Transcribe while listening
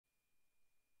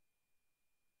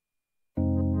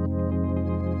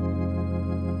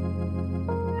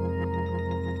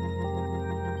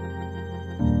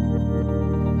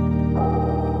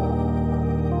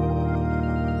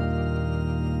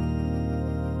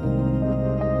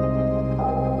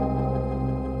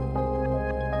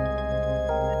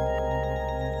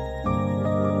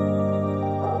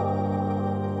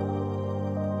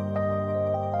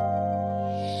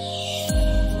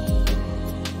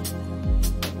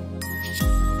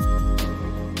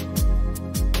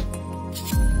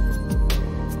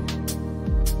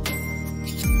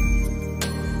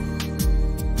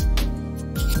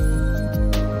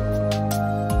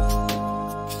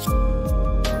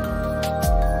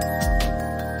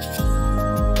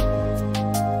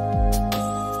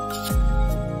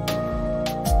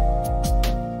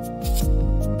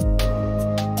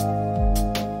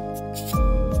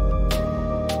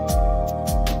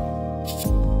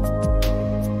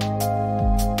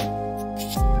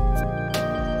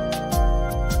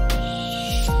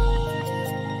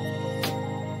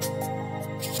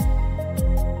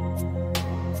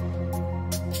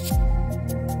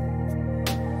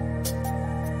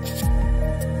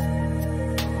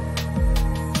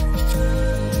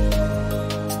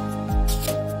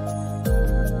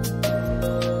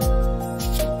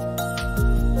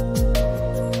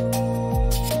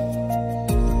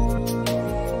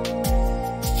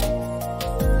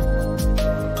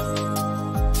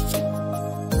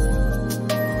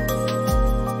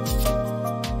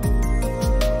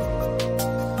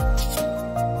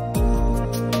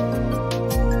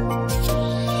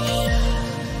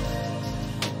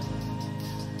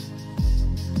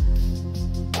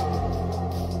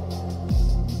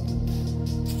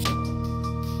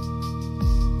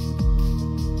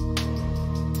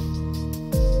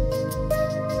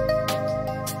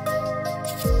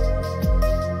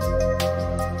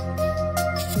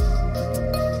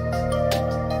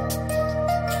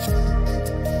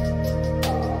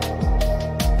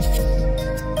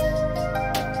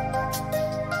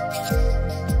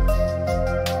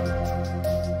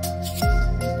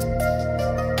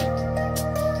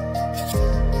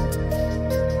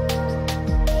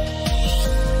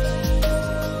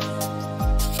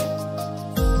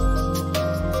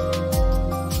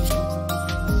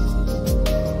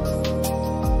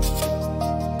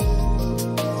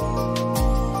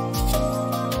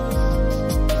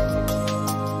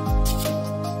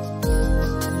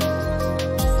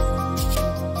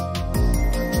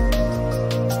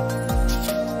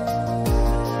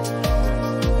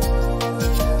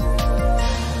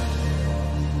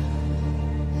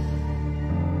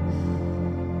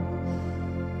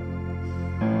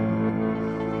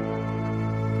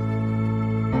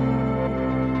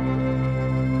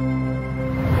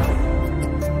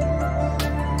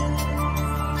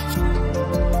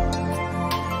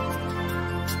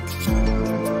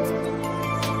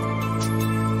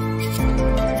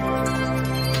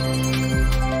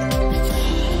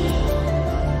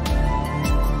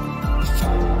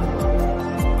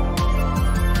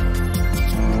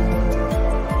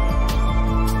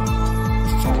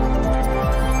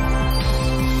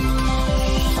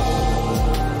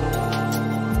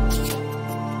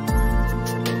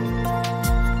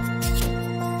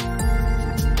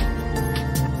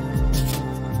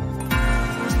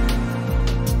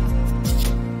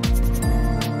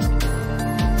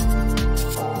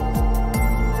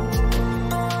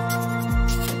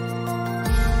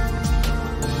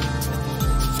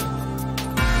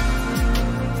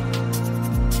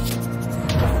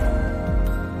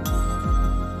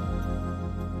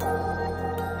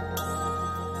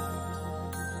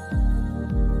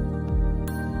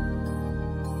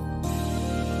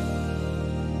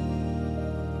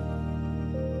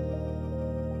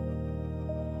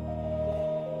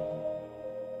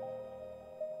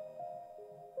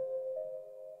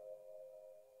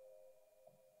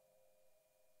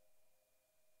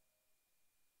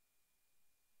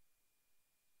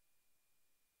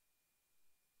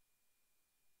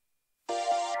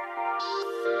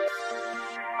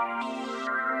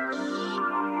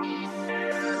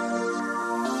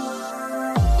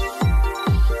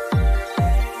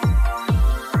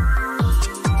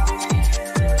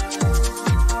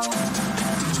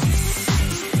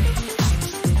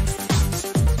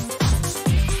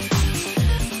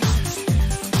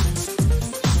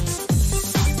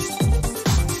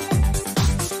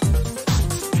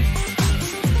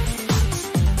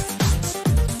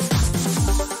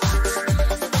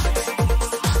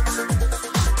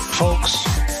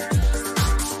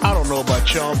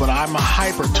about y'all, but I'm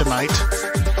hyper tonight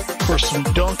for some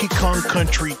Donkey Kong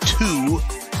Country 2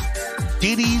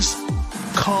 Diddy's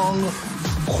Kong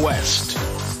Quest.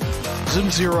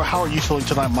 Zim0, how are you feeling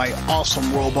tonight, my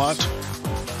awesome robot?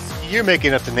 You're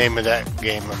making up the name of that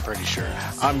game, I'm pretty sure.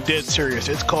 I'm dead serious.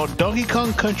 It's called Donkey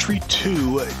Kong Country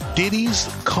 2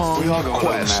 Diddy's Kong We all go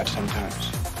Quest. on that sometimes.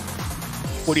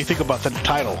 What do you think about the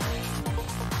title?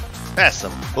 That's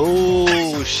some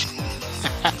bullshit.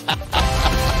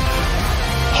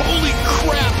 Holy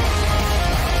crap!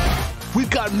 We've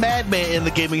got Madman in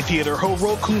the gaming theater.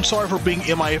 Hirokun, sorry for being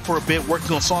MIA for a bit,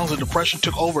 working on songs and depression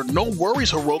took over. No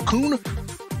worries, Hirokun.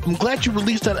 I'm glad you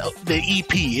released the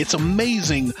EP. It's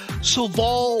amazing.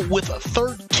 Silval with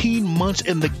 13 months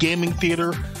in the gaming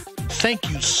theater. Thank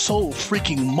you so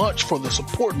freaking much for the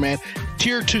support, man.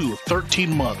 Tier 2,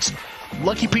 13 months.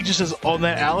 Lucky Peaches says on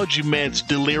that allergy meds,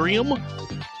 delirium.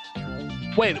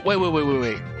 Wait.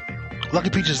 Lucky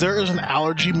Peaches, there is an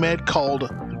allergy med called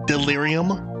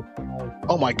delirium.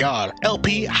 Oh my god.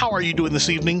 LP, how are you doing this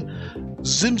evening?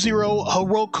 Zim0,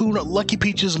 Hirokun, Lucky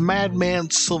Peaches, Madman,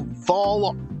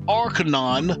 Saval,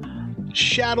 Arcanon,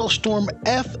 Shadowstorm,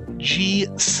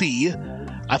 FGC.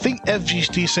 I think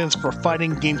FGC stands for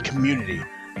Fighting Game Community.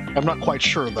 I'm not quite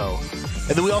sure though.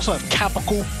 And then we also have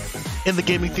Capical in the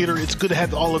gaming theater. It's good to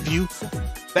have all of you.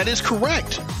 That is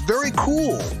correct. Very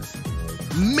cool.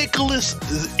 Nicholas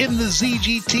in the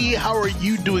ZGT. How are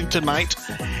you doing tonight?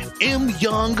 M.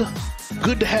 Young.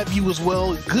 Good to have you as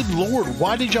well. Good Lord,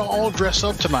 why did y'all all dress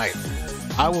up tonight?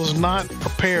 I was not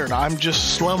prepared. I'm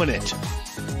just slumming it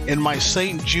in my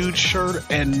St. Jude shirt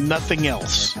and nothing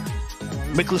else.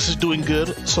 Nicholas is doing good.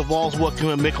 Saval's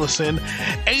welcoming Nicholas in.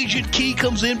 Agent Key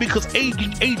comes in because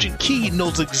Agent Key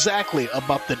knows exactly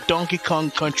about the Donkey Kong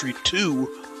Country 2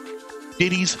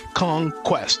 Diddy's Kong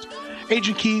Quest.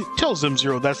 Agent Key tells them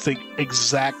Zero that's the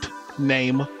exact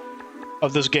name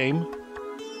of this game.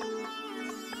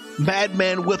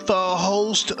 Madman with the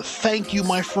host. Thank you,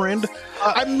 my friend.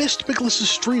 I missed Nicholas's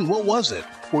stream. What was it?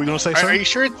 Were you going to say something? Are you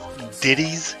sure it's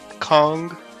Diddy's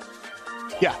Kong?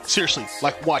 Yeah, seriously.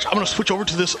 Like, watch. I'm going to switch over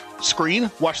to this screen.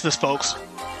 Watch this, folks.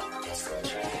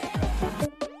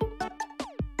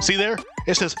 See there?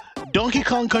 It says Donkey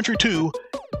Kong Country 2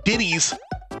 Diddy's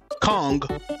Kong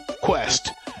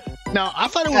Quest. Now, I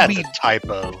thought it would be a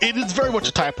typo. It is very much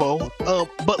a typo.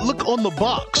 But look on the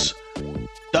box.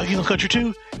 Donkey Kong Country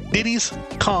 2 Diddy's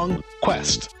Kong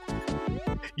Quest.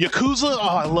 Yakuza, oh,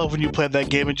 I love when you play that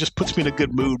game. It just puts me in a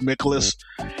good mood, Nicholas.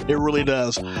 It really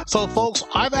does. So, folks,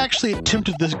 I've actually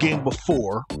attempted this game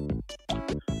before.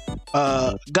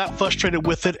 Got frustrated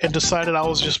with it and decided I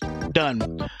was just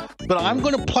done. But I'm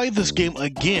going to play this game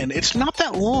again. It's not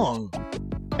that long.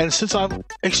 And since I've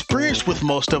experienced with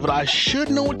most of it, I should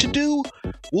know what to do.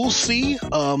 We'll see.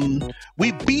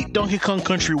 We beat Donkey Kong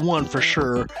Country 1 for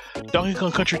sure. Donkey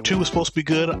Kong Country 2 was supposed to be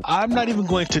good. I'm not even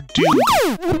going to do...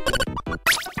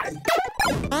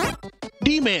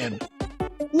 D-Man.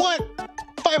 What?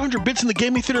 500 bits in the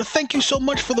gaming theater. Thank you so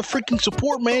much for the freaking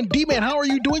support, man. D-Man, how are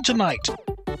you doing tonight?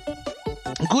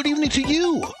 Good evening to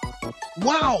you.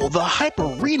 Wow, the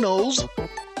Hyper-Renos.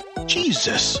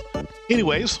 Jesus.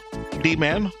 Anyways,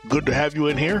 D-Man, good to have you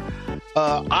in here.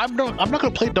 I'm not going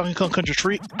to play Donkey Kong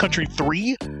Country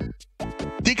 3.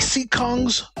 Dixie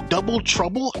Kong's Double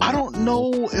Trouble? I don't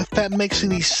know if that makes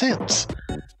any sense.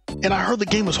 And I heard the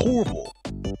game is horrible.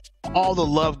 All the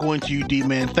love going to you,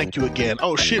 D-Man. Thank you again.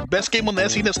 Oh shit, best game on the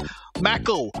SNES.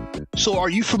 Mako, so are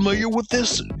you familiar with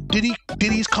this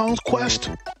Diddy's Kong's Quest?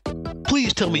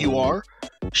 Please tell me you are.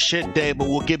 Shit day, but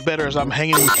we'll get better as I'm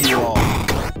hanging with you all.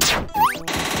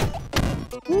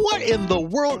 What in the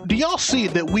world? Do y'all see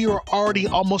that we are already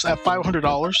almost at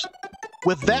 $500?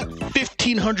 With that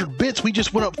 1,500 bits, we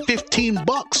just went up 15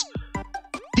 bucks.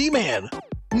 D-Man,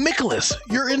 Nicholas,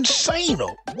 you're insane.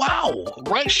 Wow.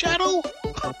 Right, Shadow?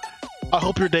 I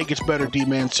hope your day gets better,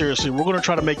 D-Man. Seriously, we're going to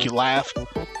try to make you laugh.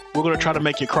 We're going to try to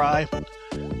make you cry.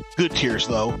 Good tears,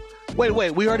 though. Wait,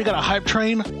 we already got a hype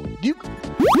train?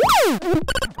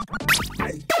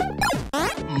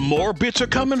 More bits are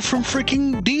coming from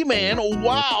freaking D-Man.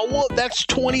 Wow, that's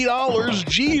 $20.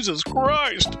 Jesus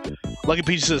Christ. Lucky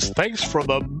Peach says, thanks for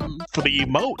the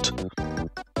emote.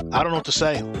 I don't know what to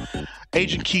say.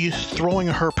 Agent Key throwing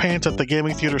her pants at the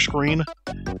gaming theater screen.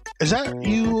 Is that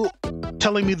you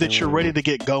telling me that you're ready to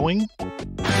get going?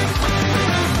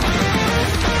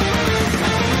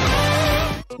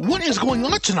 What is going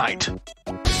on tonight?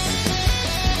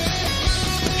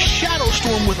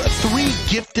 Shadowstorm with 3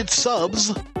 gifted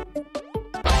subs.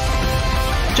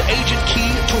 To Agent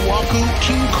Key, Taraku,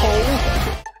 King Cole,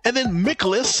 and then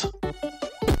Nicholas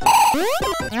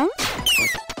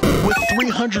with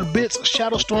 300 bits.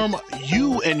 Shadowstorm,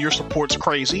 you and your support's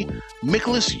crazy.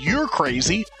 Nicholas, you're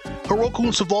crazy. Heroku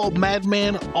and Saval,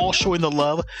 Madman, all showing the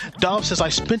love. Dom says, I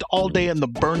spent all day in the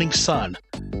burning sun.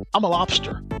 I'm a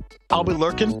lobster. I'll be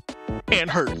lurking and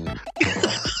hurting.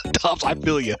 Dobbs, I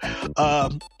feel you.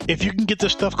 If you can get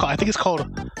this stuff called, I think it's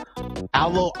called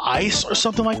Aloe Ice or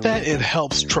something like that, it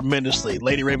helps tremendously.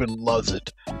 Lady Rabin loves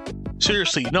it.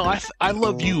 Seriously, no, I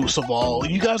love you, Saval.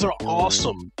 You guys are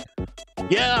awesome.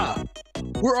 Yeah,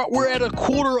 we're at a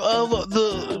quarter of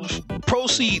the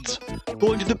proceeds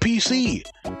going to the PC.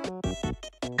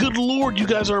 Good Lord, you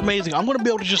guys are amazing. I'm going to be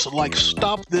able to just, like,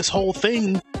 stop this whole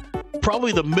thing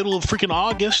probably the middle of freaking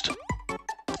August,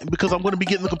 because I'm going to be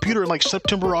getting the computer in, like,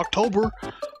 September, October,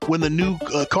 when the new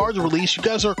cards are released. You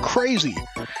guys are crazy.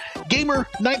 Gamer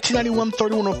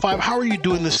 1991-3105, how are you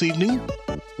doing this evening?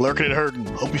 Lurking and hurting.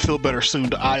 Hope you feel better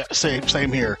soon.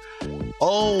 Same here.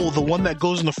 Oh, the one that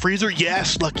goes in the freezer?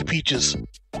 Yes, Lucky Peaches.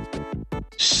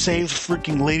 Saved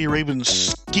freaking Lady Rabin's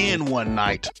skin one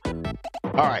night.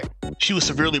 Alright, she was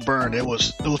severely burned. It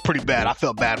was pretty bad. I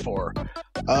felt bad for her.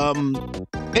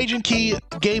 Agent Key,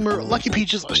 Gamer, Lucky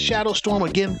Peaches, Shadowstorm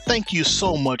again. Thank you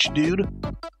so much, dude.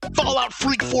 Fallout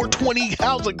Freak 420,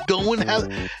 how's it going?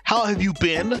 How have you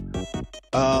been?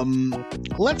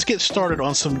 Let's get started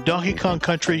on some Donkey Kong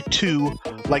Country 2.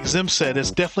 Like Zim said,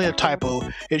 it's definitely a typo.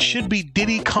 It should be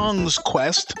Diddy Kong's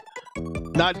Quest,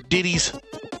 not Diddy's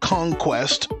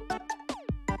Conquest.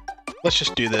 Let's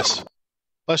just do this.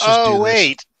 Let's just do this.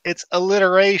 Wait, it's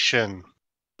alliteration.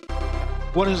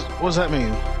 What does that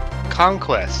mean?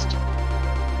 Conquest.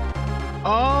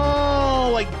 Oh,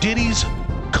 like Diddy's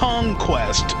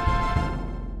Conquest.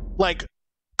 Like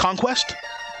Conquest?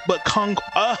 But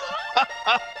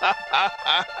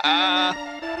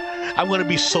I'm gonna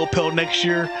be so pale next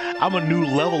year. I'm a new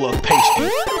level of pasty.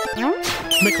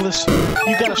 Nicholas,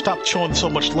 you gotta stop showing so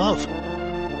much love.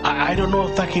 I don't know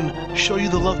if I can show you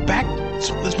the love back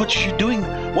as much as you're doing.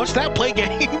 What's that? Play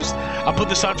games? I put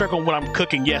the soundtrack on when I'm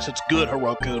cooking. Yes, it's good,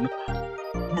 Heroku.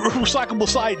 Recyclable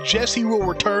side, Jesse will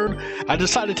return. I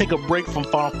decided to take a break from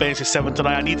Final Fantasy VII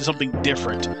tonight. I needed something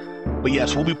different. But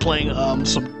yes, we'll be playing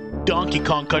some Donkey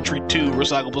Kong Country 2,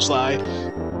 Recyclable side.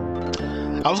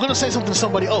 I was going to say something to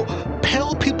somebody. Oh,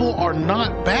 pale people are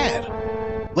not bad.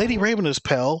 Lady Rabin is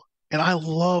pale, and I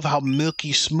love how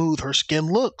milky smooth her skin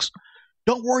looks.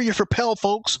 Don't worry if you're pale,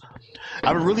 folks.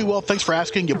 I've been really well, thanks for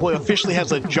asking. Your boy officially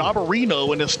has a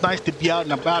Jobberino, and it's nice to be out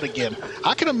and about again.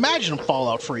 I can imagine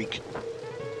Fallout Freak.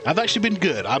 I've actually been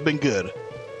good. I've been good.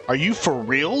 Are you for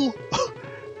real?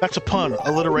 That's a pun.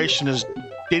 Alliteration is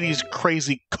Diddy's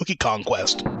crazy cookie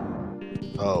conquest.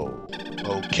 Oh,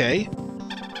 okay.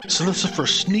 Solicitor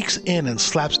sneaks in and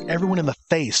slaps everyone in the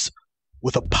face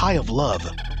with a pie of love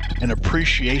and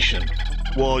appreciation.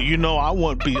 Well, you know, I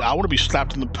want to be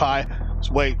slapped in the pie.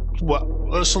 Wait,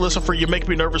 what? Solicitor, you make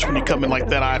me nervous when you come in like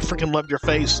that. I freaking love your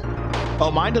face.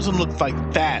 Oh, mine doesn't look like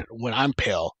that when I'm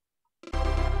pale.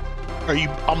 Are you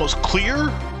almost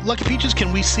clear, Lucky Peaches?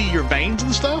 Can we see your veins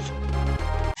and stuff?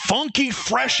 Funky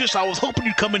Freshest, I was hoping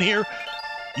you'd come in here.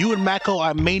 You and Mako,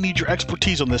 I may need your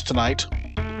expertise on this tonight.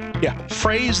 Yeah,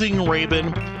 phrasing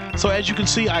Rabin. So as you can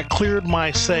see, I cleared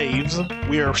my saves.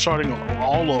 We are starting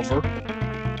all over.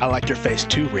 I like your face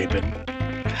too, Rabin.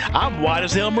 I'm white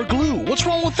as Elmer Glue. What's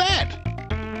wrong with that?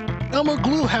 Elmer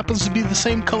Glue happens to be the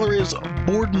same color as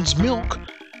Borden's milk,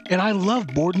 and I love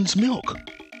Borden's milk.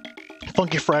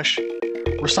 Funky Fresh,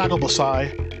 Recyclable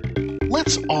Sigh.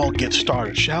 Let's all get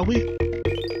started, shall we?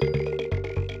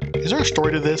 Is there a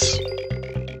story to this?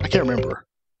 I can't remember.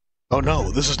 Oh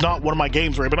no, this is not one of my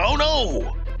games, Rabin. Oh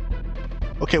no!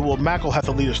 Okay, well, Mac will have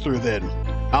to lead us through then.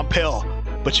 I'm pale,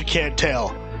 but you can't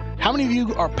tell. How many of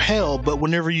you are pale, but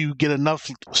whenever you get enough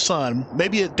sun,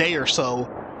 maybe a day or so,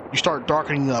 you start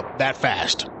darkening up that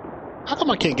fast? How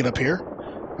come I can't get up here?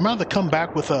 I'm going to come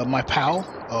back with my pal.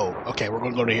 Oh, okay, we're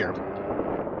going to go to here.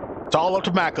 It's all up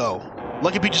to Mako.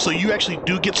 Lucky Peaches, so you actually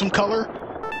do get some color?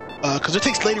 Because it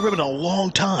takes Lady Rabin a long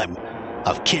time.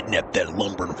 I've kidnapped that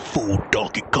lumbering fool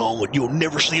Donkey Kong and you'll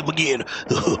never see him again.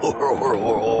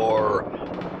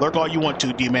 Lurk all you want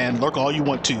to, D-Man. Lurk all you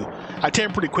want to. I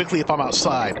tan pretty quickly if I'm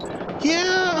outside.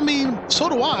 Yeah, I mean, so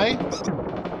do I.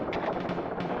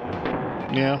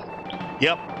 Yeah.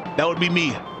 Yep, that would be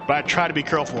me. But I try to be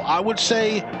careful. I would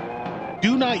say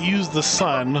do not use the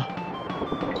sun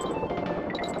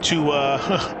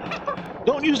to,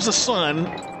 don't use the sun.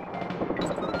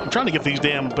 I'm trying to get these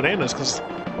damn bananas because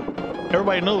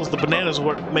everybody knows the bananas are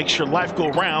what makes your life go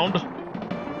round.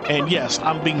 And yes,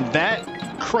 I'm being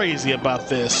that crazy about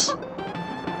this.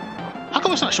 How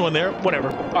come it's not showing there? Whatever.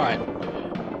 Alright.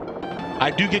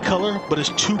 I do get color, but it's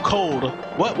too cold.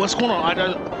 What? What's going on?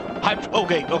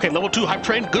 Okay, level 2 hype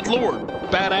train. Good lord,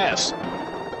 badass.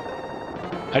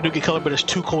 I do get color, but it's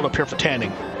too cold up here for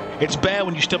tanning. It's bad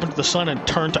when you step into the sun and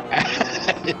turn to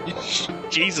ash.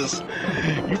 Jesus,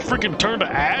 you freaking turn to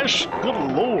ash? Good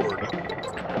lord.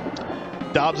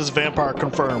 Dobbs is vampire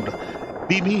confirmed.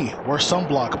 Be me, wear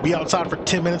sunblock, be outside for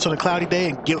 10 minutes on a cloudy day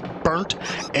and get burnt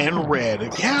and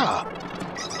red. Yeah,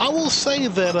 I will say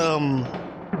that,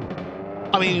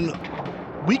 I mean,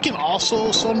 we can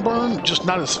also sunburn, just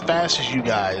not as fast as you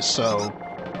guys, so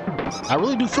I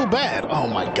really do feel bad. Oh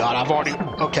my god, I've already...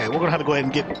 Okay, we're gonna have to go ahead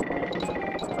and get...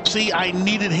 See, I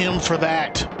needed him for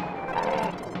that.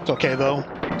 It's okay, though.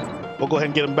 We'll go ahead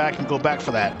and get him back and go back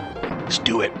for that. Let's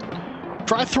do it.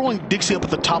 Try throwing Dixie up at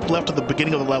the top left at the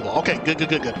beginning of the level. Okay, good.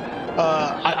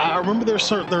 I remember there's...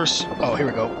 Oh, here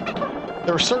we go.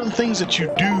 There are certain things that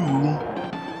you do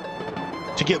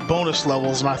to get bonus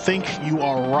levels, and I think you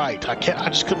are right. I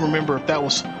just couldn't remember if that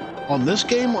was on this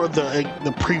game or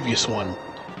the previous one.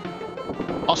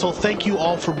 Also, thank you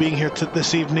all for being here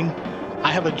this evening.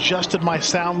 I have adjusted my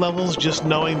sound levels, just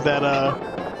knowing that,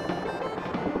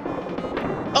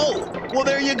 Oh, well,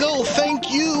 there you go.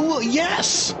 Thank you.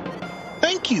 Yes.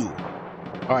 Thank you.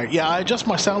 All right, yeah, I adjust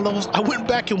my sound levels. I went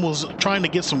back and was trying to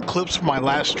get some clips from my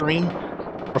last stream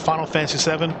for Final Fantasy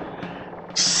VII.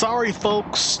 Sorry,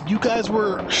 folks. You guys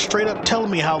were straight up telling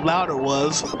me how loud it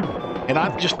was, and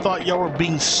I just thought y'all were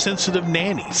being sensitive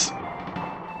nannies.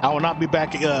 I will not be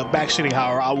backseating,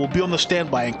 however. I will be on the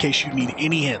standby in case you need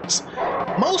any hints.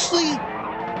 Mostly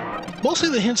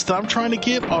the hints that I'm trying to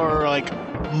get are like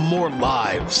more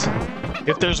lives.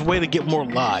 If there's a way to get more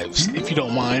lives, if you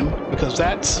don't mind, because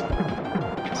that's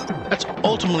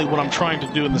ultimately what I'm trying to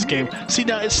do in this game. See,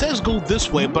 now it says go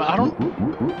this way, but I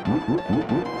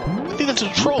think that's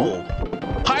a troll.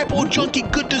 Hypo Junkie,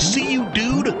 good to see you,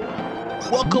 dude.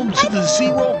 Welcome to the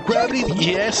Zero Gravity.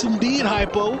 Yes, indeed,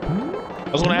 Hypo.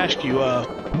 I was going to ask you,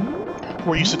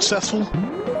 were you successful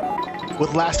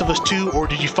with Last of Us 2, or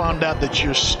did you find out that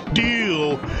you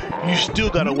still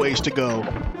got a ways to go?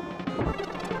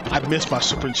 I missed my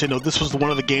Super Nintendo. This was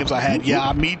one of the games I had.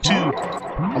 Yeah, me too.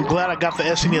 I'm glad I got the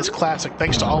SNES Classic,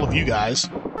 thanks to all of you guys.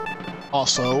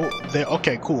 Also, there.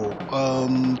 Okay, cool.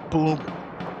 Boom.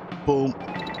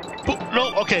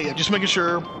 No, okay, just making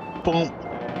sure. Boom.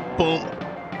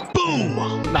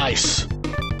 Nice.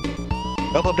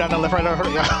 Up, down, left, right, left.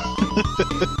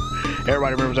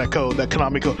 Everybody remembers that code, that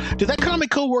Konami code. Did that Konami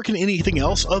code work in anything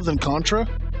else other than Contra?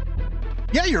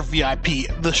 Yeah, you're VIP.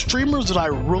 The streamers that I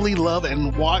really love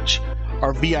and watch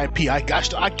are VIP. I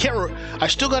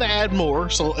still gotta add more,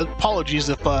 so apologies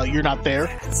if you're not there.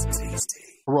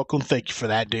 Roku, thank you for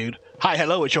that, dude. Hi,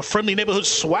 hello, it's your friendly neighborhood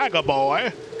swagger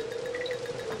boy.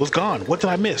 Was gone. What did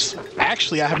I miss?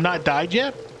 Actually, I have not died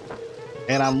yet,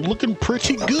 and I'm looking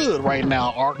pretty good right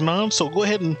now, Argnon. So go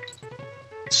ahead and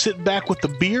sit back with the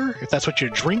beer, if that's what you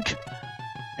drink,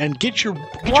 and get your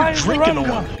drinking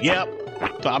on. Yep.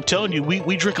 I'm telling you,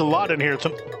 we drink a lot in here.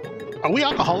 Are we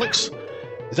alcoholics?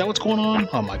 Is that what's going on?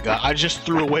 Oh my god, I just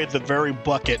threw away the very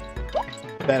bucket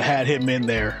that had him in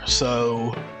there.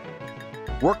 So,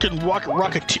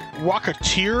 Rocketeer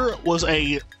was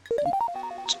a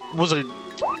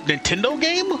Nintendo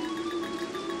game?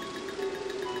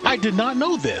 I did not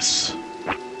know this.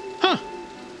 Huh.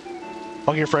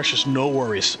 Funky Fresh, no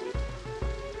worries.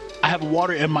 I have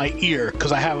water in my ear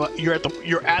because I have you're at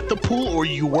the pool, or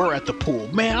you were at the pool.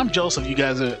 Man, I'm jealous of you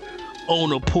guys that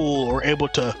own a pool or able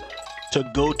to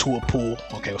go to a pool.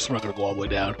 Okay, so I'm not gonna go all the way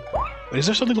down. Wait, is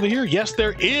there something over here? Yes,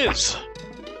 there is.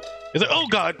 Is there? Oh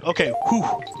god. Okay. Whew.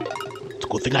 It's a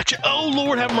good thing I checked. Oh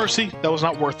Lord, have mercy. That was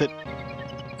not worth it.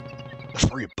 A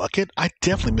free bucket? I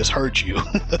definitely misheard you.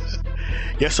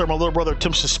 Yes, sir. My little brother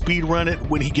attempts to speed run it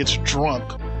when he gets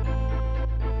drunk.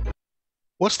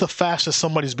 What's the fastest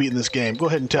somebody's beaten this game? Go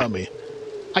ahead and tell me.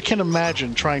 I can't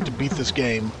imagine trying to beat this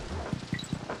game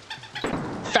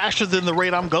faster than the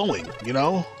rate I'm going, you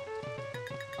know?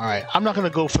 Alright, I'm not going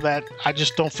to go for that. I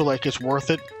just don't feel like it's worth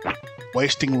it.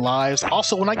 Wasting lives.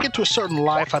 Also, when I get to a certain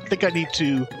life, I think I need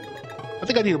to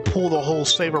pull the whole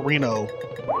Saberino.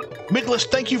 Nicholas,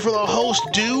 thank you for the host,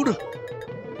 dude!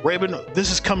 Rabin,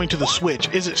 this is coming to the Switch.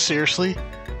 Is it seriously?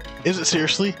 Is it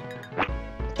seriously?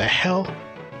 What the hell?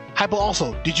 Hypo,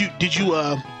 also, did you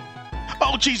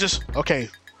oh Jesus! Okay.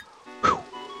 Whew.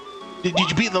 Did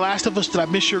you beat The Last of Us? Did I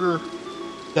miss your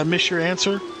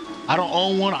answer? I don't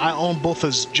own one. I own both a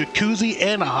jacuzzi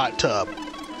and a hot tub.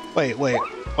 Wait,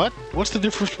 what? What's the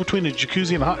difference between a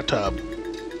jacuzzi and a hot tub?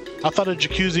 I thought a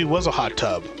jacuzzi was a hot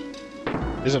tub.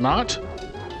 Is it not?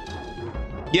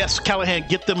 Yes, Callahan,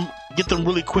 get them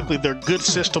really quickly. They're good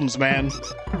systems, man.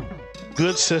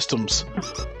 good systems.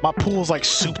 My pool's like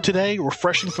soup today,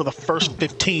 refreshing for the first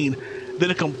 15,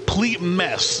 then a complete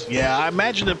mess. Yeah, I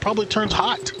imagine it probably turns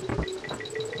hot.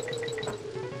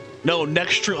 No,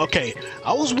 next stream. Okay,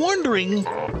 I was wondering,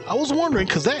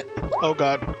 because that, oh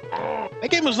god, that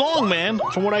game is long, man.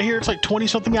 From what I hear, it's like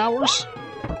 20-something hours.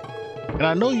 And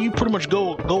I know you pretty much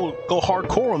go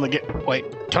hardcore on the game. Wait,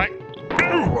 can I?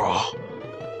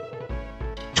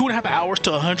 2.5 hours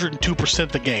to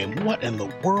 102% the game. What in the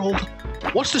world?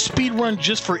 What's the speed run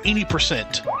just for any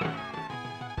percent?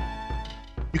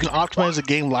 You can optimize the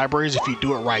game libraries if you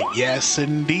do it right. Yes,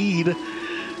 indeed.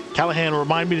 Callahan,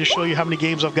 remind me to show you how many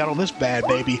games I've got on this bad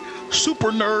baby. Super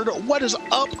Nerd, what is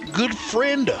up, good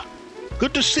friend?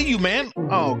 Good to see you, man.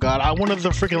 Oh, God, I wanted the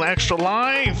freaking extra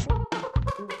live.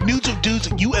 Nudes of Dudes,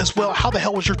 you as well. How the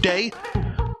hell was your day?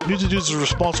 Nudes of Dudes is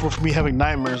responsible for me having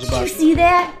nightmares about... Did you see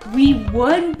that? We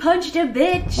one-punched a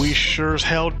bitch. We sure as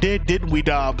hell did, didn't we,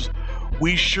 Dobbs?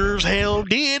 We sure as hell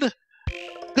did.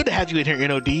 Good to have you in here,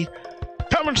 NOD.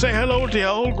 Come and say hello to your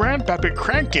old grandpappy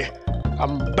Cranky.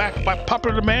 I'm back by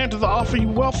popular demand to offer you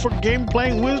wealth for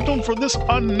game-playing wisdom for this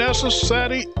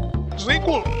unnecessary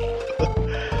sequel.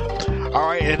 All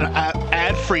right, and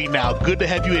ad-free now. Good to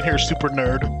have you in here, Super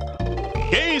Nerd.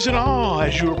 Gaze in awe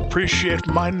as you appreciate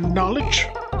my knowledge.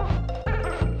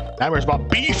 Nightmares about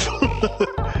beef.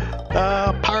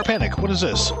 Power Panic. What is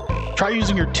this? Try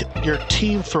using your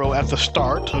team throw at the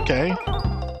start. Okay.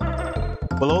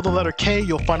 Below the letter K,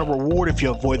 you'll find a reward if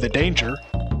you avoid the danger.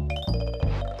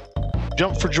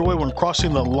 Jump for joy when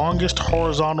crossing the longest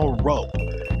horizontal rope.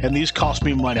 And these cost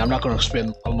me money. I'm not going to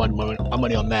spend my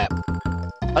money on that.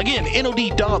 Again,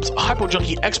 NOD Dobbs, Hypo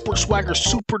Junkie, Expert Swagger,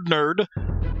 Super Nerd,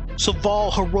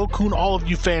 Saval, Hirokun, all of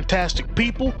you fantastic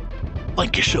people.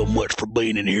 Thank you so much for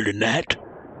being in here tonight.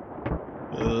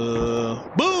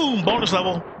 Boom! Bonus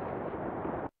level.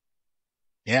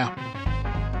 Yeah.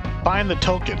 Find the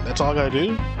token. That's all I gotta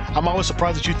do. I'm always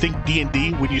surprised that you think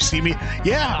D&D when you see me.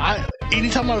 Yeah,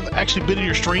 anytime I've actually been in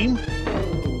your stream.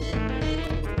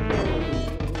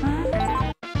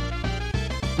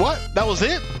 What? That was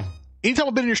it? Anytime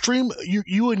I've been in your stream,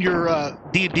 you and your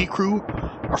D&D crew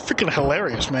are freaking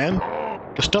hilarious, man.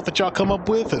 The stuff that y'all come up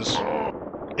with is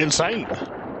insane.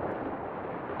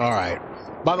 All right.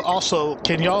 But also,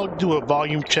 can y'all do a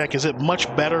volume check? Is it much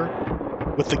better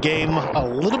with the game a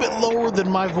little bit lower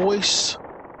than my voice?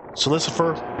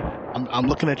 Solicifer, I'm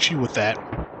looking at you with that.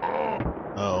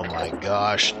 Oh my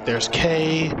gosh. There's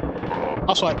K.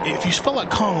 Also, if you spell out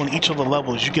Kong on each of the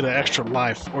levels, you get an extra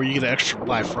life, or you get an extra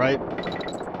life, right?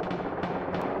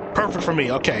 Perfect for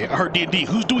me. Okay, I heard D&D.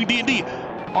 Who's doing D&D?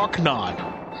 Arcanon.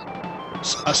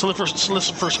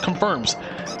 Solicifer confirms.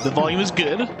 The volume is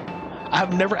good. I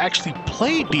have never actually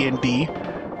played D&D,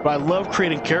 but I love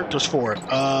creating characters for it.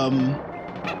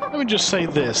 Let me just say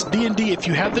this. D&D, if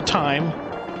you have the time,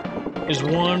 is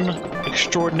one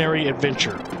extraordinary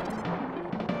adventure.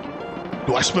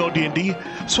 Do I smell D&D?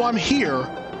 So I'm here.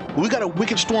 We got a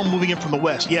wicked storm moving in from the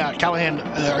west. Yeah, Callahan,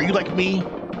 are you like me?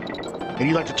 And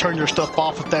you like to turn your stuff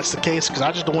off if that's the case? Because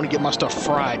I just don't want to get my stuff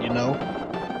fried, you know?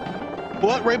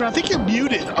 What, Rabin? I think you're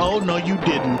muted. Oh, no, you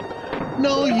didn't.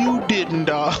 No, you didn't,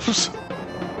 Dobbs.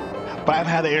 But I've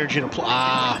had the energy to play.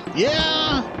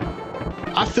 Yeah.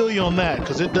 I feel you on that,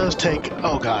 because it does take...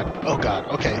 Oh, God.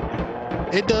 Okay.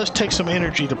 It does take some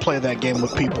energy to play that game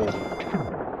with people.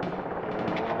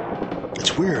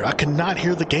 It's weird. I cannot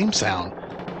hear the game sound.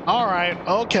 All right.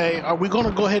 Okay. Are we going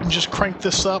to go ahead and just crank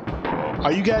this up?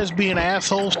 Are you guys being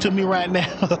assholes to me right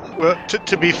now? Well,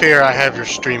 to be fair, I have your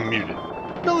stream muted.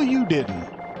 No, you didn't.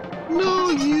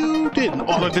 No, you didn't.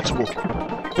 Oh, I'm invincible.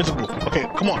 Invincible. Okay,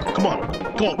 come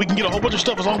on. We can get a whole bunch of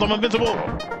stuff as long as I'm invincible.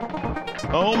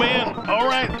 Oh, man. All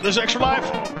right. There's extra life.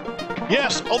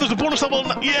 Yes. Oh, there's a bonus level.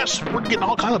 Yes. We're getting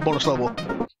all kinds of bonus level.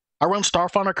 I run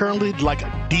Starfinder currently like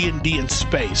D&D in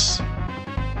space.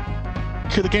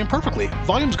 Hear the game perfectly.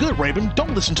 Volume's good, Rabin.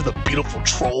 Don't listen to the beautiful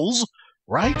trolls.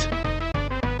 Right?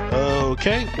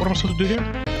 Okay. What am I supposed to do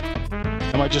here?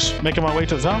 Am I just making my way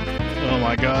to the top? Oh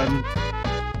my god.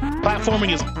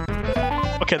 Platforming is...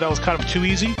 Okay, that was kind of too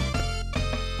easy.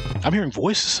 I'm hearing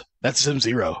voices. That's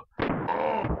Sim0.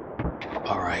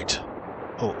 Alright.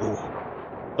 Oh.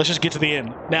 Let's just get to the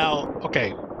end. Now,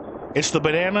 okay. It's the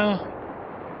banana.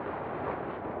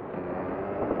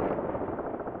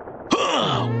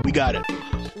 We got it.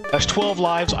 That's 12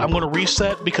 lives. I'm going to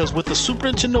reset because with the Super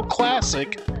Nintendo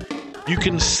Classic, you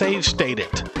can save state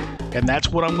it. And that's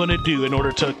what I'm going to do in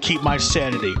order to keep my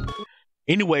sanity.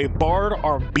 Anyway, Bard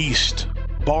or Beast?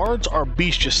 Bards are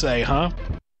beasts, you say, huh?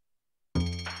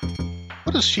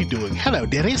 What is she doing? Hello,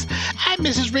 dearies. I'm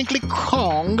Mrs. Wrinkly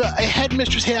Kong, a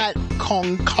headmistress here at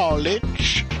Kong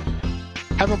College.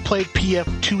 Haven't played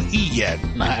PF2E yet,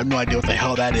 and I have no idea what the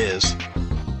hell that is.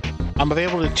 I'm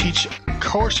available to teach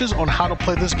courses on how to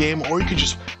play this game, or you can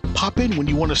just pop in when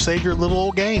you want to save your little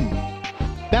old game.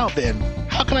 Now then,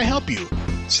 how can I help you?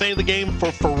 Save the game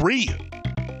for free.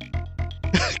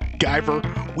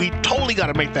 Guyver, we totally got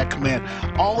to make that command.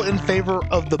 All in favor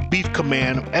of the beef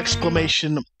command!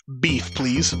 Exclamation beef,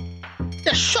 please.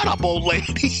 Yeah, shut up, old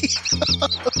lady.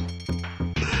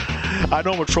 I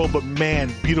know I'm a troll, but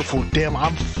man, beautiful. Damn,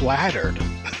 I'm flattered.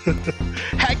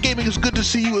 Hack Gaming is good to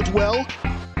see you as well.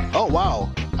 Oh,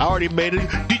 wow. I already made it.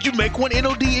 Did you make one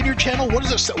NOD in your channel? What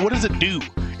does it do?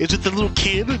 Is it the little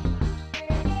kid?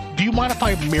 Do you mind if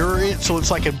I mirror it so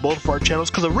it's like in both of our channels?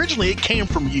 Because originally it came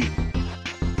from you.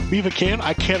 Leave a can?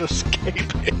 I can't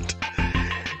escape it.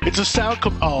 It's a sound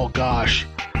oh gosh.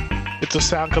 It's a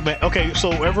sound command. Okay,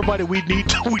 so everybody, we need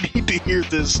to hear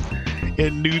this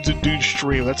in Nudes and Dudes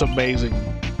stream. That's amazing.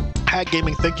 Hack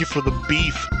Gaming, thank you for the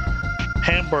beef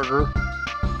hamburger.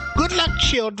 Good luck,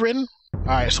 children.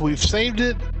 Alright, so we've saved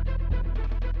it.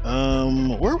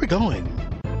 Where are we going?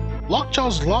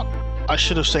 Lockjaw's lock. I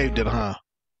should have saved it, huh?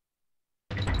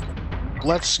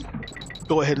 Let's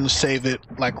go ahead and save it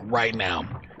like right now.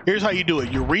 Here's how you do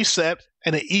it. You reset,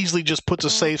 and it easily just puts a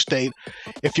save state.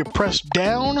 If you press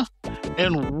down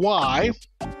and Y,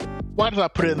 why did I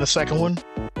put it in the second one?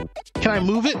 Can I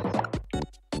move it?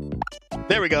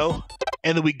 There we go.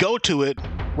 And then we go to it.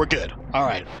 We're good. All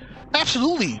right.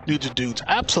 Absolutely, Nudes and Dudes.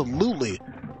 Absolutely.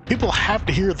 People have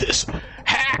to hear this.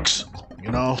 Hacks! You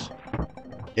know,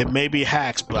 it may be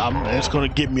hacks, but it's going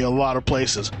to get me a lot of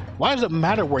places. Why does it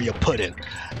matter where you put it?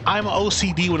 I'm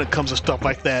OCD when it comes to stuff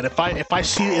like that. If I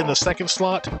see it in the second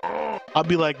slot, I'll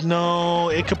be like, no,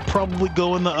 it could probably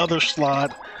go in the other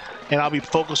slot, and I'll be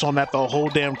focused on that the whole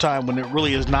damn time when it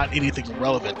really is not anything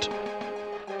relevant.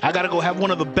 I gotta go have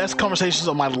one of the best conversations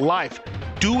of my life.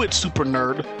 Do it, super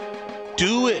nerd.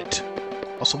 Do it.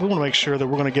 Also, we want to make sure that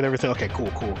we're going to get everything. Okay,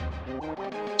 cool, cool.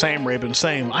 Same, Rabin,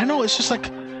 same. I know, it's just like,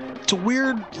 it's a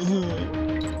weird,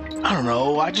 I don't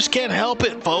know, I just can't help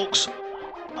it, folks.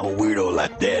 I'm a weirdo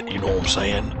like that, you know what I'm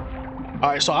saying?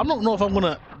 Alright, so I don't know if I'm going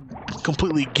to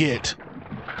completely get,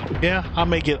 yeah, I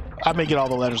may get all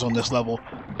the letters on this level.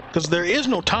 Because there is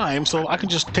no time, so I can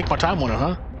just take my time on it,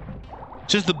 huh?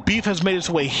 Since the beef has made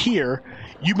its way here,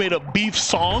 you made a beef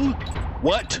song?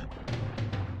 What?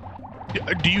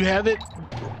 Do you have it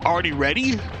already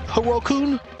ready,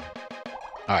 Hirokun?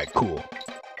 Alright, cool.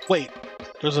 Wait,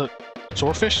 there's a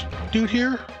swordfish dude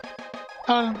here?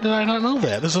 How did I not know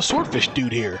that? There's a swordfish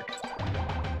dude here.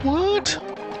 What?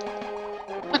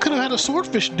 I could have had a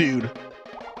swordfish dude.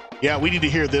 Yeah, we need to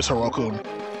hear this, Hirokun.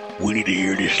 We need to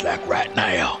hear this like right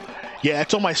now. Yeah,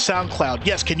 it's on my SoundCloud.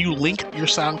 Yes, can you link your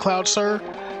SoundCloud, sir?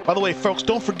 By the way, folks,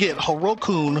 don't forget,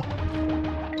 Hirokun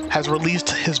has released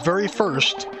his very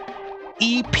first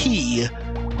EP. I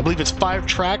believe it's 5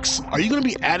 tracks. Are you going to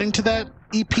be adding to that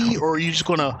EP, or are you just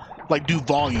going to, like, do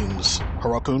volumes,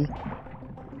 Hirokun?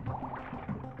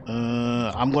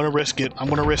 I'm going to risk it. I'm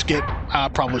going to risk it. I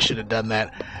probably should have done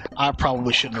that. I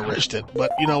probably shouldn't have risked it.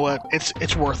 But you know what?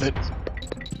 It's worth it.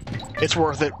 It's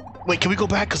worth it. Wait, can we go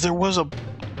back? Because there was the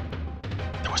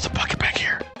bucket back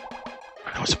here.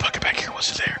 There was a bucket back here.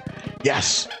 Was it there?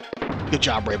 Yes. Good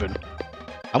job, Rabin.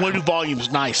 I'm going to do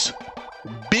volumes. Nice.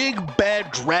 Big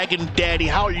Bad Dragon Daddy,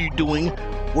 how are you doing?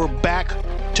 We're back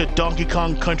to Donkey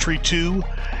Kong Country 2.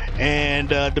 And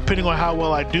depending on how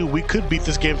well I do, we could beat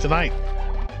this game tonight.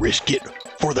 Risk it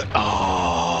for the...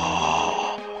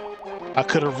 Oh, I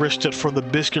could have risked it for the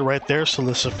biscuit right there,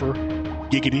 Solicitor.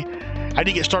 Giggity. I need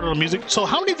to get started on music. So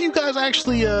how many of you guys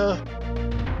actually...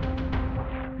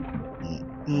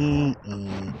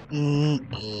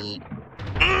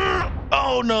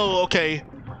 Oh no, okay.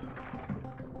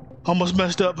 Almost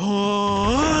messed up.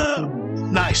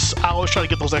 Nice. I always try to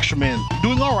get those extra men.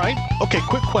 Doing alright. Okay,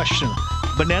 quick question.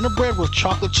 Banana bread with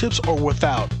chocolate chips or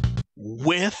without?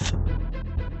 With?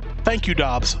 Thank you,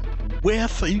 Dobbs.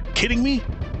 With? Are you kidding me?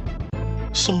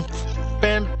 Some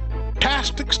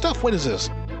fantastic stuff. What is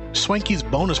this? Swanky's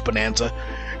bonus bonanza.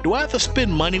 Do I have to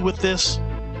spend money with this?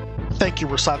 Thank you,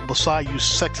 Recyclable Sai, you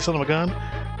sexy son of a gun.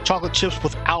 Chocolate chips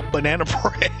without banana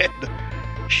bread.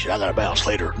 Shit, I gotta bounce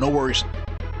later. No worries.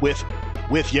 With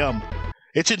yum.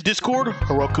 It's in Discord.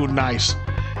 Hirokun, nice.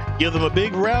 Give them a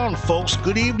big round, folks.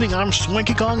 Good evening. I'm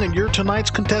Swanky Kong, and you're tonight's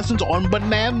contestants on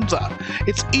Bonanza.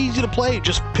 It's easy to play.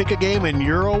 Just pick a game, and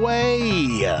you're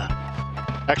away.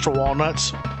 Extra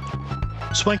walnuts.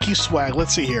 Swanky swag.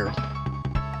 Let's see here.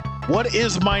 What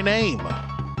is my name?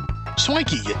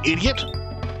 Swanky, you idiot.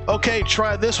 Okay,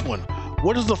 try this one.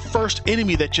 What is the first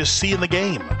enemy that you see in the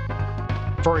game?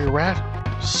 Furry rat,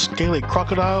 scaly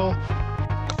crocodile,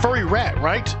 furry rat,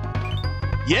 right?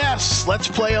 Yes, let's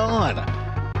play on.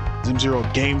 Zim Zero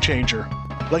game changer.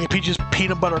 Lucky Peaches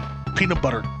peanut butter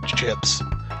chips.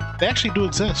 They actually do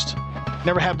exist.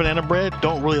 Never had banana bread,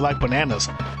 don't really like bananas.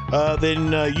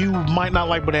 Then you might not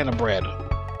like banana bread.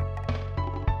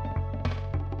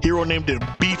 Hero named it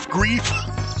Beef Grief.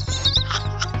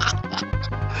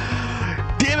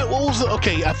 Damn it, what was the...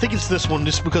 Okay, I think it's this one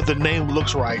just because the name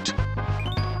looks right.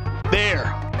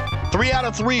 There. 3 out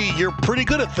of 3. You're pretty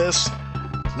good at this.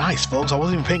 Nice, folks. I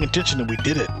wasn't even paying attention and we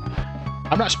did it.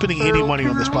 I'm not spending any money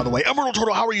on this, by the way. Emerald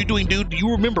Turtle, how are you doing, dude? Do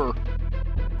you remember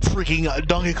freaking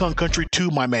Donkey Kong Country 2,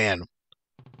 my man?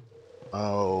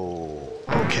 Oh,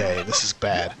 okay. This is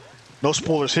bad. No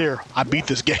spoilers here. I beat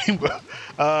this game.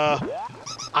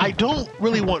 I don't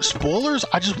really want spoilers.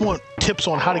 I just want tips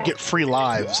on how to get free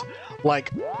lives.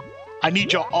 Like, I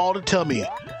need y'all all to tell me,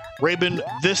 Rabin,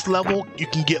 this level, you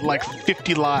can get like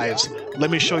 50 lives.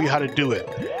 Let me show you how to do it.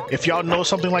 If y'all know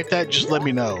something like that, just let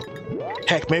me know.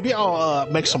 Heck, maybe I'll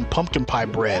make some pumpkin pie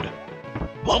bread.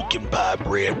 Pumpkin pie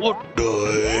bread? What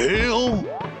the hell?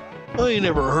 I ain't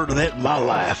never heard of that in my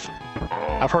life.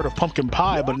 I've heard of pumpkin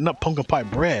pie, but not pumpkin pie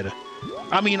bread.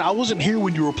 I mean, I wasn't here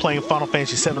when you were playing Final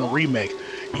Fantasy VII Remake.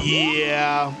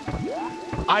 Yeah,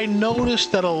 I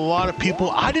noticed that a lot of people,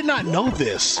 I did not know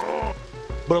this,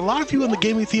 but a lot of you in the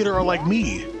gaming theater are like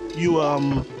me. You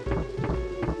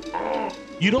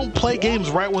don't play games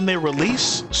right when they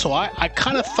release, so I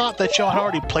kind of thought that y'all had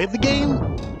already played the game,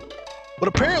 but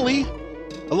apparently,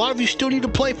 a lot of you still need to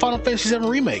play Final Fantasy VII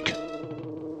Remake.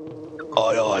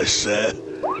 Aye, sir.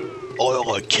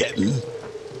 Aye, Captain.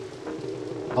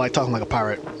 I like talking like a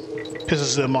pirate.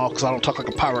 Pisses them off because I don't talk like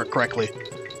a pirate correctly.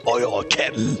 Aye,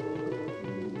 Captain.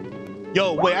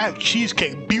 Yo, wait, I have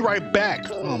cheesecake. Be right back.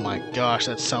 Oh my gosh,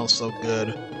 that sounds so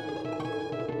good.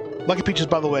 Lucky Peaches,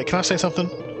 by the way, can I say something?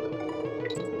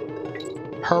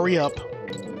 Hurry up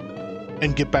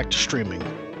and get back to streaming.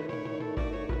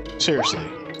 Seriously.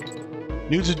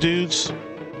 Nudes and dudes,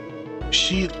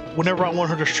 whenever I want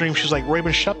her to stream, she's like,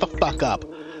 Rabin, shut the fuck up.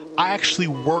 I actually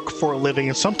work for a living,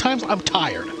 and sometimes I'm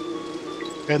tired.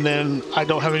 And then I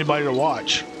don't have anybody to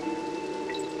watch.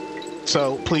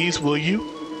 So, please, will you?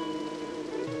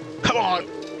 Come on!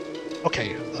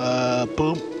 Okay,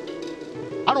 boom.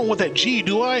 I don't want that G,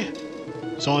 do I?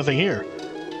 It's the only thing here.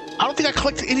 I don't think I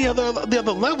collected any the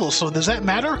other levels, so does that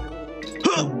matter?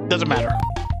 Doesn't matter.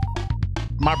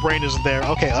 My brain isn't there.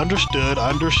 Okay, understood.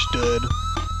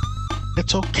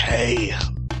 It's okay.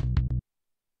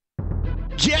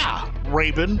 Yeah,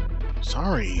 Rabin.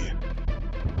 Sorry.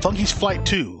 Funky's Flight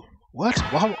 2. What?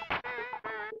 Wow.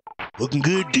 Looking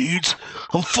good, dudes.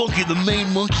 I'm Funky the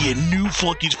main monkey, and new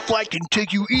Funky's Flight can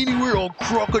take you anywhere on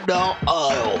Crocodile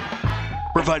Isle.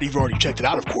 Provided you've already checked it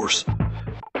out, of course.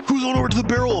 Cruise on over to the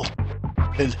barrel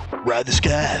and ride the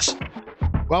skies.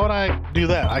 Why would I do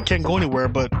that? I can't go anywhere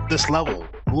but this level.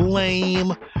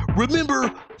 Lame.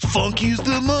 Remember, Funky's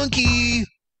the monkey.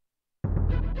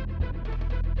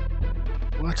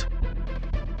 What?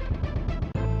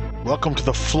 Welcome to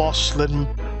the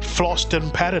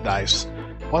Floston Paradise.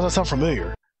 Why does that sound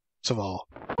familiar? First of all.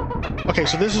 Okay,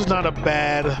 so this is not a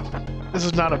bad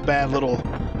little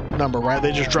number, right?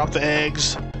 They just drop the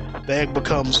eggs, the egg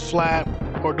becomes flat,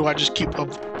 or do I just keep up?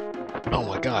 Oh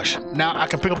my gosh. Now I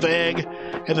can pick up the egg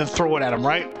and then throw it at him,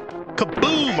 right?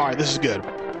 Kaboom! Alright, this is good.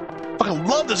 Fucking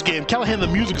love this game. Callahan, the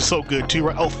music is so good too,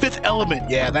 right? Oh, Fifth Element.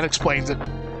 Yeah, that explains it.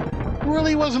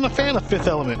 Really wasn't a fan of Fifth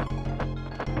Element.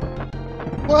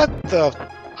 What the?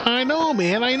 I know,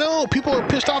 man, I know. People are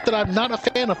pissed off that I'm not a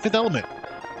fan of Fifth Element.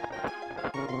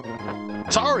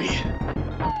 Sorry.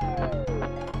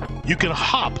 You can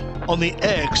hop on the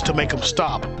eggs to make them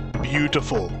stop.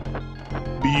 Beautiful.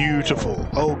 Beautiful.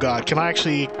 Oh god, can I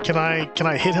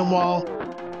hit him while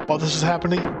this is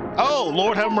happening? Oh,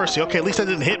 Lord have mercy. Okay, at least that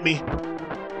didn't hit me.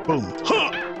 Boom.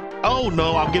 Huh. Oh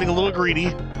no, I'm getting a little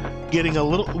greedy.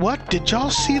 What? Did y'all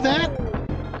see that?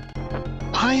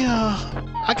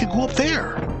 I could go up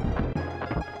there.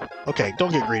 Okay,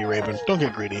 don't get greedy, Rabin. Don't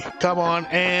get greedy. Come on,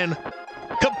 and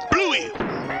kablooey!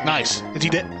 Nice. Is he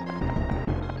dead?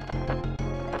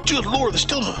 Good lord, there's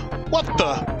still what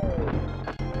the?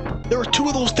 There were 2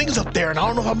 of those things up there, and I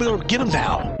don't know if I'm able to get them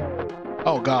now.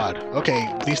 Oh god.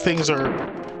 Okay, these things are...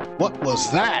 What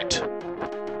was that?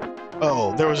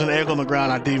 Oh, there was an egg on the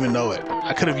ground. I didn't even know it.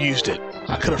 I could have used it.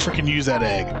 I could have freaking used that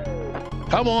egg.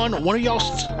 Come on, one of y'all...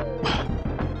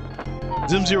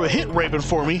 Zim Zero hit Rabin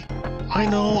for me. I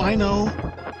know.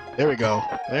 There we go.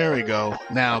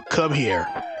 Now, come here.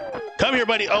 Come here,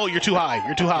 buddy. Oh, you're too high.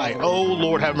 Oh,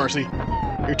 Lord have mercy.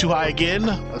 You're too high again.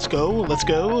 Let's go.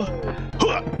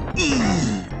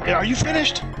 Are you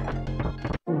finished?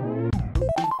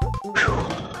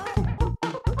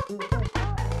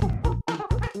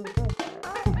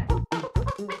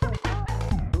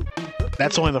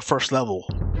 That's only the first level.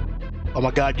 Oh my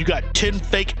god, you got 10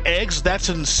 fake eggs? That's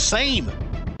insane!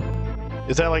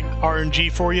 Is that like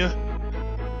RNG for you?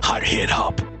 Hot head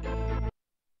up.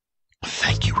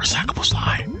 Thank you, Recyclable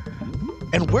Slide.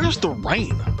 And where's the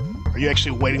rain? Are you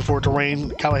actually waiting for it to rain,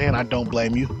 Callahan? I don't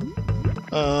blame you.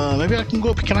 Maybe I can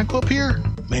go up. Can I go up here?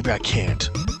 Maybe I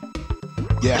can't.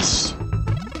 Yes.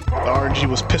 The RNG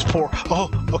was piss poor.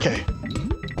 Oh, okay.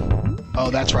 Oh,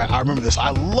 that's right. I remember this. I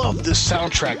love this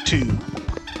soundtrack too.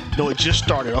 No, it just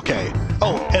started. Okay.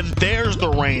 Oh, and there's the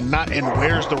rain. Not and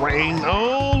where's the rain?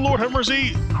 Oh, Lord have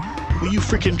mercy. Will you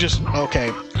freaking just...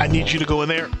 Okay. I need you to go in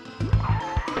there.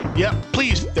 Yep,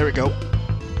 please. There we go.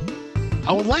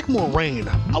 I would like more rain.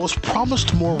 I was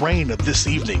promised more rain this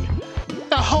evening.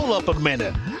 Now, hold up a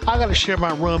minute. I gotta share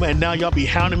my room, and now y'all be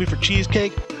hounding me for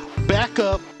cheesecake? Back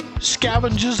up.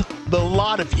 Scavenges, the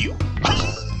lot of you.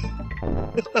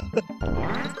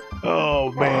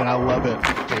 Oh, man, I love it.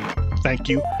 Okay, thank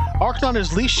you. Archnon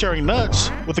is least sharing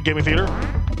nuts with the gaming theater.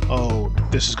 Oh,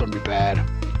 this is gonna be bad.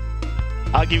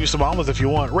 I'll give you some almonds if you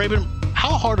want. Rabin,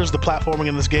 how hard is the platforming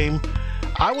in this game?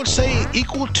 I would say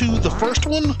equal to the first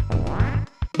one,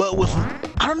 but with,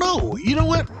 I don't know. You know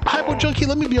what, Hypo Junkie,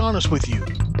 let me be honest with you.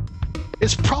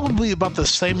 It's probably about the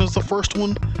same as the first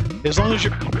one, as long as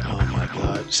you're, oh my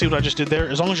god, see what I just did there?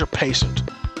 As long as you're patient.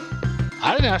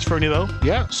 I didn't ask for any though,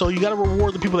 yeah, so you gotta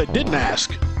reward the people that didn't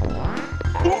ask.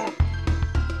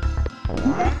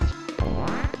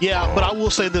 Yeah, but I will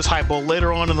say this, Hypo,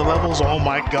 later on in the levels, oh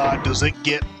my god, does it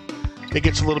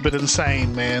gets a little bit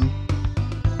insane, man.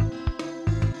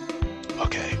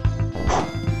 Okay.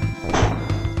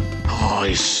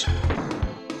 Nice.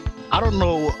 I don't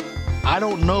know,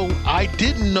 I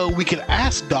didn't know we could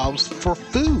ask dogs for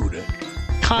food.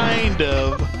 Kind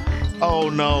of. Oh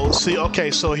no, see, okay,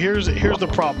 so here's the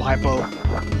problem, Hypo.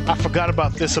 I forgot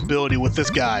about this ability with this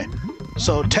guy.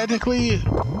 So technically,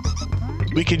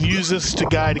 we can use this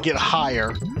guy to get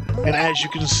higher, and as you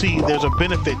can see, there's a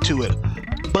benefit to it.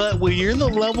 But when you're in the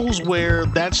levels where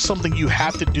that's something you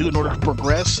have to do in order to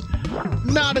progress,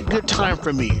 not a good time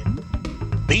for me.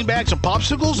 Beanbags and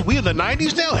Popsicles? We in the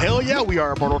 90s now? Hell yeah, we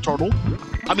are, Myrtle Turtle.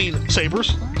 I mean,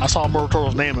 Sabers. I saw Myrtle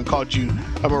Turtle's name and called you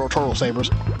a Myrtle Turtle,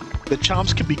 Sabers. The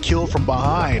chomps can be killed from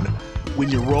behind when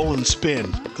you roll and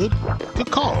spin. Good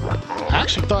call. I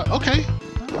actually thought, okay,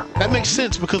 that makes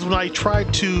sense because when I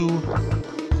tried to...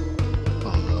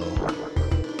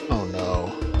 Oh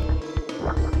no.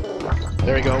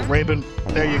 There you go, Rabin.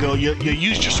 There you go. You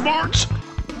used your smarts.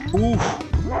 Ooh.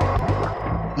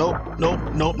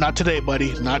 Nope, not today,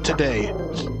 buddy. Not today.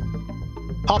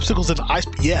 Popsicles and ice...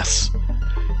 Yes.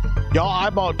 Y'all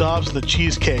eyeball Dobbs and the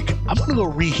cheesecake. I'm gonna go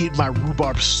reheat my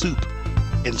rhubarb soup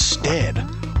instead.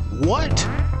 What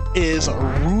is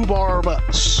rhubarb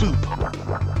soup?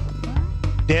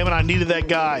 Damn it, I needed that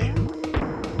guy.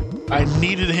 I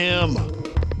needed him.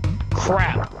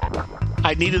 Crap.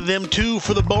 I needed them too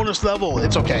for the bonus level.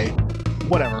 It's okay.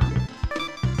 Whatever.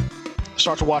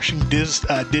 Start washing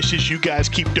dishes you guys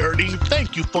keep dirty.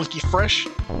 Thank you, Funky Fresh.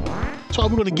 So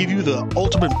I'm gonna give you the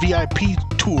ultimate VIP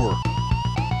tour.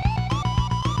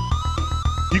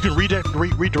 You can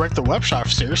redirect the web shop.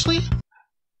 Seriously?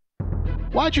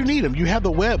 Why'd you need them? You have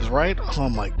the webs, right? Oh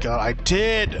my god, I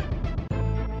did.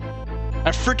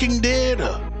 I freaking did.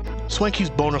 Swanky's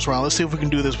bonus round. Let's see if we can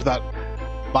do this without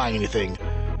buying anything.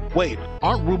 Wait,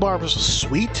 aren't rhubarbs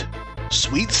sweet?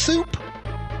 Sweet soup?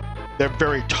 They're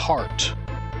very tart.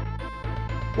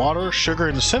 Water, sugar,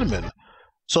 and cinnamon.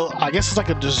 So I guess it's like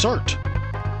a dessert.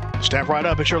 Step right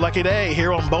up, it's your lucky day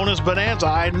here on Bonus Bonanza.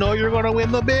 I know you're gonna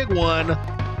win the big one.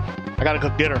 I gotta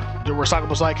cook dinner. The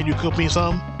Recyclable Side, can you cook me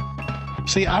some?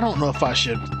 See, I don't know if I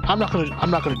should. I'm not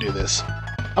gonna do this.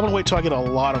 I'm gonna wait till I get a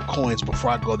lot of coins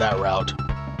before I go that route.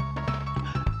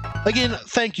 Again,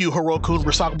 thank you, Hirokun,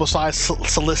 Recyclable Side,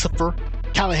 Solicitor,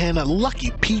 Callahan, Lucky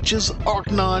Peaches,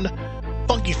 Archnon,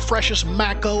 Funky Freshest,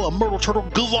 Mako, a Myrtle Turtle,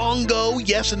 Galongo,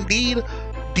 yes indeed,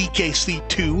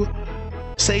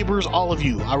 DKC2, Sabers, all of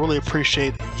you. I really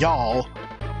appreciate y'all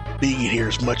being here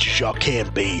as much as y'all can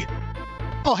be.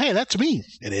 Oh, hey, that's me.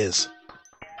 It is.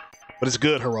 But it's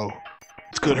good, Hero.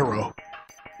 It's good, Hero.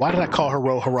 Why did I call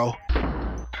Hero?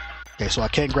 Okay, so I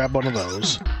can't grab one of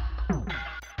those.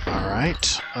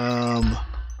 Alright.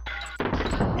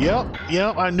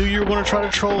 Yep, I knew you were going to try to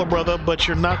troll a brother, but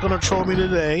you're not going to troll me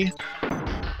today.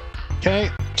 Okay,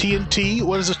 TNT.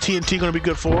 What is this TNT going to be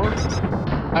good for?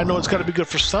 I know it's got to be good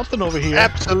for something over here.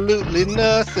 Absolutely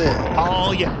nothing.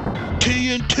 Oh, yeah.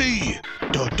 TNT.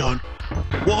 Dun dun.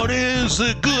 What is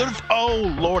it good for?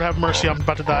 Oh, Lord have mercy, I'm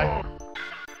about to die.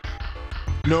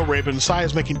 No, Rabin. Sai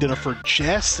is making dinner for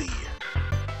Jesse.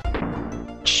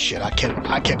 Shit, I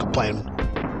can't complain.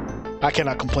 I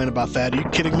cannot complain about that. Are you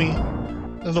kidding me?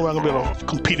 There's no way I'm gonna be able to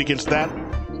compete against that.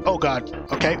 Oh God.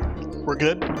 Okay, we're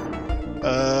good.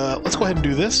 Let's go ahead and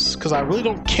do this because I really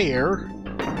don't care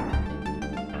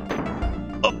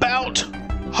about.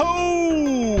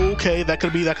 Oh, okay. That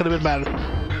could have been bad.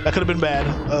 That could have been bad.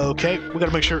 Okay, we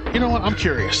gotta make sure. You know what? I'm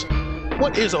curious.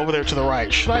 What is over there to the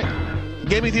right? Should I?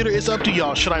 Gaming theater, it's up to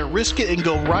y'all. Should I risk it and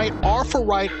go right? R for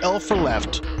right, L for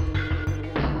left.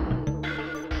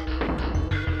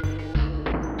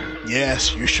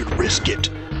 Yes, you should risk it.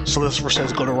 Solicitor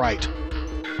says go to right.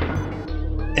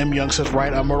 M. Young says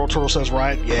right. Myrtle Turtle says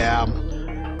right. Yeah.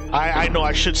 I know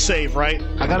I should save, right?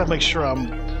 I gotta make sure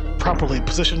I'm properly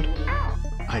positioned.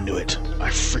 I knew it. I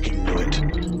freaking knew it.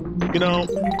 You know,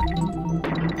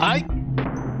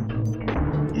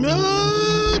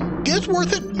 it's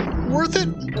worth it. Worth it.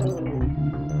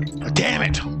 Damn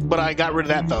it. But I got rid of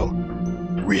that, though.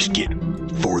 Risk it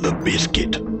for the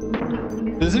biscuit.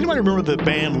 Does anybody remember the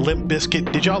band Limp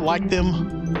Bizkit? Did y'all like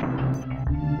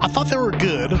them? I thought they were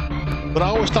good, but I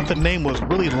always thought the name was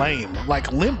really lame.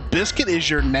 Like, Limp Bizkit is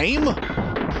your name?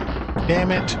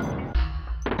 Damn it.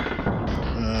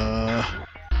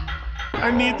 I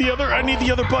need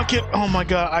the other bucket. Oh my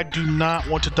God, I do not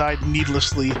want to die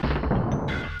needlessly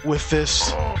with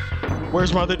this.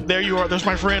 Where's my other? There you are. There's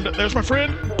my friend. There's my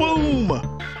friend. Boom.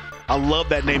 I love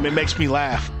that name. It makes me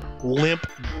laugh. Limp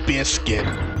Bizkit.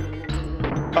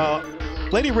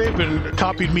 Lady Rabin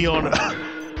copied me on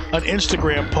an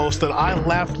Instagram post that I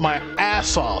laughed my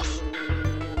ass off.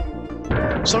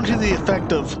 Something to the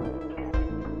effect of,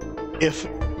 if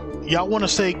y'all want to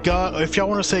say God,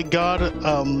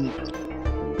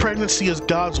 pregnancy is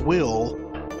God's will,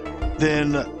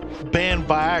 then ban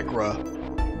Viagra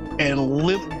and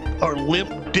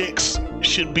limp dicks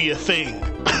should be a thing.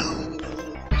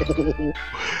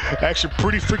 Actually,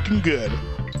 pretty freaking good.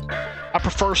 I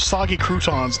prefer soggy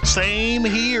croutons. Same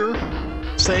here.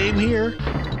 Same here.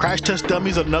 Crash Test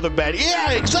Dummies, another bad.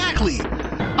 Yeah, exactly.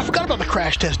 I forgot about the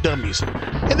Crash Test Dummies,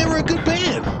 and they were a good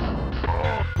band.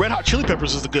 Red Hot Chili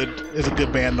Peppers is a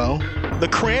good band though. The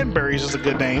Cranberries is a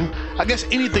good name. I guess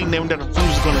anything named after food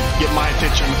is gonna get my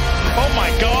attention. Oh my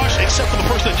gosh! Except for the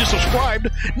person that just subscribed.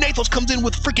 Nathos comes in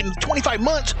with freaking 25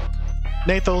 months.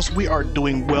 Nathos, we are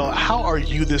doing well. How are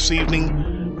you this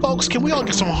evening, folks? Can we all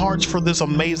get some hearts for this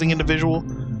amazing individual?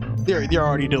 You're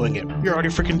already doing it. You're already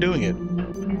freaking doing it.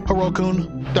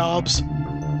 Hirokun, Dobbs,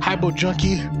 Hypo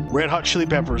Junkie, Red Hot Chili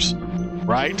Peppers,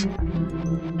 right?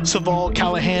 Saval,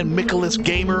 Callahan, Nicholas,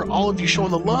 Gamer, all of you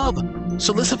showing the love.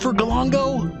 Solicit for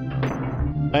Galongo.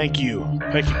 Thank you.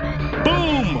 Thank you.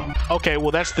 Boom! Okay,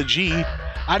 well that's the G.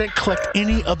 I didn't collect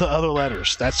any of the other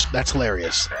letters. That's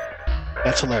hilarious.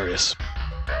 That's hilarious.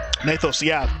 Nathos,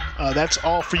 yeah, that's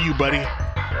all for you, buddy.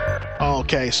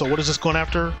 Okay, so what is this going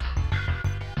after?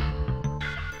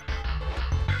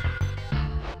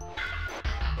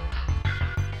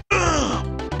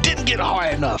 Didn't get high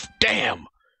enough. Damn.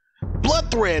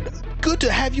 Bloodthread, good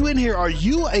to have you in here. Are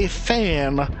you a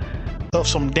fan of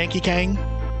some Danky Kang?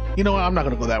 You know what? I'm not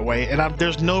gonna go that way, and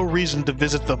there's no reason to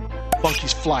visit the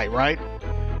Funky's flight, right?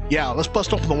 Yeah, let's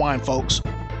bust open the wine, folks.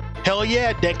 Hell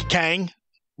yeah, Danky Kang.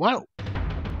 Wow.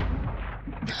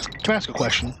 Can I ask a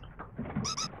question?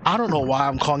 I don't know why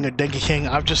I'm calling it Danky Kang.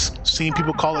 I've just seen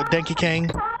people call it Danky Kang.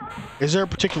 Is there a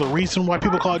particular reason why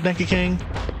people call it Danky Kang?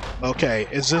 Okay,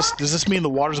 does this mean the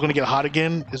water's gonna get hot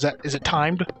again? Is it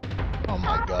timed? Oh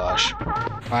my gosh.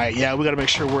 Alright, yeah, we gotta make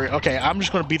sure we're okay. I'm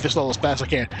just gonna beat this level as fast as I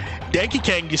can. Danky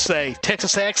Kang, you say,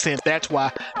 Texas accent, that's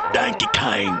why. Danky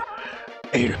Kang.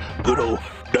 Ain't good old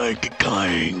Danky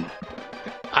Kang.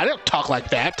 I don't talk like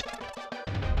that.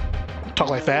 Talk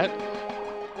like that.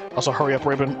 Also, hurry up,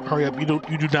 Rabin. Hurry up. You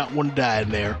do not want to die in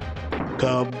there.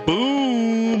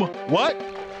 Kaboom! What?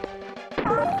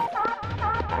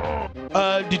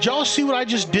 Did y'all see what I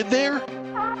just did there?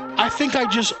 I think I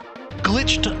just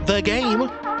glitched the game.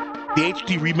 The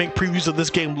HD remake previews of this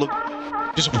game look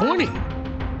disappointing.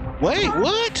 Wait,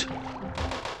 what?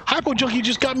 Hypo Junkie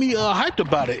just got me hyped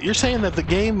about it. You're saying that the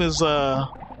game is the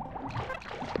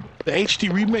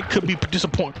HD remake could be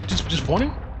disappointing?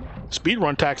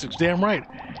 Speedrun tactics, damn right.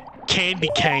 Candy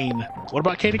Cane. What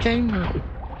about Candy Cane?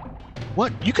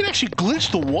 What? You can actually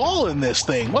glitch the wall in this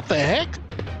thing. What the heck?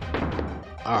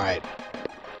 Alright.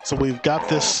 So we've got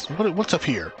this. What's up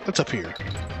here? What's up here?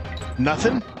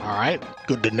 Nothing? Alright.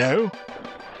 Good to know.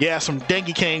 Yeah, some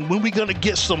Danky Kang. When we gonna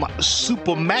get some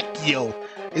Super Macchio?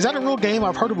 Is that a real game?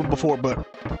 I've heard of it before, but...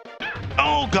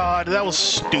 Oh god, that was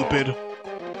stupid.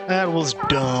 That was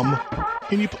dumb.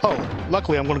 Oh,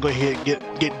 luckily I'm gonna go ahead and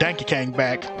get Danky Kang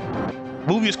back. The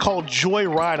movie is called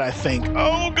Joyride, I think.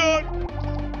 Oh god!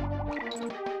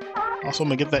 Also, I'm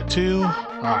gonna get that too.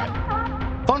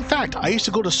 Alright. Fun fact, I used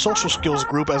to go to social skills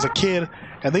group as a kid,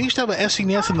 and they used to have an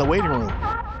SNES in the waiting room.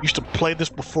 Used to play this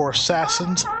before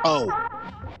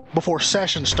before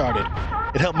session started.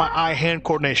 It helped my eye-hand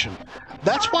coordination.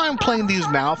 That's why I'm playing these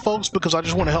now, folks, because I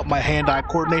just want to help my hand-eye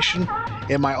coordination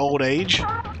in my old age.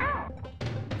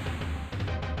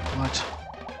 What?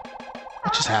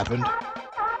 What just happened?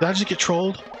 Did I just get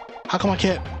trolled? How come I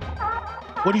can't?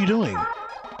 What are you doing?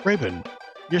 Rabin,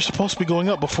 you're supposed to be going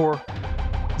up before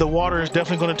the water is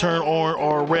definitely going to turn orange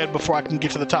or red before I can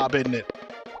get to the top, isn't it?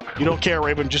 You don't care,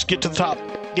 Rabin. Just get to the top.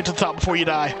 Get to the top before you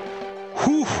die.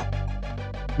 Whew.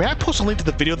 May I post a link to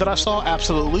the video that I saw?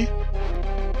 Absolutely.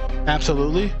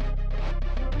 Absolutely.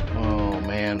 Oh,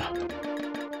 man.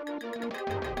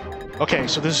 Okay,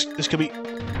 so this could be...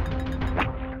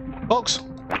 Folks,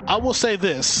 I will say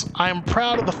this. I am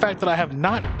proud of the fact that I have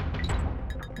not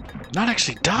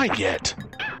actually died yet.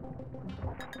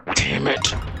 Damn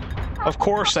it. Of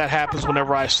course that happens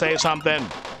whenever I say something.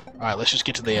 Alright, let's just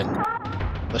get to the end.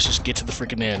 Let's just get to the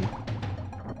freaking end.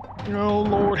 Oh,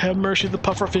 Lord have mercy. The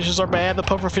puffer fishes are bad. The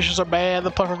puffer fishes are bad.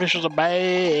 The puffer fishes are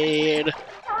bad.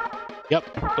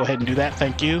 Yep, go ahead and do that.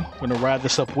 Thank you. I'm going to ride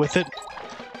this up with it.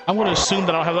 I'm going to assume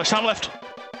that I don't have much time left.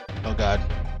 Oh, God.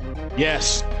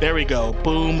 Yes, there we go.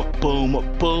 Boom, boom,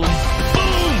 boom, boom!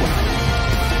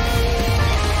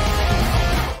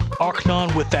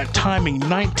 Archnon with that timing,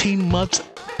 19 months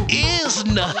is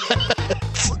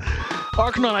nuts!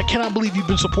 Archnon, I cannot believe you've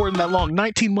been supporting that long.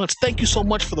 19 months. Thank you so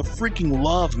much for the freaking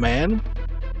love, man.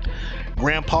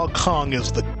 Grandpa Kong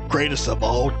is the greatest of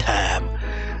all time.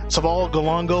 Saval,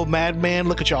 Galongo, Madman,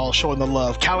 look at y'all showing the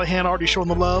love. Callahan already showing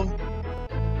the love.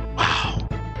 Wow.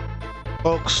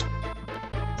 Folks,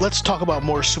 let's talk about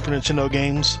more Super Nintendo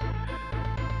games.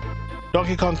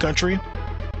 Donkey Kong Country.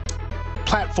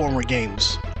 Platformer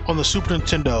games on the Super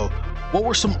Nintendo. What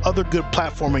were some other good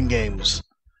platforming games?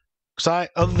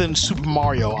 Other than Super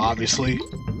Mario, obviously.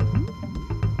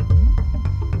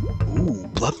 Ooh,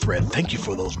 Blood Thread. Thank you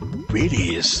for those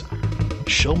biddies.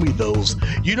 Show me those.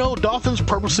 You know, dolphins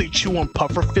purposely chew on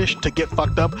pufferfish to get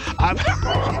fucked up. I've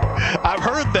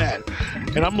heard that,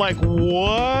 and I'm like,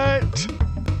 what?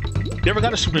 You ever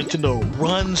got a Super Nintendo?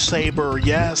 Run Saber,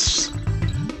 yes.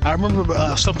 I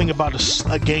remember something about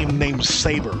a game named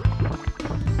Saber.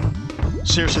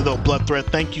 Seriously though, Blood Thread,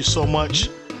 thank you so much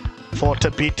for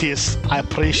Tabitis. I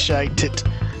appreciate it.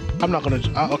 I'm not gonna.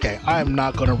 Okay, I am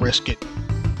not gonna risk it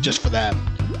just for that.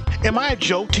 Am I a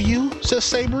joke to you? Says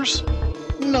Sabers.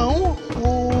 No.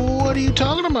 What are you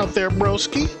talking about there,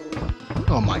 broski?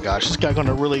 Oh my gosh, this guy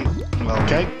gonna really.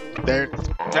 Okay, there.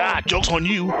 Joke's on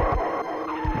you.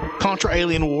 Contra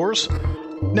Alien Wars.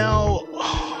 Now,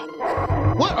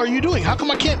 what are you doing? How come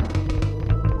I can't?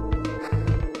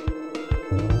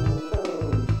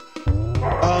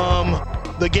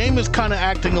 The game is kind of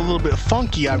acting a little bit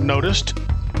funky, I've noticed.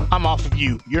 I'm off of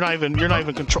you. You're not even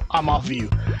control. I'm off of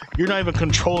you. You're not even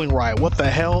controlling right. What the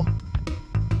hell?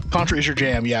 Contra is your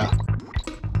jam, yeah.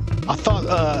 I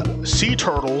thought Sea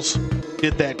Turtles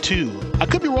did that too. I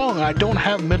could be wrong. I don't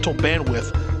have mental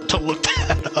bandwidth to look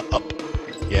that up.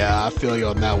 Yeah, I feel you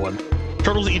on that one.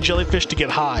 Turtles eat jellyfish to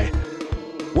get high.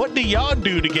 What do y'all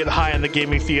do to get high in the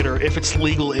gaming theater if it's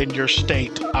legal in your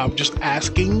state? I'm just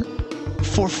asking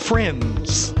for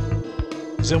friends.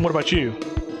 Zen, what about you?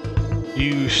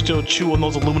 You still chew on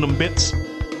those aluminum bits?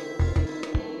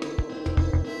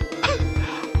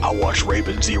 I watched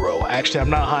Rabin Zero. Actually, I'm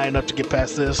not high enough to get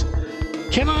past this.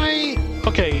 Can I?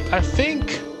 Okay, I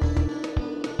think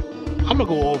I'm gonna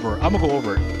go over. I'm gonna go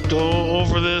over it. Go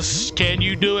over this. Can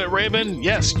you do it, Rabin?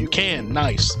 Yes, you can.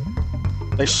 Nice.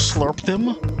 They slurp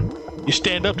them. You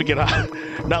stand up to get high.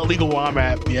 Not legal where I'm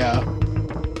at. Yeah.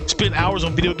 Spend hours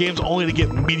on video games only to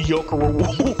get mediocre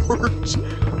rewards.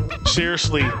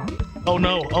 Seriously. Oh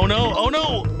no. Oh no. Oh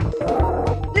no.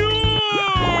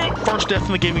 Yeah! First death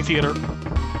in the gaming theater.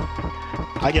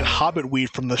 I get hobbit weed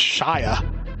from the Shire.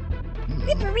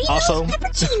 Also,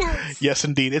 yes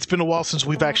indeed. It's been a while since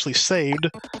we've actually saved.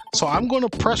 So I'm going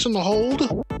to press and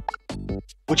hold,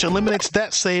 which eliminates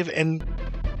that save, and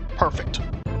perfect.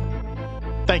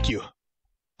 Thank you.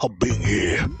 For being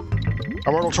here.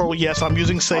 Immortal Troll, yes, I'm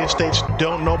using save states.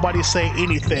 Don't nobody say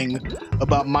anything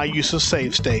about my use of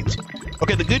save states.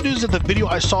 Okay, the good news is that the video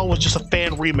I saw was just a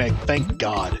fan remake. Thank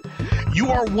God. You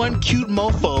are one cute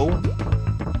mofo.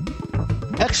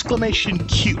 Exclamation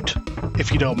cute,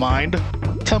 if you don't mind.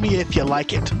 Tell me if you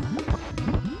like it.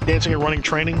 Dancing and running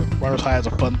training. Runner's High is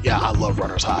a fun. Yeah, I love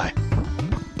Runner's High.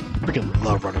 Freaking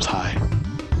love Runner's High.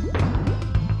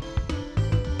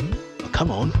 Oh,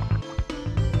 come on.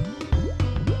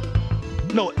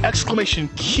 No, exclamation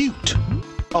cute.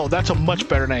 Oh, that's a much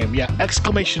better name. Yeah,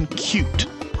 exclamation cute.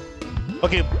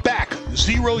 Okay, back.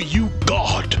 Zero, you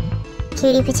god.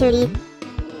 Cutie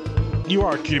patootie. You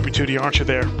are a cutie patootie, aren't you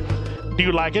there? Do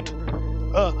you like it?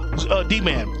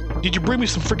 D-Man, did you bring me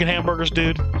some freaking hamburgers,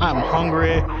 dude? I'm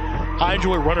hungry. I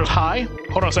enjoy runner's high.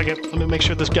 Hold on a second. Let me make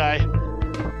sure this guy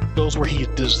goes where he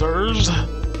deserves.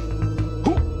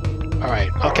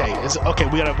 Alright, okay. Okay,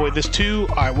 we gotta avoid this too.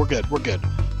 Alright, we're good. We're good.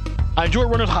 I enjoy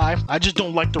runner's high. I just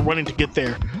don't like the running to get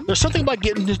there. There's something about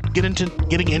getting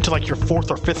into like your 4th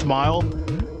or 5th mile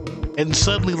and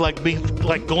suddenly like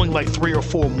going like 3 or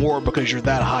 4 more because you're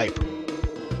that hype.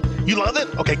 You love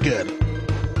it? Okay, good.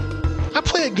 I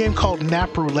play a game called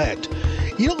Nap Roulette.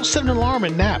 You don't set an alarm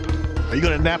and nap. Are you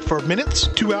gonna nap for minutes,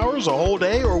 2 hours, a whole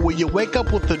day, or will you wake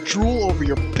up with the drool over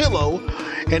your pillow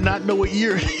and not know what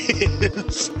year it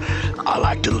is? I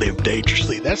like to live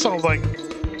dangerously. That sounds like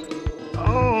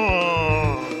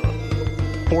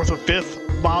 4th or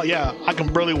 5th mile. Yeah, I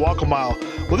can barely walk a mile.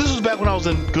 Well, this was back when I was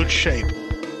in good shape.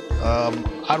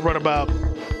 I'd run about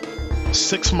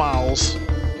 6 miles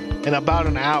in about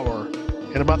an hour,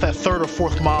 and about that 3rd or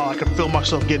 4th mile, I could feel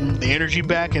myself getting the energy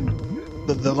back, and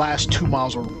the last 2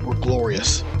 miles were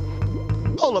glorious.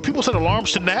 Oh, look, people set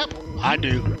alarms to nap? I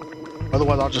do.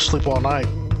 Otherwise, I'll just sleep all night.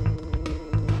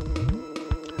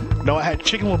 No, I had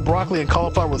chicken with broccoli and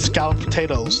cauliflower with scalloped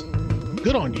potatoes.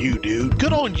 Good on you, dude.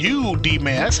 Good on you,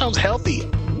 D-Man. That sounds healthy.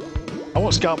 I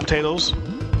want scalloped potatoes.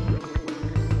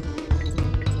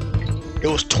 It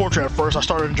was torture at first. I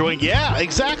started enjoying. Yeah,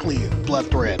 exactly.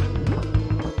 Blood thread.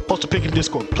 Post a pic in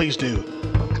Discord, please do.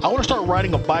 I want to start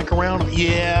riding a bike around.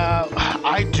 Yeah,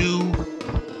 I do.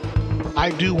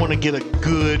 I do want to get a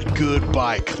good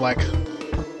bike. Like,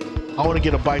 I want to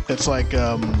get a bike that's like,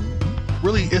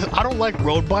 really. I don't like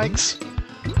road bikes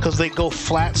because they go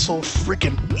flat so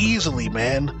freaking easily,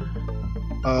 man.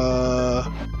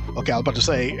 Okay, I was about to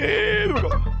say.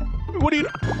 What do you?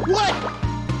 What?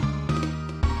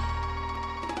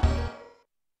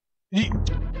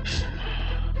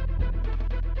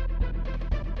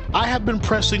 I have been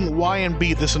pressing Y and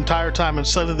B this entire time, and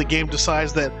suddenly the game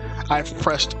decides that I've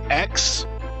pressed X.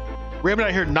 Rabin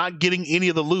out here not getting any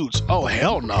of the loots. Oh,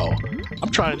 hell no. I'm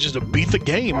trying to just beat the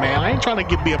game, man. I ain't trying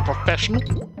to be a professional.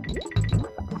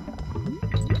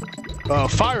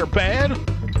 Fire bad.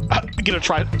 Get a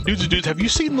try. Dudes and dudes, have you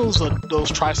seen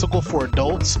those tricycle for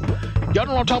adults? Y'all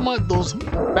know what I'm talking about? Those,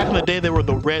 back in the day, they were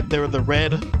the red.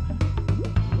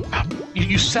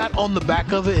 You sat on the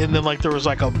back of it, and then like there was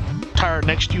like a tire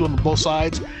next to you on both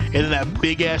sides, and then that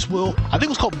big ass wheel. I think it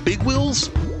was called Big Wheels.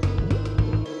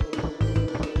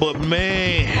 But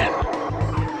man,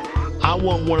 I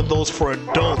want one of those for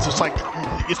adults. It's like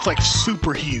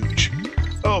super huge.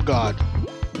 Oh god.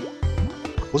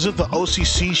 Was it the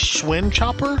OCC Schwinn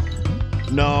chopper?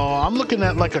 No, I'm looking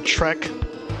at like a Trek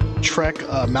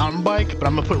mountain bike, but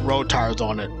I'm gonna put road tires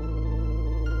on it.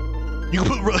 You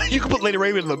can put Lady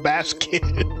Rabin in the basket.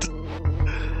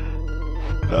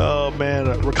 Oh man,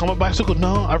 a recumbent bicycle?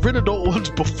 No, I've ridden adult ones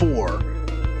before.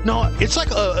 No, it's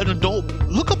like an adult.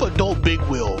 Look up adult big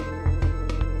wheel.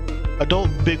 Adult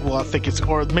big wheel, I think it's,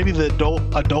 or maybe the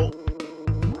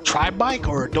adult tri bike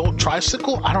or adult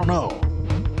tricycle. I don't know,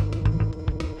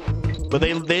 but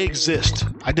they exist.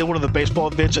 I did one of the baseball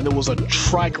events, and it was a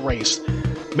trike race.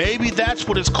 Maybe that's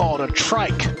what it's called, a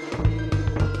trike.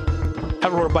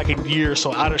 Haven't rode a bike in years,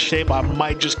 so out of shape, I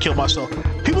might just kill myself.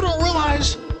 People don't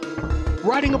realize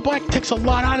riding a bike takes a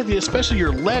lot out of you, especially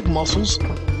your leg muscles.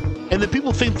 And then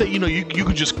people think that, you know, you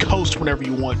can just coast whenever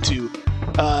you want to.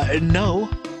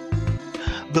 No.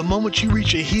 The moment you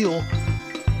reach a hill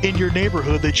in your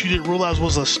neighborhood that you didn't realize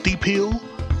was a steep hill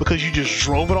because you just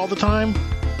drove it all the time,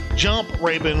 jump,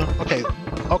 Rabin.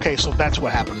 Okay, so that's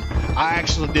what happened. I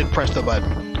actually did press the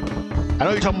button. I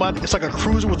know you're talking about, it's like a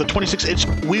cruiser with the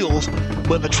 26-inch wheels,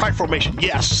 but the trike formation,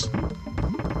 yes.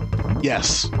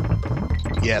 Yes.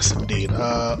 Yes, indeed.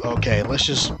 Okay, let's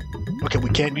just... Okay, we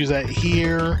can't use that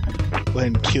here. Go ahead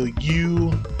and kill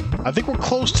you. I think we're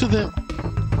close to the...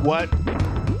 What?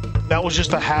 That was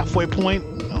just a halfway point?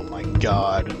 Oh my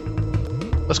god.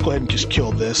 Let's go ahead and just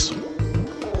kill this.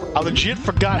 I legit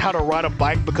forgot how to ride a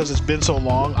bike because it's been so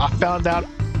long. I found out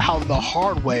how the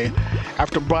hard way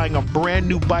after buying a brand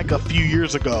new bike a few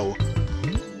years ago.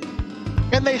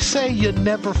 And they say you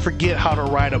never forget how to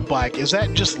ride a bike. Is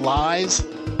that just lies?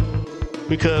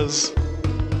 Because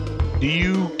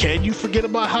can you forget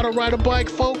about how to ride a bike,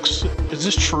 folks? Is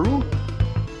this true?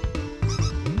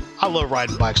 I love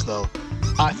riding bikes though.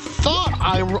 I thought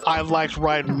I liked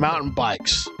riding mountain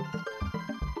bikes,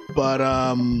 but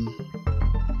I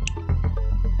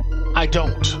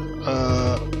don't.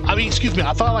 I mean, excuse me,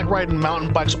 I thought I like riding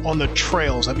mountain bikes on the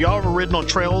trails. Have y'all ever ridden on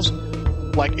trails?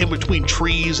 Like in between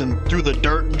trees and through the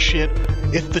dirt and shit?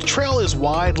 If the trail is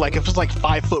wide, like if it's like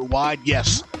 5 foot wide,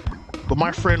 yes. But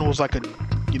my friend was like a,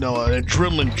 you know, an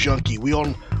adrenaline junkie. We were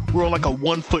on like a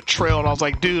 1 foot trail, and I was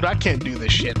like, dude, I can't do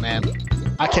this shit, man.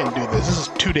 I can't do this. This is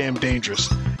too damn dangerous.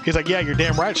 He's like, yeah, you're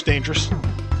damn right it's dangerous.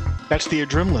 That's the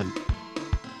adrenaline.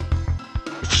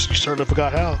 You sort of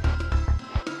forgot how.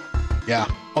 Yeah,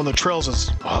 on the trails,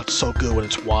 it's so good when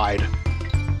it's wide.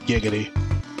 Giggity.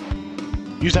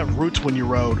 You used to have roots when you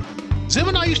rode. Zim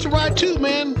and I used to ride too,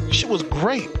 man. Shit was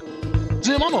great.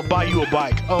 Zim, I'm gonna buy you a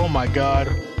bike. Oh my god.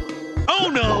 Oh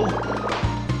no!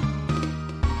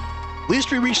 At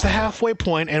least we reached the halfway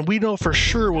point, and we know for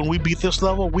sure when we beat this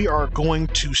level, we are going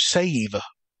to save.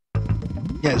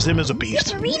 Yeah, Zim is a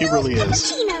beast. He really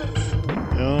is.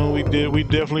 Oh, we did. We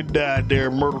definitely died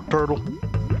there, Myrtle Turtle.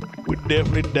 We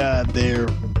definitely died there.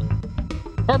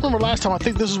 I remember last time, I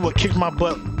think this is what kicked my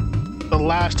butt the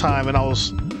last time, and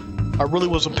I really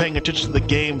wasn't paying attention to the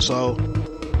game, so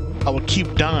I would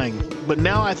keep dying. But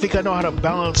now I think I know how to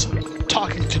balance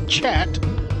talking to chat.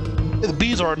 The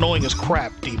bees are annoying as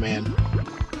crap, D-Man.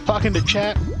 Talking to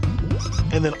chat,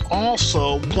 and then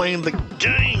also playing the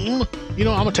game. You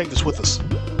know, I'm gonna take this with us.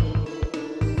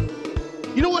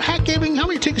 You know what, Hack Gaming? How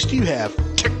many tickets do you have?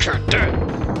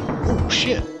 Oh,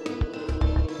 shit.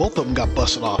 Both of them got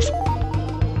busted off.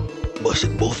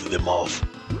 Busted both of them off.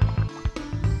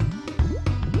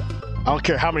 I don't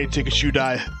care how many tickets you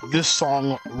die. This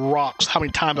song rocks. How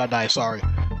many times I die, sorry.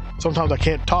 Sometimes I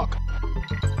can't talk.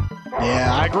 Yeah,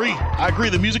 I agree. I agree.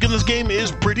 The music in this game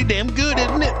is pretty damn good,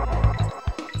 isn't it?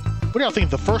 What do y'all think?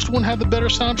 The first one had the better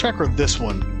soundtrack or this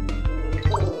one?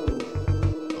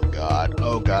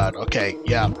 Oh god, okay,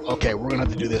 yeah, okay, we're gonna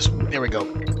have to do this. There we go.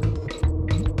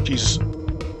 Jesus.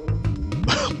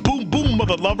 Boom, boom,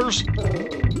 mother lovers!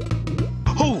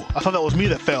 Oh, I thought that was me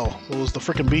that fell. It was the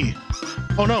freaking bee.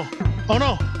 Oh no, oh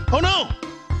no, oh no!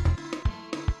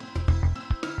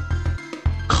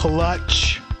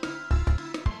 Clutch.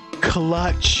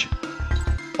 Clutch.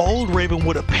 Old Rabin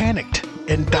would have panicked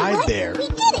and died there. We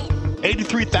did it!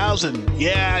 83,000.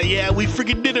 Yeah, we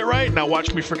freaking did it right. Now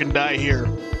watch me freaking die here.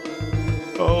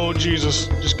 Oh, Jesus.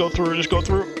 Just go through, just go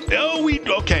through. Oh,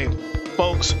 okay,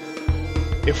 folks.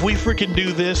 If we freaking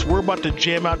do this, we're about to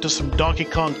jam out to some Donkey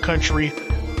Kong Country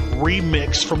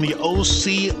remix from the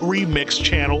OC remix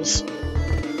channels.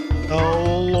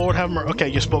 Oh, Lord have mercy. Okay,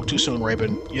 you spoke too soon,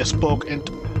 Rabin. You spoke, and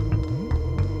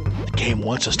the game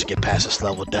wants us to get past this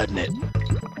level, doesn't it?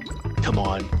 Come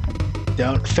on.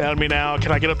 Don't found me now.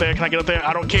 Can I get up there? Can I get up there?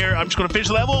 I don't care. I'm just going to finish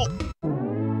the level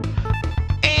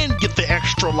and get the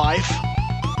extra life.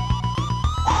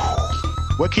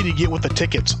 What can you get with the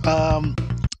tickets?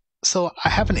 So I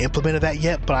haven't implemented that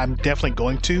yet, but I'm definitely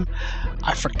going to.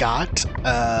 I forgot.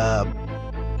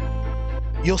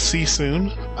 You'll see soon.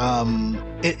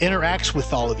 It interacts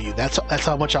with all of you. That's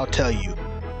how much I'll tell you.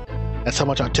 That's how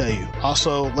much I'll tell you.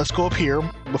 Also, let's go up here.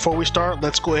 Before we start,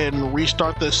 let's go ahead and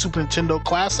restart the Super Nintendo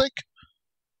Classic.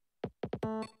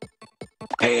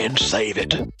 And save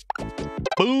it.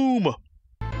 Boom!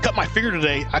 Cut my finger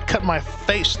today. I cut my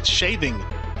face shaving.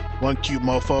 One cute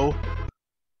mofo.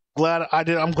 Glad I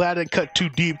did. I'm glad it cut too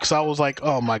deep because I was like,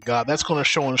 oh my god, that's going to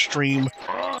show on stream,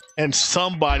 and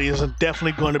somebody is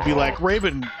definitely going to be like,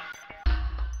 Rabin,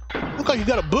 look like you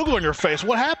got a booger on your face.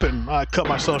 What happened? I cut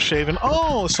myself shaving.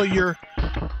 Oh, so you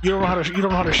don't know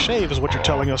how to shave is what you're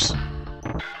telling us.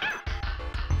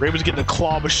 Rabin's getting a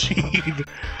claw machine.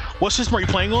 What system are you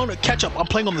playing on? Catch up. I'm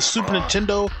playing on the Super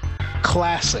Nintendo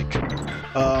Classic.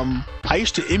 I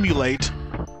used to emulate,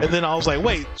 and then I was like,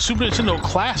 wait, Super Nintendo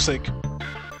Classic?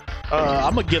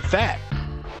 I'm gonna get that.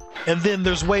 And then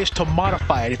there's ways to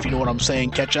modify it, if you know what I'm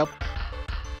saying, Ketchup.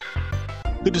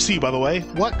 Good to see you, by the way.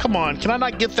 What? Come on, can I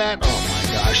not get that? Oh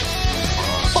my gosh.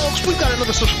 Folks, we've got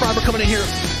another subscriber coming in here.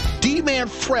 D-Man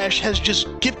Fresh has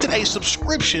just gifted a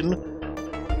subscription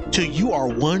to You Are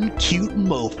One Cute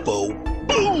Mofo.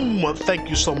 Boom! Thank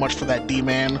you so much for that,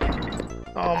 D-Man.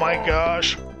 Oh my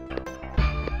gosh.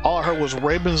 All I heard was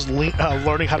Rabin's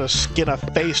learning how to skin a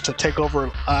face to take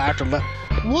over after left.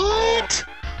 What?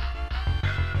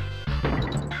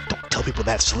 Don't tell people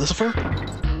that, Solicifer.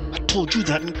 I told you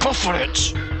that in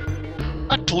confidence.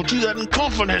 I told you that in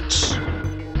confidence.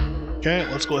 Okay,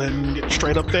 let's go ahead and get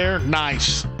straight up there.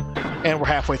 Nice. And we're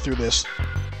halfway through this.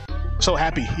 So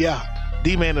happy. Yeah.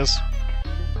 D-Man is...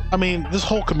 I mean, this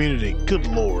whole community, good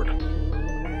lord.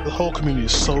 The whole community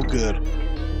is so good.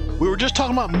 We were just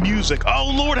talking about music.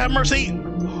 Oh, Lord have mercy!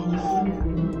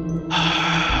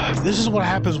 This is what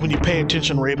happens when you pay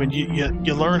attention, Rabin.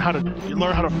 You learn how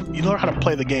to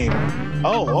play the game.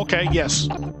 Oh, okay. Yes.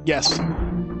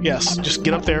 Just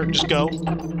get up there. Just go.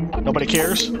 Nobody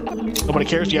cares.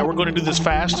 Yeah, we're going to do this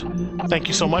fast. Thank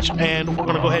you so much. And we're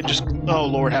going to go ahead and just... Oh,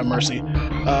 Lord have mercy.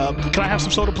 Can I have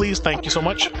some soda, please? Thank you so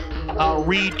much. I'll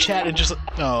read chat and just...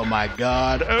 Oh, my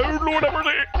God. Oh, Lord have mercy.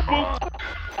 Boop.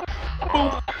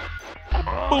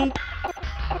 Boop.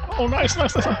 Oh, nice.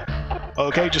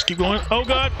 Okay, just keep going. Oh,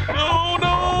 God. Oh,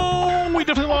 no. We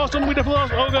definitely lost him. Oh,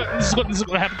 God. This is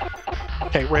going to happen.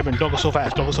 Okay, Rabin, don't go so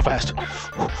fast.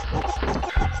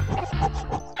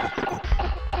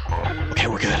 Okay,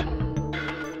 we're good.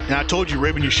 And I told you,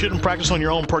 Rabin, you shouldn't practice on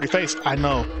your own pretty face. I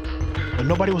know. But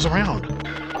nobody was around.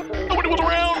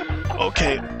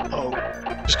 Okay. Oh,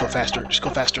 just go faster.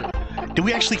 Did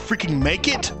we actually freaking make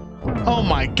it? Oh,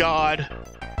 my God.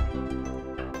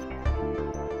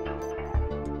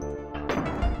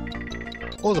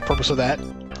 What was the purpose of that?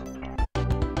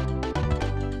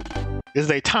 Is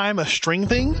it a string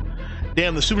thing?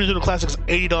 Damn, the Super Nintendo Classic is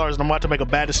 $80 and I'm about to make a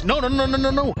bad decision. No.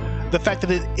 The fact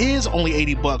that it is only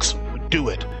 $80, do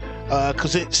it.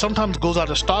 Because it sometimes goes out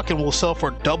of stock and will sell for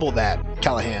double that,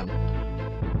 Callahan.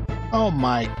 Oh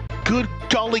my good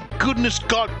golly goodness,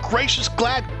 God gracious,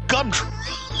 glad gumdrops.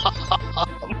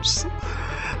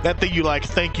 That thing you like,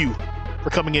 thank you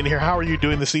for coming in here. How are you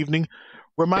doing this evening?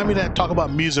 Remind me to talk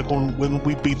about music when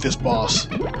we beat this boss.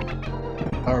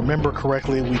 If I remember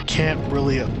correctly, we can't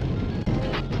really...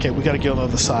 Okay, we gotta get on the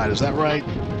other side, is that right?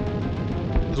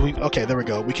 Okay, there we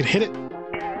go. We can hit it.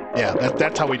 Yeah,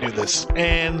 that's how we do this.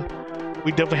 And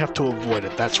we definitely have to avoid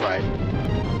it, that's right.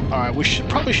 Alright, we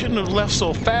probably shouldn't have left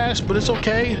so fast, but it's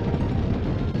okay.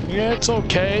 Yeah, it's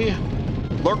okay.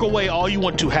 Lurk away all you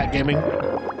want to, Hat Gaming.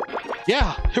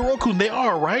 Yeah, Hirokun, they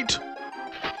are, right?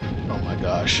 Oh my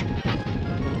gosh.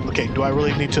 Okay, do I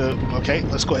really need to... Okay,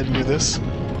 let's go ahead and do this.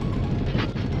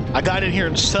 I got in here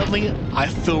and suddenly I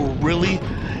feel really...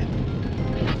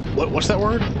 What's that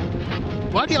word?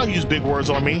 Why do y'all use big words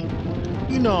on me?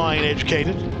 You know I ain't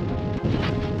educated.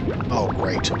 Oh,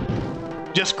 great.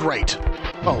 Just great.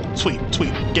 Oh, sweet.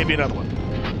 Gave me another one.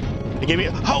 They gave me...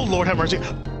 Oh, Lord have mercy.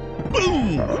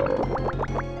 Boom!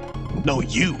 No,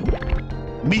 you.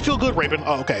 Me feel good, Rabin.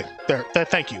 Oh, okay. There.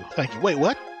 Thank you. Wait,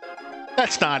 what?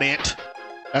 That's not it.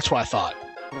 That's what I thought.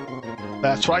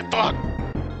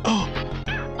 Oh,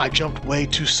 I jumped way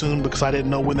too soon because I didn't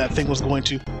know when that thing was going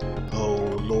to... Oh,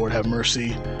 Lord have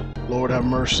mercy.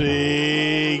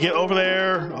 Get over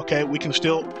there. Okay, we can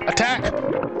still attack.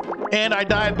 And I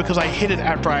died because I hit it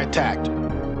after I attacked.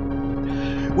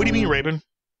 What do you mean, Rabin?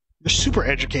 You're super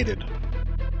educated.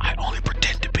 I only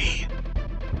pretend to be.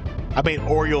 I made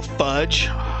Oreo fudge.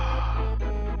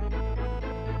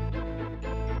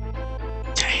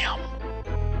 Damn.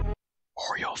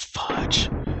 Oreo fudge.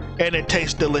 And it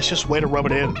tastes delicious. Way to rub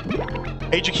it in.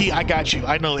 Agent Key, I got you.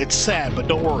 I know it's sad, but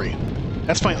don't worry.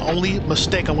 That's my only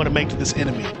mistake I'm going to make to this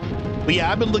enemy. But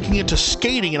yeah, I've been looking into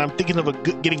skating, and I'm thinking of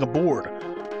getting a board.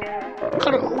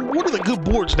 What are the good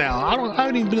boards now? I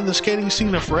haven't even been in the skating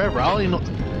scene in forever. I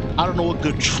don't know what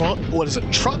good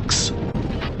trucks?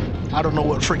 I don't know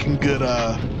what freaking good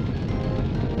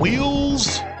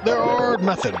wheels there are.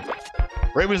 Nothing.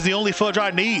 Rabin's the only fudge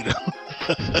I need.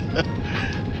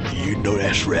 You know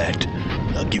that's right.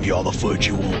 I'll give you all the fudge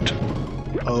you want.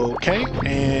 Okay,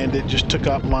 and it just took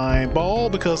out my ball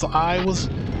because I was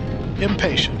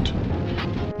impatient.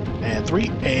 And 3,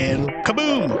 and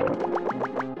kaboom!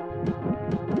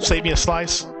 Save me a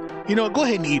slice. You know what, go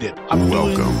ahead and eat it. I'm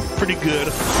doing pretty good.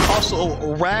 Also,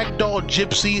 Ragdoll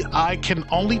Gypsy, I can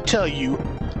only tell you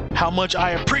how much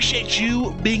I appreciate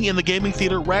you being in the gaming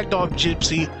theater. Ragdoll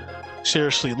Gypsy,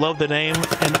 seriously, love the name.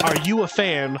 And are you a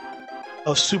fan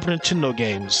of Super Nintendo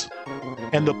games?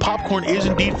 And the popcorn is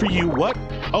indeed for you. What?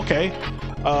 Okay.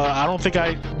 I don't think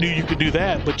I knew you could do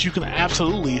that, but you can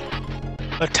absolutely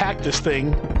attack this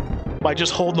thing by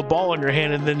just holding the ball in your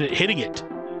hand and then hitting it.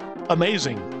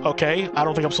 Amazing. Okay, I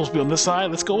don't think I'm supposed to be on this side.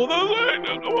 Let's go on this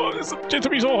side. Oh, it's going to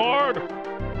be so hard.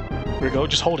 Here we go.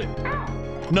 Just hold it.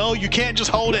 No, you can't just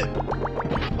hold it.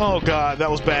 Oh, God, that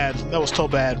was bad. That was so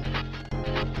bad.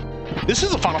 This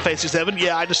is a Final Fantasy 7.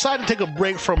 Yeah, I decided to take a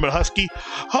break from it, Husky.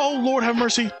 Oh, Lord have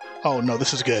mercy. Oh, no,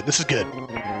 this is good. This is good.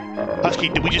 Husky,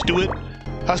 did we just do it?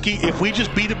 Husky, if we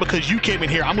just beat it because you came in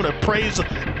here, I'm going to praise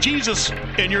Jesus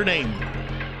in your name.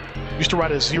 Used to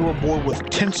ride a Zero board with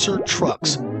tensor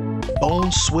trucks,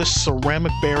 bone Swiss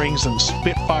ceramic bearings, and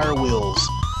Spitfire wheels.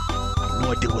 I have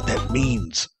no idea what that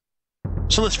means.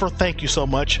 So let's thank you so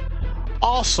much.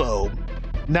 Also,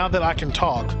 now that I can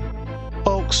talk,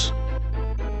 folks,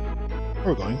 where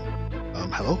are we going?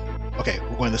 Hello? Okay,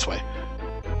 we're going this way.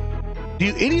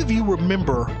 Do any of you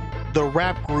remember the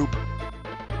rap group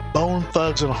Bone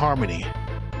Thugs and Harmony?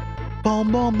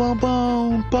 Boom, boom, boom,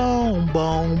 boom, boom,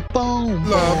 boom, boom.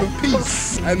 Love and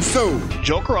peace and soul.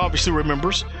 Joker obviously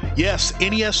remembers. Yes,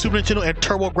 NES, Super Nintendo, and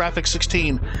TurboGrafx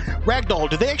 16. Ragdoll,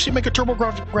 did they actually make a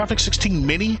TurboGrafx 16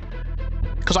 Mini?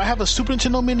 Because I have a Super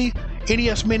Nintendo Mini,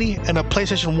 NES Mini, and a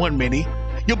PlayStation 1 Mini.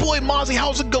 Your boy Mozzie,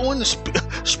 how's it going?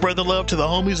 Spread the love to the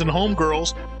homies and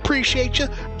homegirls. Appreciate you.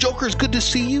 Joker's good to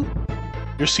see you.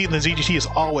 Your seat in the ZGT is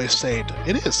always saved.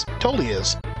 It is. Totally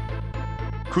is.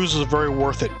 Cruises are very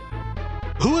worth it.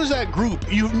 Who is that group?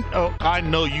 I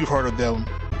know you've heard of them.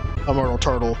 Immortal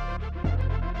Turtle.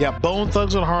 Yeah, Bone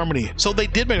Thugs and Harmony. So they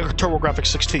did make a TurboGrafx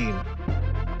 16.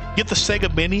 Get the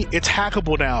Sega Mini. It's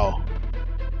hackable now.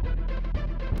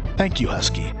 Thank you,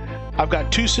 Husky. I've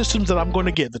got two systems that I'm going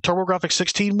to get. The TurboGrafx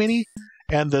 16 Mini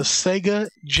and the Sega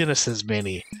Genesis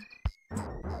Mini.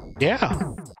 Yeah.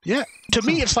 Yeah. To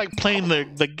me, it's like playing the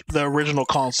original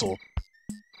console.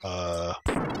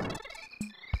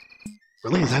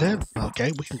 Really? Is that it?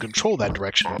 Okay, we can control that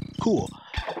direction. Cool.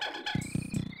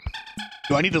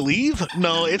 Do I need to leave?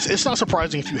 No, it's not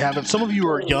surprising if you haven't. Some of you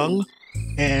are young,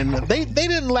 and they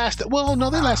didn't last. Well, no,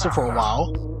 they lasted for a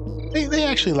while. They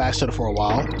actually lasted for a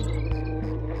while.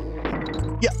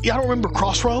 Yeah, y'all remember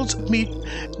Crossroads? Meet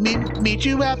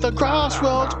you at the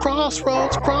crossroads,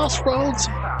 crossroads, crossroads.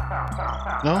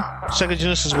 No? Sega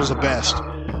Genesis was the best.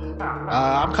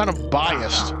 I'm kind of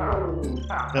biased.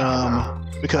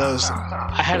 Because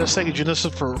I had a Sega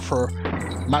Genesis for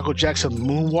Michael Jackson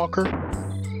Moonwalker.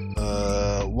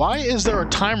 Why is there a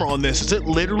timer on this? Is it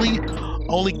literally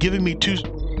only giving me two...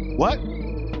 What?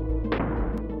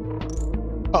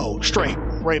 Oh, straight.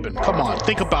 Rabin, come on.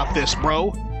 Think about this,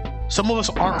 bro. Some of us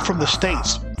aren't from the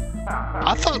States.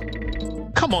 I thought...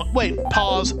 Come on, wait,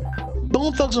 pause.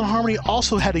 Bone Thugs and Harmony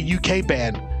also had a UK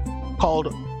band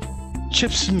called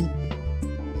Chips and...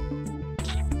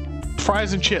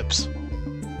 Fries and Chips.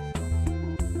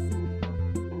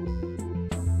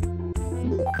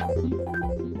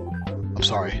 I'm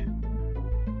sorry.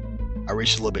 I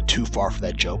reached a little bit too far for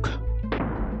that joke.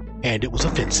 And it was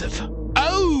offensive.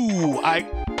 Oh!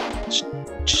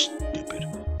 Stupid.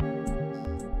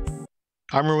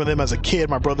 I remember them as a kid.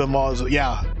 My brother-in-law is...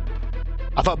 Yeah.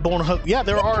 I thought Bone... Yeah,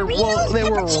 there are... Well, they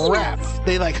were rap.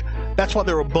 They like... That's why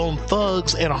they were Bone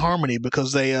Thugs and Harmony,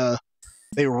 because they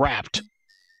rapped.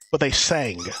 But they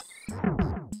sang.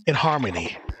 In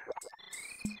harmony.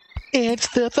 It's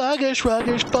the thuggish,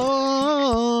 ruggish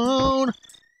bone.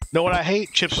 Know what I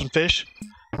hate? Chips and fish.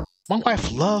 My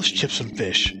wife loves chips and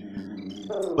fish.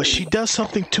 But she does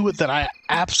something to it that I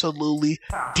absolutely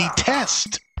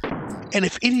detest. And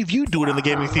if any of you do it in the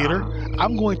gaming theater,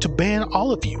 I'm going to ban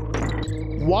all of you.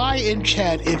 Why in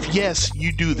chat, if yes,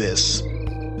 you do this?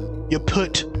 You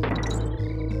put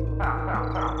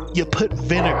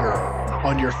vinegar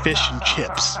on your fish and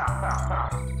chips.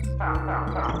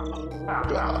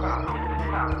 God.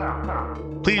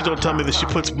 Please don't tell me that she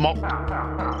puts malt.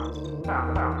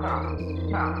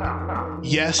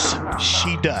 Yes,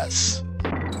 she does.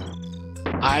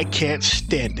 I can't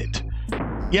stand it.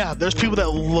 Yeah, there's people that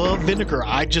love vinegar.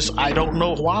 I don't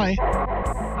know why.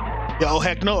 Yeah, oh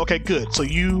heck no. Okay, good. So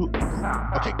you...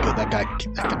 Okay, good. That guy...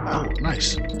 Oh,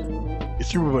 nice. You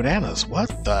threw bananas.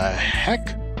 What the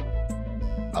heck?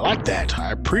 I like that.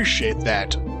 I appreciate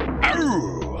that.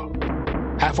 Arr!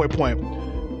 Halfway point.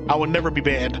 I will never be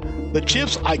banned. The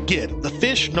chips, I get. The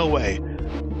fish, no way.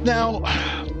 Now,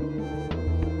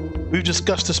 we've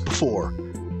discussed this before,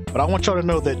 but I want y'all to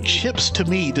know that chips to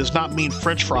me does not mean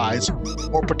French fries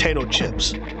or potato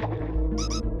chips.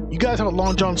 You guys have a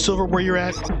Long John Silver where you're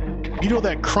at? You know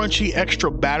that crunchy extra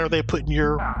batter they put in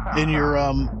your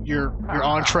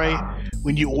entree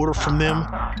when you order from them?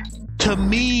 To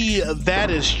me,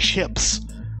 that is chips,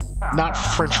 not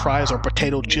French fries or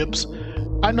potato chips.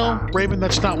 I know, Rabin,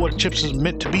 that's not what chips is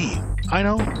meant to be. I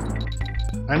know,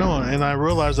 and I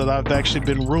realize that I've actually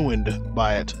been ruined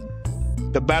by it.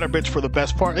 The batter bits for the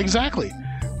best part. Exactly.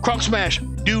 Crunk Smash,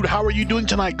 dude, how are you doing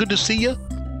tonight? Good to see you.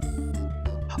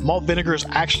 Malt vinegar is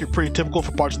actually pretty typical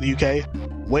for parts of the UK.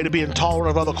 Way to be intolerant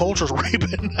of other cultures,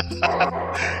 Rabin.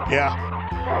 Yeah.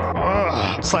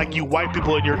 It's like you white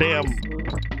people in your damn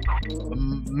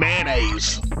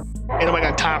mayonnaise. Ain't nobody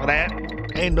got time for that.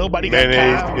 Ain't nobody got time for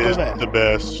that. Mayonnaise is the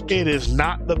best. It is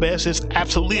not the best. It's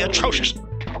absolutely atrocious. Are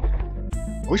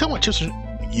we talking about chips?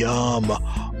 Yum.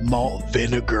 Malt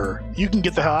vinegar. You can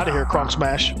get the hell out of here, Crunk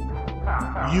Smash.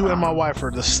 You and my wife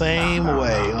are the same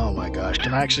way. Oh my gosh.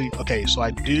 Can I actually... Okay, so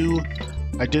I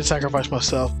did sacrifice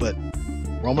myself, but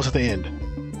we're almost at the end.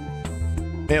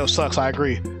 Mayo sucks, I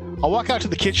agree. I'll walk out to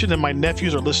the kitchen and my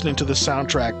nephews are listening to this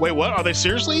soundtrack. Wait, what? Are they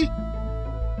seriously?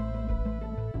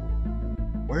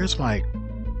 Where's my...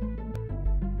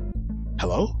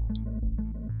 Hello?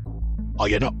 Oh,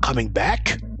 you're not coming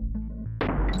back?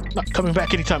 Not coming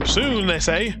back anytime soon, they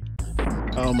say.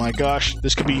 Oh my gosh,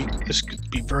 this could be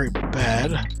very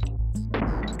bad.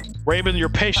 Rabin, your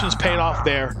patience paid off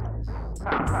there.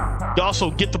 You also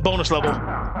get the bonus level.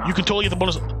 You can totally get the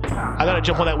bonus. I gotta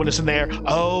jump on that when it's in there.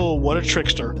 Oh, what a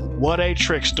trickster. What a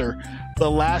trickster.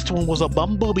 The last one was a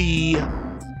bumblebee.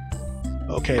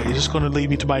 Okay, is this gonna lead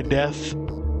me to my death?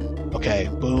 Okay,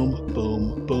 boom,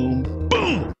 boom, boom,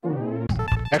 boom!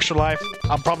 Extra life.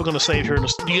 I'm probably gonna save here.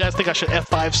 Do you guys think I should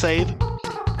F5 save?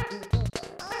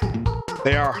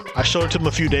 They are. I showed it to them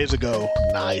a few days ago.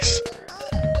 Nice.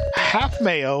 Half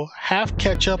mayo, half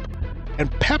ketchup, and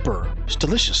pepper. It's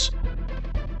delicious.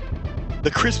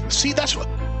 The crisp. See, that's what.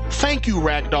 Thank you,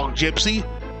 Ragdog Gypsy.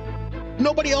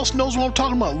 Nobody else knows what I'm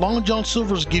talking about. Long John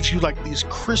Silver's gives you like these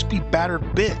crispy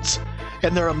battered bits,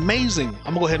 and they're amazing.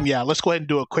 I'm gonna go ahead and let's go ahead and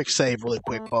do a quick save, really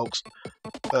quick, folks.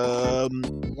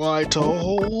 Y to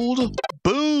hold.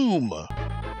 Boom.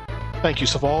 Thank you,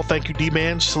 Saval. Thank you,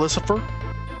 D-Man, Solicifer.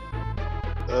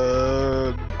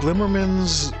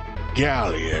 Glimmerman's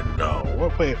Galleon.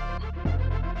 No. Wait.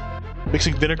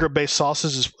 Mixing vinegar-based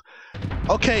sauces is...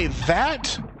 Okay,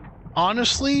 that...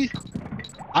 Honestly,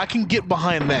 I can get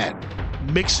behind that.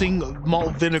 Mixing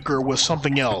malt vinegar with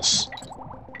something else.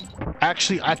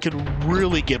 Actually, I could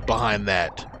really get behind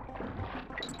that.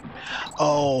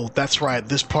 Oh, that's right.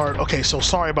 This part... Okay, so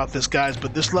sorry about this, guys,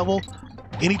 but this level,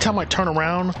 anytime I turn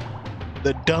around,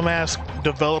 the dumbass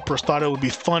developers thought it would be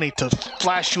funny to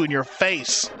flash you in your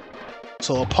face.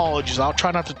 So apologies. I'll try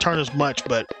not to turn as much,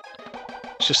 but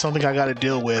it's just something I gotta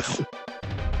deal with.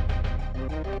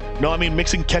 No, I mean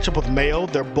mixing ketchup with mayo,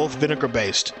 they're both vinegar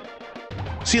based.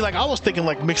 See, like I was thinking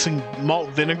like mixing malt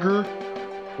vinegar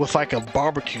with like a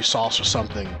barbecue sauce or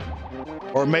something.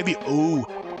 Or maybe, ooh,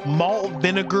 malt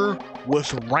vinegar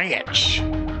with ranch.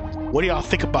 What do y'all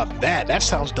think about that? That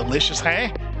sounds delicious,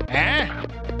 hey? Eh?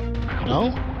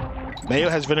 No? Mayo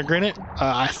has vinegar in it?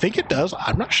 I think it does.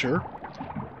 I'm not sure.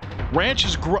 Ranch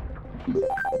is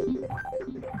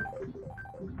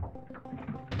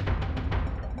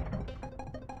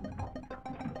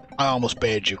I almost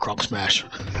banned you, Kronk Smash.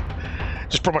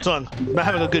 Just broke my tongue. I'm not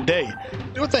having a good day.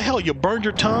 What the hell? You burned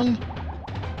your tongue?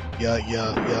 You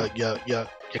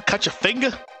cut your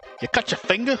finger? You cut your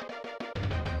finger?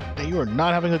 Hey, you are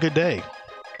not having a good day.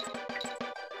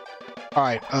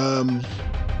 Alright, oh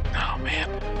man.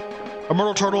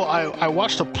 Immortal Turtle, I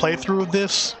watched a playthrough of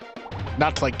this.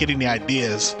 Not to like get any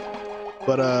ideas,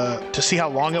 but to see how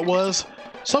long it was.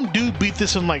 Some dude beat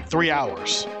this in like 3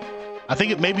 hours. I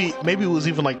think maybe it was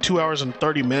even like 2 hours and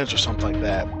 30 minutes or something like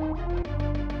that.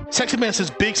 Sexy Man says,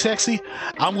 Big Sexy,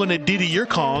 I'm gonna Diddy your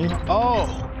Kong.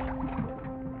 Oh.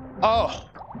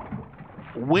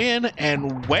 When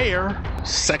and where,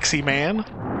 Sexy Man?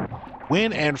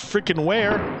 When and freaking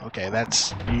where? Okay,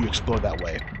 that's, you explore that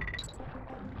way.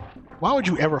 Why would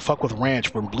you ever fuck with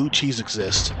ranch when blue cheese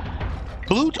exists?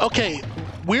 Okay,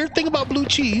 weird thing about blue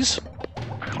cheese,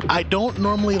 I don't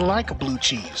normally like blue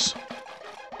cheese.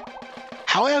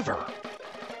 However,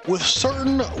 with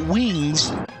certain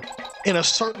wings in a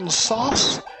certain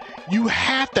sauce, you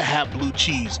have to have blue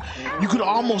cheese. You could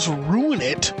almost ruin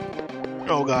it.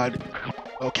 Oh God.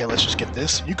 Okay, let's just get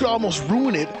this. You could almost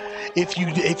ruin it if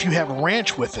you have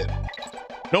ranch with it.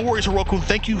 No worries, Heroku.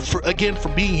 Thank you again for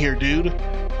being here, dude.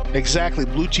 Exactly,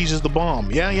 blue cheese is the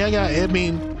bomb. Yeah. I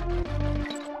mean,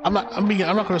 I'm not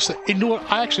gonna say. You know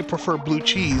what? I actually prefer blue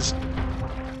cheese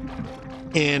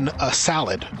in a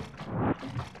salad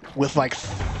with like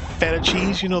feta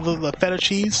cheese. You know the feta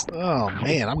cheese. Oh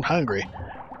man, I'm hungry.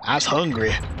 I was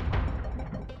hungry.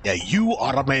 Yeah, you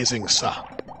are amazing, sir.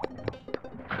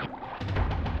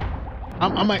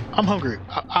 I'm hungry.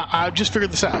 I just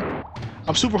figured this out.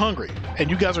 I'm super hungry, and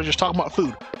you guys are just talking about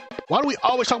food. Why do we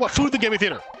always talk about food in the gaming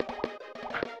theater?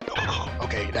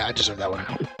 Okay, I deserve that one.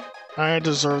 I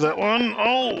deserve that one.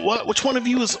 Oh, what? Which one of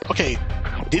you is... Okay,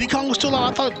 Diddy Kong was still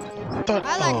out? I thought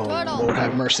I like oh, turtle. Lord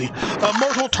have mercy.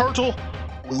 Immortal Turtle.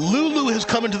 Lulu has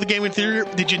come into the gaming theater.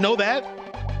 Did you know that?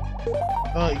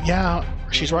 Yeah,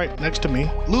 she's right next to me.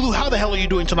 Lulu, how the hell are you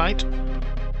doing tonight?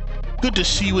 Good to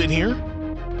see you in here.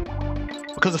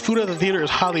 Because the food at the theater is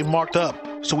highly marked up,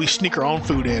 so we sneak our own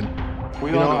food in.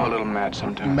 We all go a little mad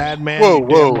sometimes. Madman, Whoa, you're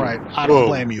whoa, damn right. I don't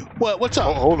blame you. What's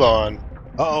up? Hold on.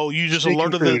 Uh-oh, you just Sneaking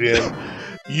alerted food the...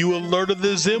 in. You alerted the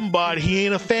Zimbot. He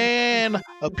ain't a fan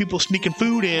of people sneaking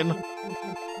food in.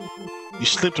 You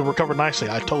slipped and recovered nicely.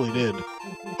 I totally did.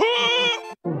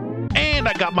 And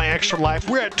I got my extra life.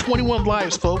 We're at 21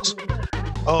 lives, folks.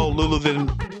 Oh, Lulu,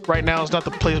 then right now is not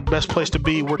the best place to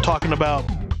be. We're talking about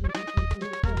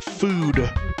food.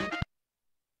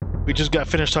 We just got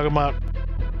finished talking about...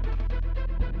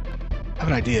 I have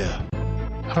an idea.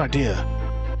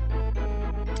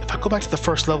 If I go back to the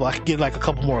first level, I could get like a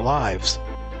couple more lives.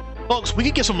 Folks, we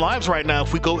could get some lives right now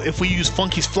if we use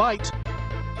Funky's flight.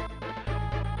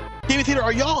 Gaming Theater,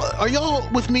 are y'all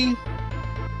with me?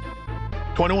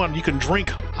 21, you can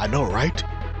drink. I know, right?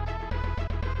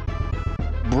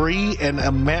 Brie and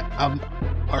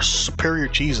are superior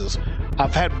cheeses.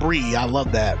 I've had Brie. I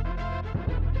love that.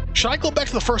 Should I go back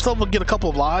to the first level and get a couple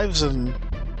of lives and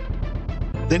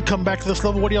then come back to this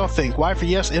level? What do y'all think? Y for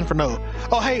yes, N for no.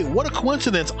 Oh, hey, what a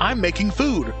coincidence. I'm making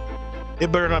food.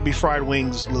 It better not be fried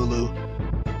wings, Lulu.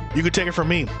 You can take it from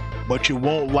me, but you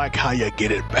won't like how you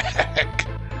get it back.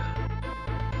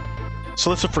 So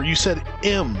let's look for, you said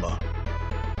M.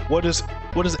 What does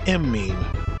M mean?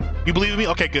 You believe in me?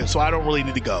 Okay, good. So I don't really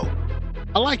need to go.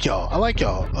 I like y'all.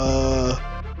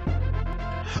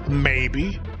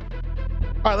 Maybe.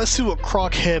 All right, let's see what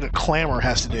Crockhead Clamor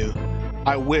has to do.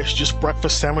 I wish, just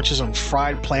breakfast sandwiches and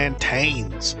fried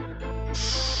plantains.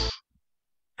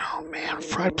 Oh man,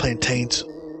 fried plantains.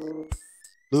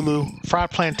 Lulu,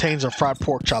 fried plantains are fried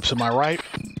pork chops, am I right?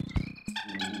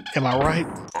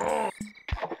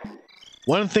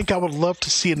 One thing I would love to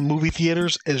see in movie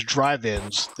theaters is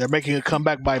drive-ins. They're making a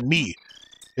comeback by me.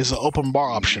 It's an open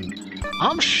bar option.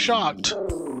 I'm shocked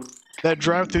that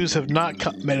drive-thrus have not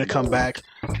made a comeback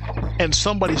and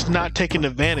somebody's not taking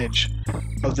advantage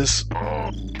of this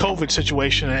COVID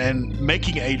situation and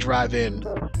making a drive-in.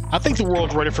 I think the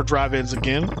world's ready for drive-ins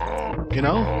again, you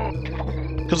know?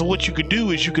 Because what you could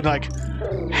do is you could like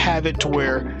have it to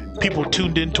where people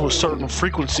tuned into a certain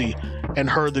frequency and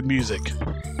heard the music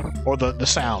or the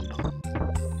sound.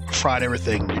 Fried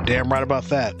everything. You're damn right about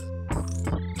that.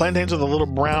 Plantains are the little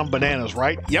brown bananas,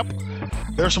 right? Yep.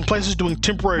 There are some places doing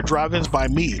temporary drive-ins by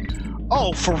me.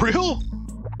 Oh, for real?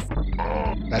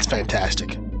 That's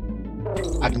fantastic.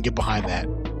 I can get behind that.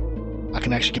 I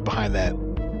can actually get behind that.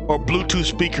 Or Bluetooth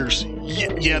speakers.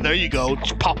 Yeah, there you go.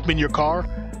 Just pop them in your car.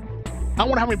 I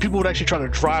wonder how many people would actually try to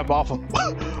drive off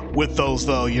of with those,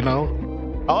 though, you know?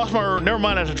 I lost my... Never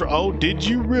mind. I have to oh, did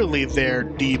you really there,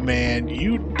 D-Man?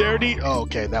 You dirty... Oh,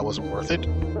 okay, that wasn't worth it.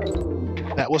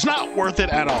 That was not worth it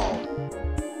at all.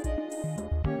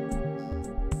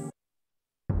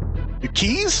 Your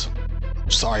keys? I'm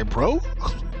sorry, bro.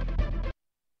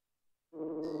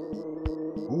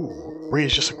 Ooh, Brie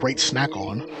is just a great snack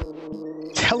on.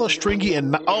 Hella stringy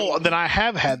and... Oh, then I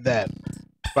have had that.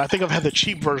 But I think I've had the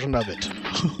cheap version of it.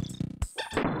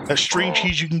 That string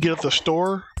cheese you can get at the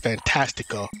store?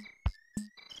 Fantastico.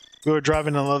 We were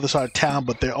driving on the other side of town,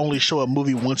 but they only show a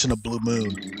movie once in a blue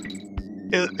moon.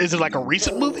 Is it like a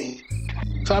recent movie?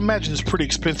 So I imagine it's pretty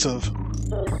expensive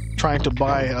trying to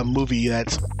buy a movie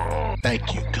that's...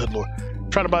 Thank you, good lord.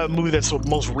 Trying to buy a movie that's the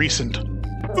most recent.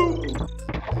 Ooh.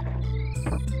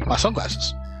 My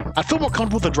sunglasses. I feel more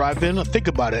comfortable with a drive-in. Think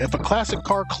about it. If a classic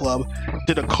car club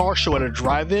did a car show at a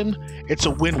drive-in, it's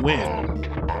a win-win.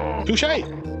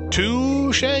 Touché.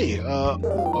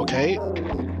 Okay.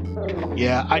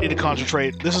 Yeah, I need to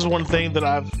concentrate. This is one thing that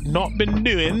I've not been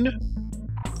doing.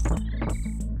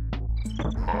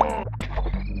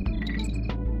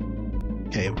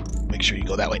 Okay, make sure you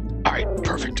go that way. All right,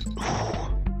 perfect.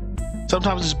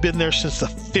 Sometimes it's been there since the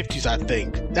 50s, I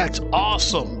think. That's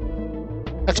awesome.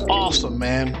 That's awesome,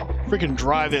 man. Freaking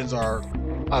drive-ins are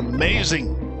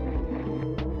amazing.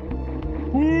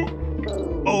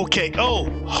 Okay. Oh,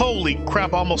 holy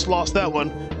crap. I almost lost that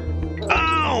one.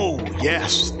 Oh,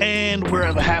 yes. And we're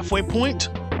at the halfway point.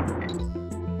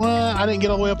 Well, I didn't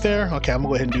get all the way up there. Okay, I'm going to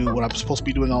go ahead and do what I'm supposed to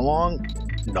be doing all along.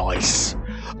 Nice.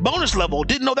 Bonus level.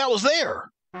 Didn't know that was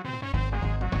there.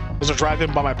 There's a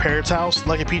drive-in by my parents' house.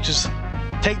 Lucky Peaches,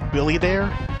 take Billy there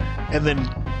and then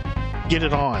get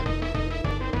it on.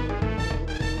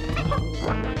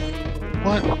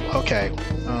 What? Okay.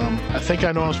 I think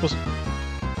I know I'm supposed to...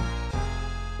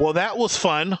 Well, that was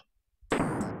fun.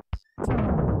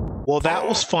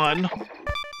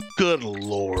 Good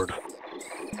lord.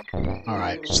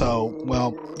 Alright, so,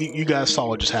 well, you guys saw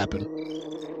what just happened.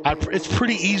 It's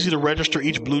pretty easy to register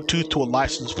each Bluetooth to a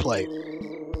license plate.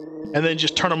 And then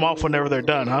just turn them off whenever they're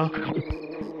done, huh?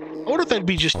 I wonder if that'd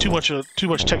be just too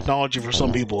much technology for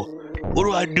some people. What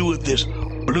do I do with this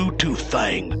Bluetooth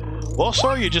thing? Well,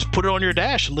 sir, you just put it on your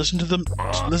dash and listen to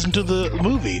the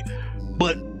movie.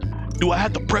 But do I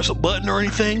have to press a button or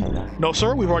anything? No,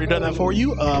 sir, we've already done that for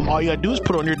you. All you gotta do is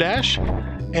put it on your dash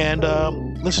and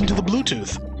listen to the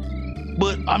Bluetooth.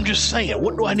 But I'm just saying,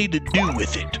 what do I need to do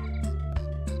with it?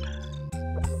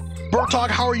 Bertog,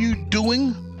 how are you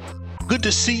doing? Good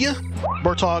to see you.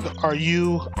 Bertog, are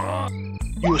you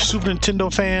a Super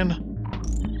Nintendo fan?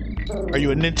 Are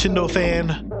you a Nintendo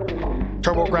fan?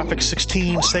 TurboGrafx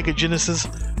 16, Sega Genesis.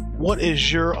 What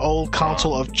is your old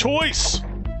console of choice?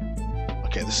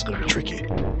 Okay, this is gonna be tricky.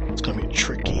 It's gonna be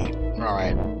tricky. All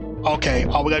right. Okay,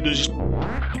 all we gotta do is just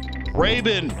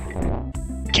Rabin.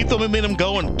 Keep the momentum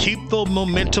going. Keep the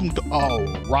momentum. All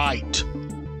right.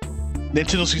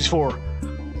 Nintendo 64.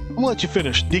 I'm gonna let you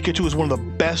finish. DK2 is one of the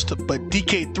best, but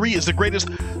DK3 is the greatest.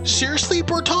 Seriously,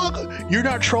 Bertog? You're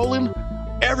not trolling?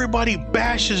 Everybody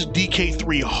bashes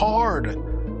DK3 hard.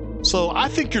 So I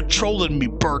think you're trolling me,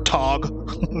 Bertog.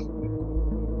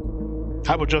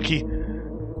 Hypo Junkie.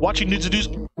 Watching News and News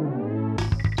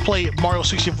play Mario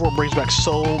 64 brings back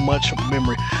so much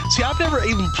memory. See, I've never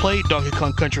even played Donkey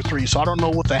Kong Country 3, so I don't know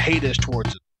what the hate is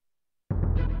towards it.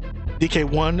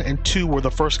 DK1 and 2 were the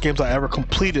first games I ever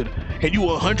completed, and you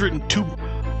were 102.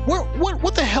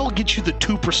 What the hell gets you the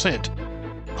 2%?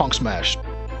 Kong Smash.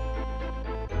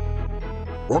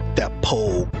 Work that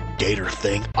pole gator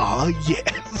thing. Ah,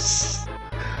 yes.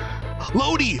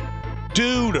 Lodi!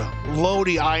 Dude,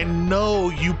 Lodi, I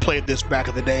know you played this back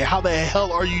in the day. How the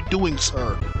hell are you doing,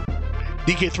 sir?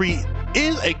 DK3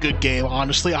 is a good game,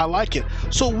 honestly. I like it.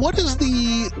 So what's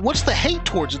the hate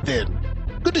towards it then?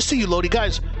 Good to see you, Lodi.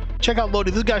 Guys, check out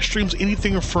Lodi. This guy streams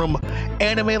anything from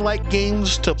anime-like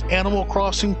games to Animal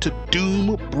Crossing to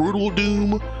Doom, Brutal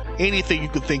Doom, anything you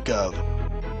could think of.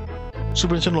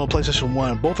 Super Nintendo and PlayStation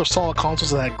 1. Both are solid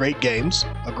consoles that had great games.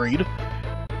 Agreed.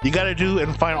 You gotta do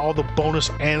and find all the bonus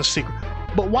and secret.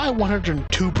 But why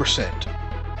 102%?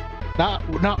 Not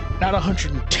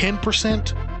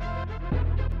 110%?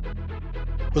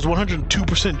 Was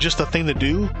 102% just a thing to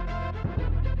do?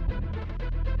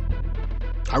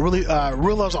 I really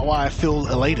realize why I feel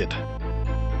elated.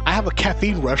 I have a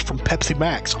caffeine rush from Pepsi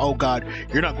Max. Oh god,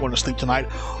 you're not going to sleep tonight.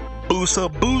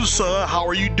 Boosa, how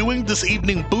are you doing this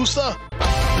evening, Boosa?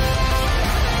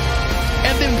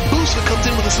 And then Boosa comes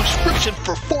in with a subscription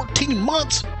for 14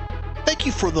 months. Thank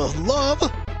you for the love.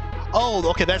 Oh,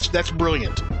 okay, that's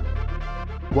brilliant.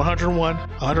 101,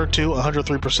 102,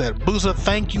 103%. Boosa,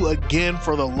 thank you again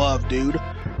for the love, dude.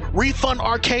 Refund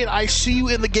Arcade, I see you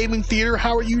in the gaming theater.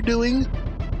 How are you doing?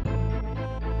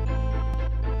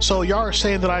 So y'all are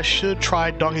saying that I should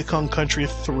try Donkey Kong Country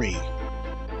 3.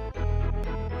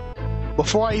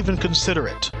 Before I even consider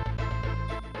it,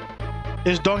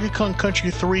 is Donkey Kong Country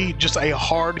 3 just a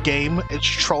hard game? It's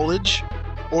trollage?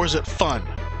 Or is it fun?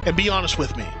 And be honest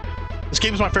with me. This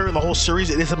game is my favorite in the whole series.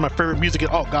 It is my favorite music.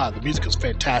 Oh god, the music is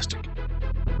fantastic.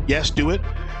 Yes, do it.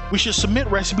 We should submit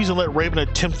recipes and let Rabin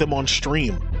attempt them on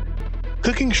stream.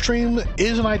 Cooking stream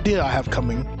is an idea I have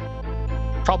coming.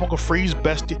 Tropical Freeze,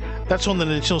 best. That's on the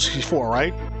Nintendo 64,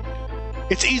 right?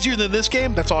 It's easier than this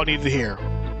game. That's all I needed to hear.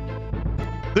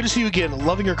 Good to see you again.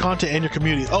 Loving your content and your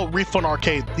community. Oh, Refund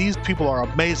Arcade. These people are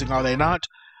amazing, are they not?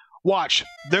 Watch.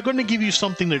 They're going to give you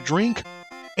something to drink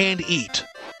and eat.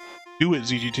 Do it,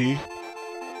 ZGT.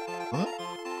 What?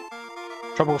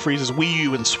 Tropical Freeze is Wii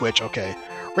U and Switch. Okay.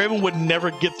 Raven would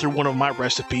never get through one of my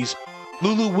recipes.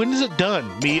 Lulu, when is it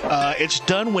done? Me, it's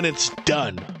done when it's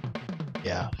done.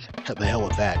 Yeah, what the hell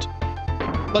with that.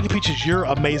 Lucky Peaches, you're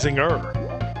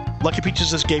amazing-er. Lucky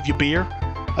Peaches just gave you beer.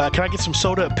 Can I get some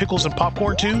soda, pickles, and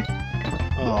popcorn too?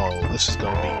 Oh, this is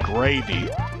gonna be gravy.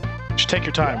 Just take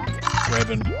your time,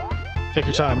 Raven. Take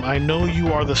your time. I know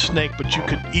you are the snake, but you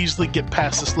could easily get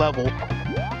past this level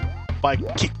by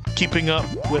keeping up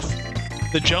with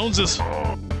the Joneses.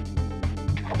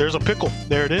 There's a pickle.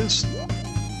 There it is.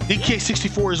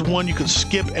 DK64 is one you can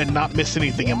skip and not miss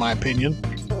anything, in my opinion.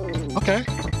 Okay.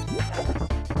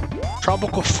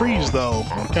 Tropical Freeze, though.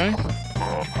 Okay.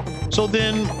 So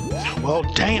then, well,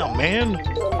 damn, man.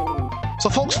 So,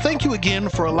 folks, thank you again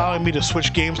for allowing me to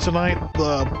switch games tonight.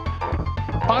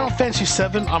 Final Fantasy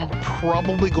VII, I'm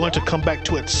probably going to come back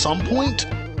to at some point.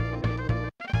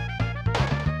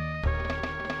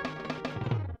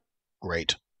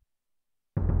 Great.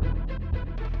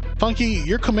 Funky,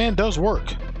 your command does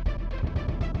work.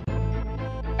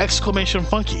 Exclamation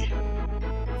Funky.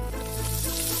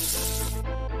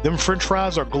 Them french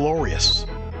fries are glorious.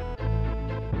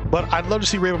 But I'd love to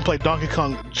see Raven play Donkey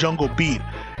Kong Jungle Beat.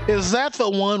 Is that the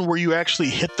one where you actually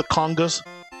hit the congas?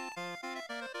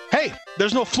 Hey,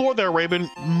 there's no floor there, Raven.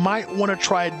 Might want to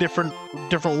try a different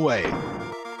way.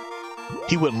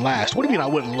 He wouldn't last. What do you mean I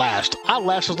wouldn't last? I'll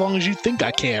last as long as you think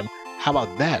I can. How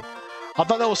about that? I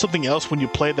thought that was something else when you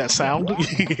played that sound.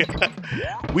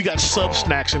 We got sub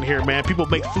snacks in here, man. People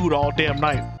make food all damn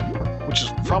night. Which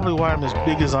is probably why I'm as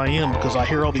big as I am, because I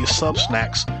hear all these sub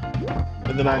snacks.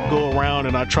 And then I go around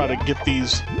and I try to get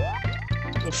these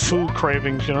food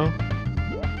cravings, you know?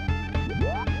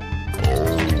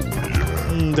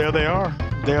 There they are.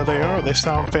 There they are. They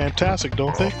sound fantastic,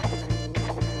 don't they?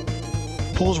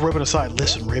 pulls Rabin aside.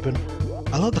 Listen, Rabin,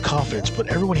 I love the confidence, but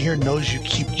everyone here knows you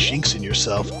keep jinxing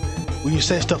yourself. When you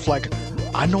say stuff like,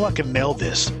 I know I can nail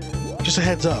this. Just a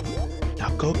heads up.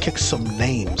 Now go kick some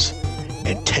names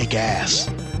and take ass.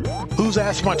 Whose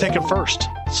ass am I taking first?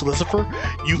 Solicitor?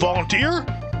 You volunteer?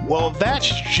 Well,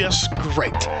 that's just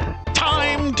great.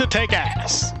 Time to take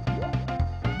ass.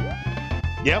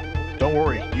 Yep, don't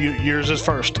worry. Yours is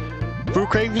first. Food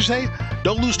cravings, you say?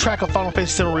 Don't lose track of Final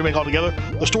Fantasy VII Remake altogether.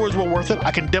 The stories were worth it.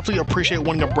 I can definitely appreciate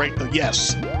wanting a break, though.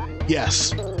 Yes.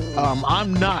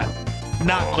 I'm not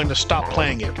going to stop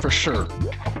playing it, for sure.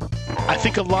 I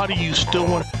think a lot of you still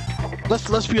want...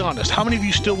 Let's be honest. How many of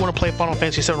you still want to play Final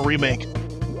Fantasy VII Remake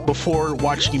before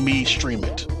watching me stream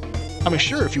it? I mean,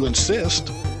 sure, if you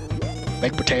insist.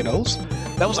 Baked potatoes.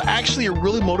 That was actually a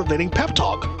really motivating pep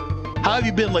talk. How have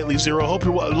you been lately, Zero? Hope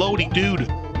you're well. Lodi, dude.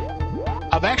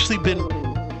 I've actually been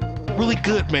really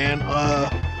good, man.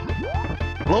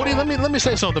 Lodi, let me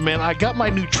say something, man. I got my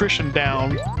nutrition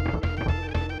down.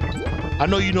 I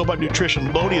know you know about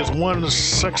nutrition. Lodi is one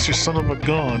sexy son of a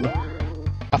gun.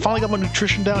 I finally got my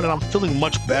nutrition down, and I'm feeling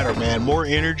much better, man. More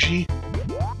energy.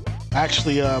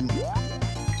 Actually,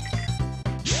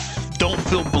 don't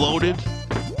feel bloated.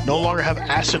 No longer have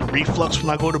acid reflux when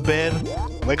I go to bed.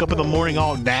 Wake up in the morning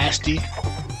all nasty.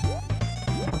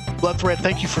 Bloodthread,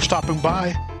 thank you for stopping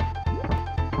by.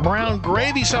 Brown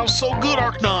Gravy sounds so good,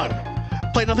 Arknon.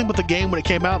 Played nothing but the game when it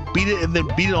came out, beat it, and then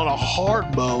beat it on a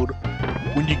hard mode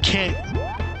when you can't...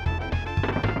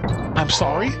 I'm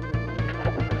sorry?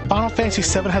 Final Fantasy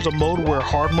VII has a mode where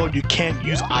hard mode you can't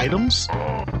use items?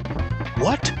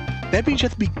 What? That means you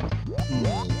have to be...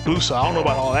 Boosa, I don't know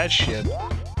about all that shit.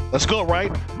 Let's go,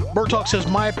 right? Burtalk says,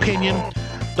 my opinion,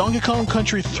 Donkey Kong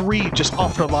Country 3 just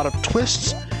offered a lot of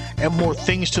twists and more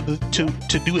things to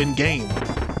do in game,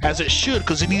 as it should,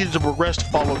 because it needed to progress to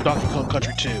follow Donkey Kong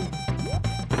Country 2.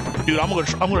 Dude, I'm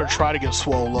gonna try to get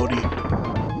swole, Lodi.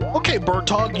 Okay,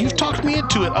 Burtalk, you've talked me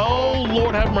into it. Oh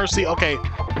Lord, have mercy. Okay,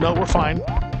 no, we're fine.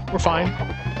 We're fine.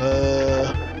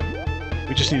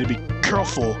 We just need to be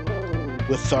careful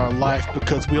with our life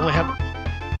because we only have.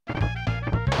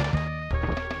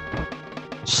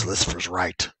 Solicitor's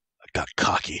right. I got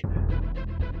cocky.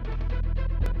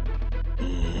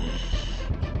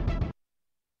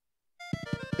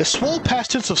 Is swole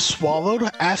past tense of swallowed?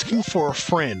 Asking for a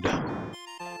friend.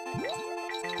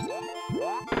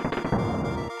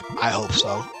 I hope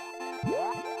so.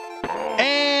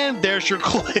 And there's your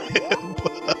clip.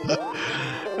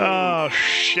 Oh,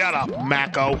 shut up,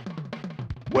 Mako.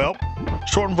 Well,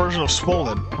 shortened version of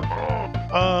swollen.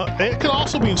 It could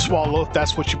also mean swallow if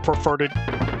that's what you prefer to.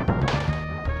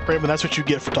 Raven, that's what you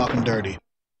get for talking dirty.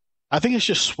 I think it's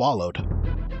just swallowed.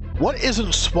 What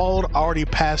isn't swallowed already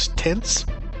past tense?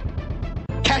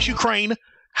 Cashew Crane,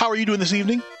 how are you doing this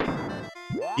evening?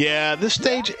 Yeah, this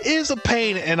stage is a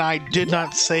pain, and I did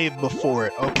not save before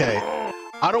it. Okay.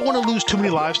 I don't want to lose too many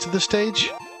lives to this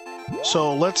stage,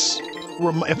 so let's...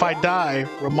 if I die,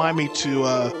 remind me to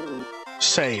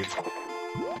save.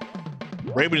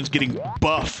 Rabin is getting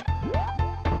buff.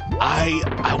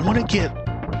 I want to get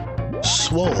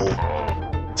swole,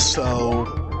 so...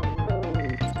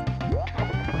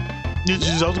 I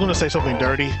was going to say something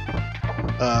dirty.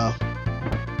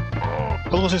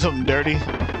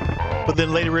 But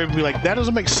then later Raven would be like, that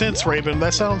doesn't make sense, Raven.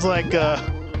 That sounds like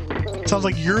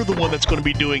you're the one that's going to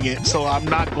be doing it, so I'm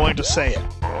not going to say it.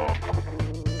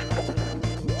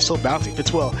 So bouncy,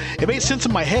 fits well. It made sense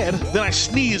in my head, then I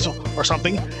sneeze or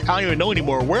something. I don't even know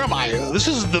anymore. Where am I? This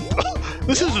is the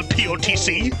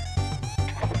POTC.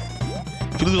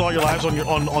 If you lose all your lives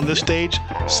on this stage,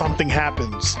 something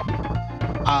happens.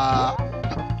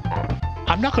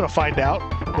 I'm not going to find out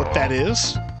what that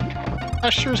is. I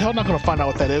sure as hell not going to find out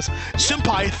what that is.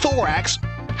 Senpai Thorax,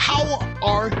 how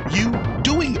are you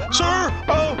doing, sir?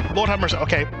 Oh, Lord have mercy.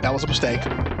 Okay, that was a mistake.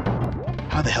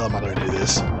 How the hell am I going to do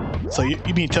this? So you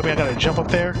mean to tell me I got to jump up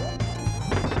there?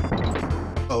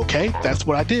 Okay, that's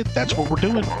what I did. That's what we're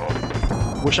doing.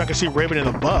 Wish I could see Rabin in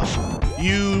a buff.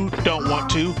 You don't want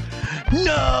to.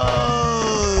 No!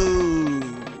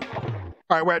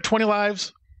 All right, we're at 20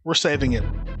 lives. We're saving it.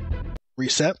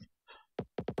 Reset.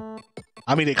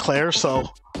 I mean, Eclair, so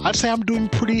I'd say I'm doing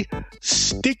pretty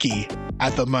sticky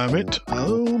at the moment.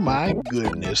 Oh my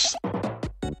goodness.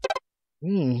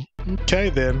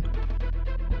 Okay then.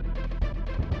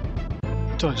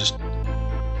 Did I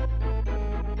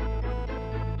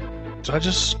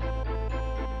just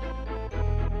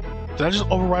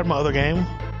override my other game?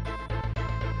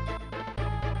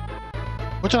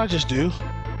 What did I just do?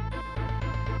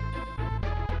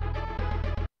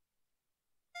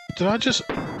 Did I just...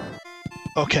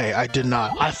 Okay, I did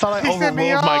not. I thought I overrode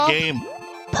my game.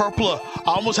 Purpla,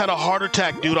 I almost had a heart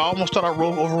attack, dude. I almost thought I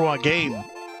rolled over my game.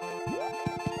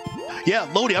 Yeah,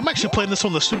 Lodi, I'm actually playing this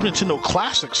on the Super Nintendo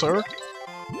Classic, sir.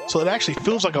 So it actually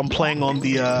feels like I'm playing on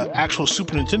the actual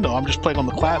Super Nintendo. I'm just playing on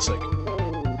the Classic.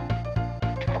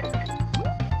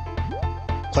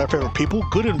 Play our favorite people?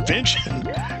 Good invention.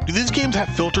 Do these games have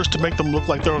filters to make them look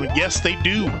like they're on? Yes, they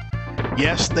do.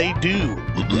 Yes, they do.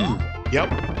 Yep.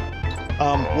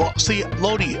 Well, see,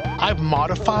 Lodi, I've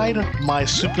modified my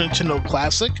Super Nintendo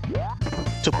Classic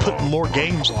to put more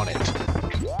games on it.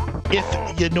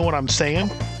 If you know what I'm saying.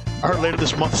 I heard later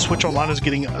this month Switch Online is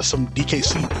getting some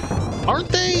DKC. Aren't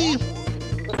they?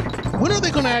 When are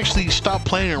they going to actually stop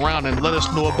playing around and let us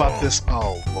know about this?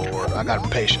 Oh, Lord. I got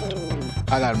impatient.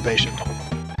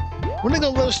 When are they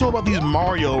going to let us know about these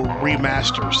Mario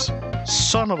remasters?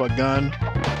 Son of a gun.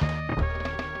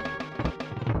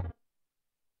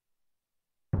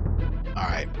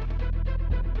 Alright.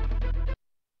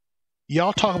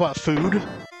 Y'all talk about food.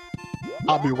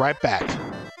 I'll be right back.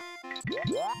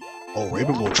 Oh,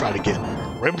 Rabin gonna try to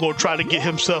get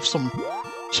himself some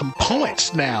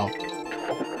points now.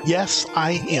 Yes,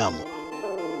 I am.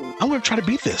 I'm gonna try to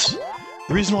beat this.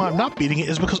 The reason why I'm not beating it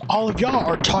is because all of y'all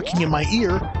are talking in my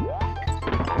ear,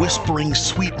 whispering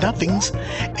sweet nothings,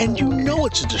 and you know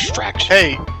it's a distraction.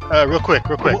 Hey, real quick.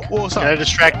 What's up? Can I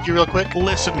distract you real quick?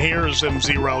 Listen here,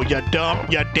 Zim0, you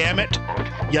damn it.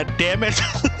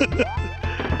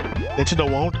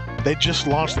 Nintendo won't. They just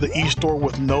launched the e-store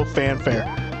with no fanfare.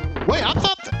 Wait, I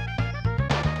thought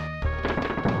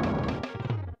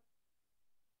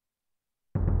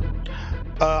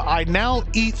I now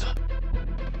eat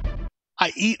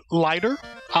lighter.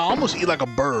 I almost eat like a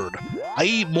bird. I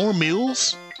eat more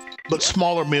meals, but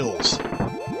smaller meals.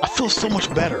 I feel so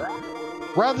much better.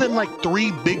 Rather than like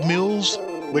 3 big meals,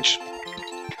 which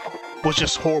was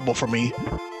just horrible for me,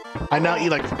 I now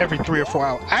eat like every 3 or 4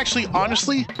 hours. Actually,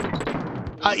 honestly,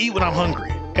 I eat when I'm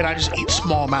hungry, and I just eat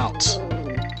small amounts.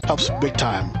 Helps big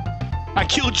time. I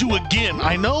killed you again.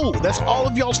 I know. That's all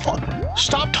of y'all's fault.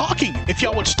 Stop talking. If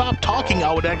y'all would stop talking,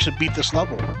 I would actually beat this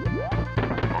level.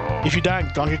 If you die in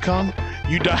Donkey Kong,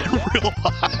 you die in real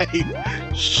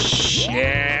life.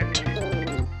 Shit.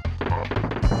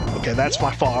 Okay, that's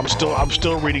my fault. I'm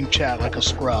still reading chat like a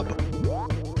scrub.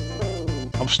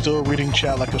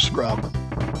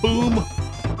 Boom.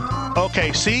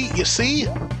 Okay, see? You see?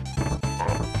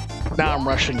 Now I'm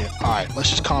rushing it. Alright,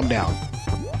 let's just calm down.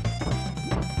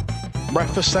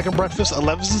 Breakfast, second breakfast,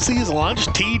 11 C's, lunch,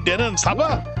 tea, dinner, and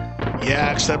supper?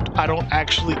 Yeah, except I don't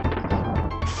actually...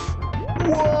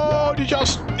 Whoa! Did y'all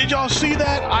see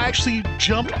that? I actually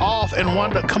jumped off and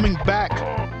wound up coming back.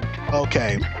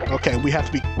 Okay, we have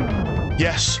to be...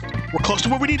 Yes, we're close to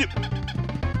where we need it.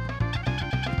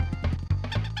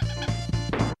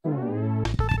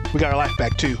 We got our life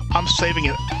back too. I'm saving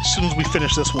it as soon as we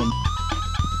finish this one.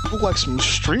 Look like some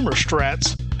streamer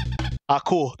strats. Ah,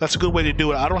 cool. That's a good way to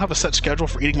do it. I don't have a set schedule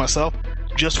for eating myself,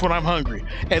 just when I'm hungry.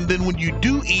 And then when you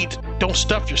do eat, don't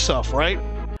stuff yourself, right?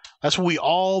 That's what we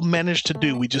all manage to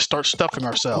do. We just start stuffing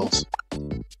ourselves.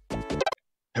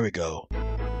 There we go.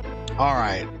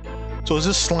 Alright. So is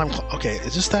this slime... Okay,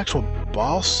 is this the actual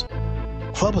boss?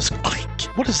 Club is...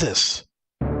 What is this?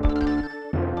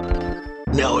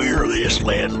 Now hear this,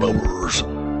 landlubbers.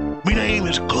 My name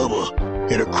is Clubber,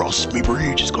 and across me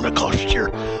bridge is gonna cost you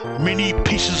many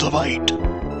pieces of eight.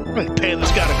 I'm gonna paying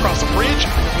this guy to cross the bridge.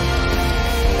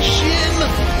 Shin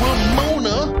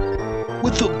Ramona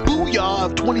with the booyah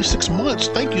of 26 months.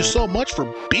 Thank you so much for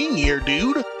being here,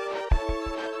 dude.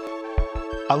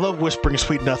 I love whispering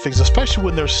sweet nothings, especially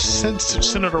when they're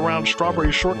centered around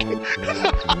strawberry shortcake.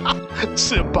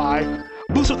 Senpai.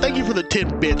 Booster, thank you for the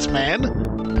 10 bits, man.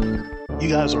 You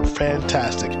guys are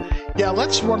fantastic. Yeah,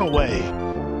 let's run away.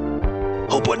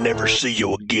 Hope I never see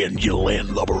you again, you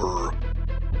landlubber.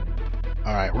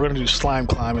 Alright, we're gonna do slime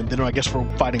climbing, then I guess we're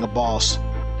fighting a boss.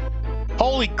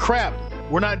 Holy crap!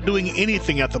 We're not doing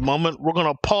anything at the moment. We're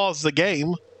gonna pause the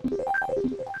game.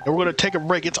 And we're gonna take a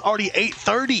break. It's already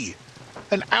 8:30.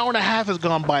 An hour and a half has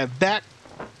gone by that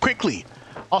quickly.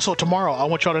 Also, tomorrow, I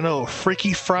want y'all to know,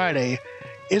 Freaky Friday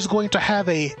is going to have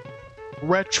a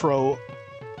retro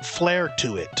flair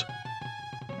to it.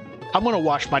 I'm gonna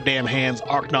wash my damn hands,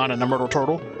 Arknon and the Myrtle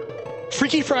Turtle.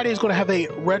 Freaky Friday is gonna have a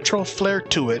retro flair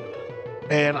to it,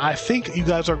 and I think you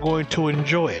guys are going to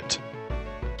enjoy it.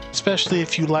 Especially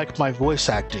if you like my voice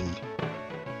acting.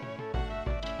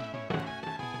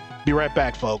 Be right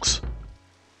back, folks.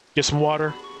 Get some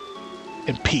water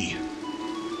and pee.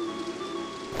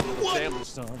 What? Damn,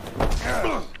 son.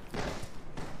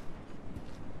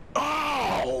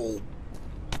 Oh!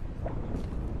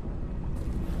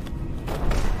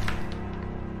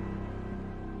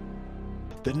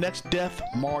 The next death,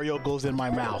 Mario goes in my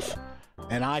mouth.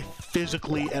 And I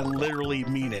physically and literally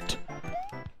mean it.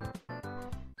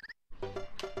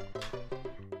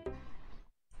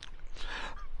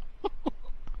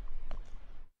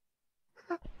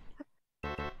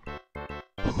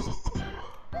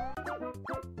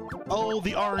 Oh,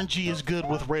 the RNG is good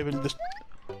with Rabin. But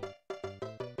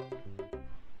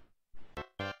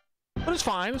it's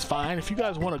fine, it's fine. If you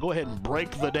guys want to go ahead and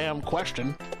break the damn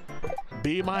question,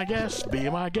 be my guest,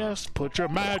 put your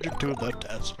magic to the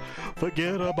test.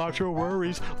 Forget about your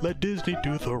worries, let Disney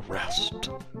do the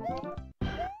rest.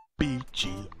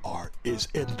 BGR is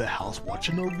in the house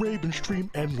watching a Rabin stream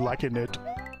and liking it.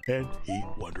 And he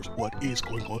wonders what is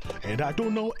going on, and I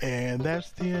don't know, and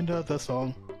that's the end of the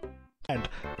song. And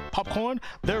Popcorn,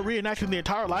 they're reenacting the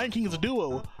entire Lion King as a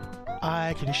duo.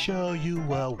 I can show you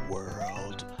a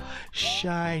world,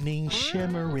 shining,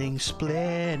 shimmering,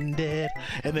 splendid.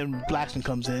 And then Blackson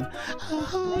comes in. A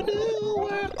whole new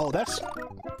world. Oh, that's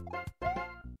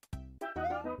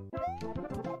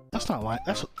not Lion.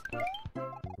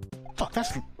 Fuck.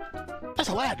 That's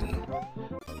Aladdin.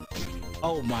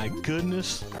 Oh my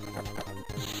goodness.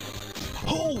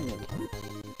 Oh.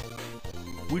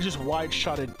 We just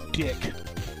wide-shotted dick.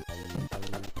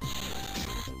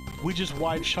 We just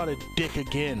wide-shotted dick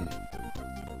again.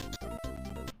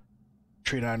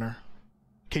 Tree Diner,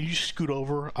 can you scoot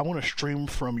over? I want to stream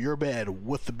from your bed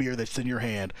with the beer that's in your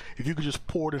hand. If you could just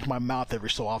pour it into my mouth every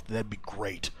so often, that'd be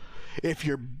great. If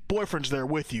your boyfriend's there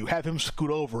with you, have him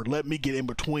scoot over, let me get in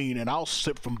between, and I'll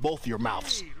sip from both your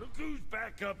mouths. Hey, look who's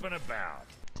back up and about.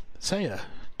 Saya,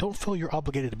 don't feel you're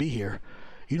obligated to be here.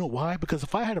 You know why? Because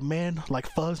if I had a man like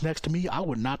Fuzz next to me, I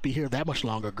would not be here that much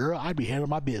longer, girl. I'd be handling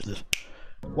my business.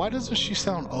 Why doesn't she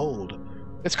sound old?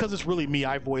 It's because it's really me.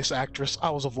 I was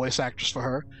a voice actress for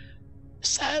her.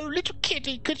 So, little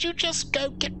kitty, could you just go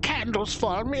get candles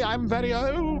for me? I'm very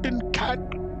old and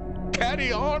can't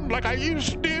carry on like I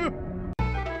used to do.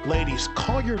 Ladies,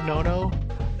 call your no-no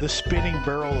the spinning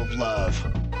barrel of love.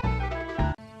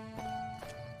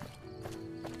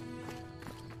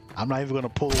 I'm not even going to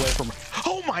pull away from her.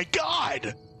 Oh my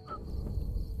God!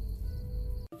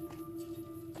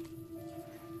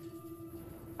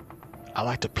 I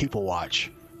like to people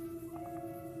watch.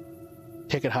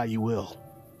 Take it how you will.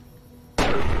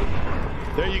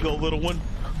 There you go, little one.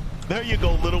 There you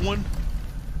go, little one.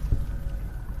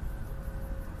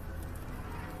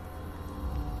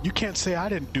 You can't say I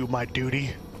didn't do my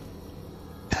duty.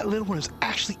 That little one is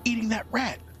actually eating that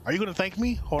rat. Are you going to thank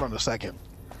me? Hold on a second.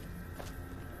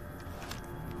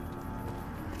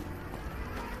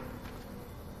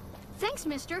 Thanks,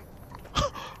 mister.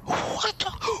 What?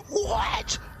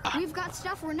 What? We've got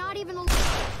stuff we're not even...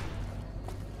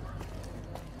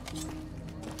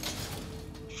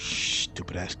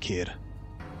 Stupid ass kid.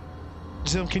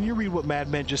 Zim, can you read what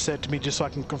Madman just said to me just so I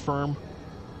can confirm?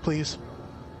 Please?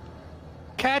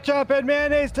 Ketchup and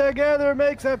mayonnaise together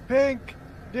makes a pink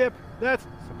dip. That's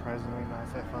surprisingly nice,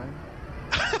 I find.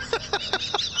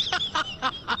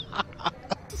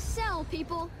 Sell,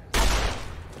 people.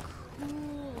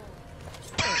 Cool.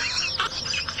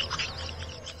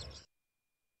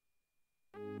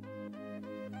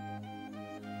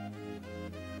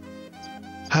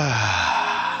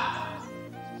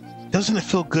 Doesn't it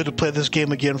feel good to play this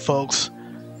game again, folks?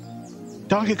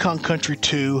 Donkey Kong Country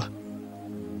 2.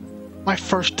 My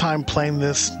first time playing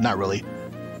this, not really,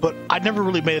 but I never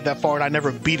really made it that far and I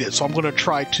never beat it, so I'm going to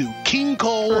try to. King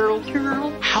Cole,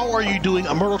 how are you doing?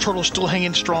 A Myrtle Turtle still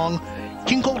hanging strong.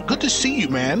 King Cole, good to see you,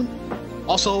 man.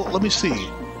 Also, let me see.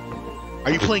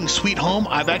 Are you playing Sweet Home?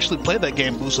 I've actually played that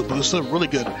game, Boosa Boosa. Really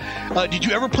good. Did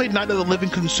you ever play Night of the Living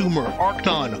Consumer?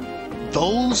 Arknon.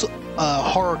 Those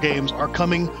horror games are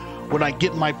coming when I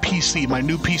get my PC, my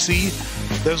new PC.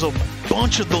 There's a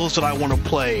bunch of those that I want to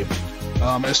play.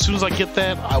 As soon as I get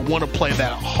that, I want to play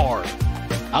that hard.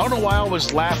 I don't know why I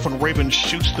always laugh when Rabin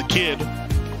shoots the kid.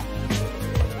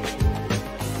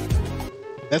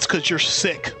 That's because you're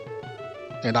sick.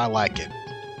 And I like it.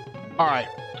 Alright.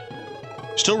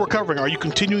 Still recovering. Are you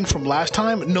continuing from last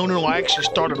time? No, I actually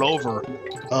started over.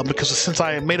 Because since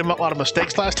I made a lot of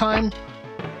mistakes last time,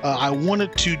 I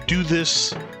wanted to do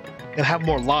this and have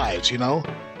more lives, you know?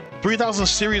 3000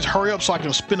 series, hurry up so I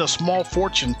can spend a small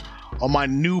fortune on my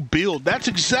new build. That's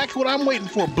exactly what I'm waiting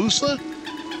for, Boosa.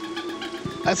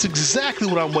 That's exactly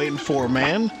what I'm waiting for,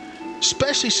 man.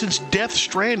 Especially since Death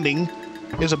Stranding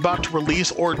is about to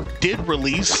release, or did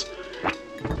release.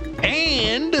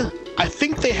 And I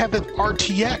think they have an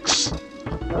RTX.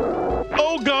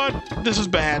 Oh God, this is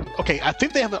bad. Okay, I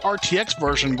think they have an RTX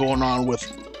version going on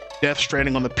with Death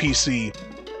Stranding on the PC.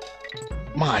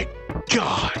 My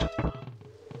God.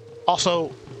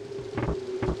 Also,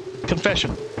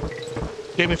 confession.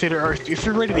 Gaming Theater Earth, if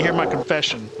you're ready to hear my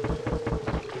confession,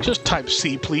 just type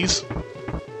C, please.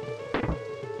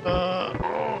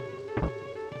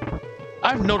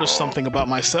 I've noticed something about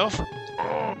myself.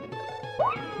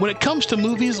 When it comes to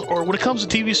movies, or when it comes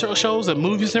to TV shows and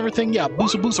movies and everything, yeah,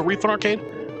 Boosa, Refund Arcade,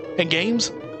 and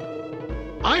games,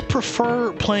 I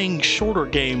prefer playing shorter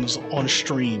games on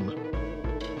stream.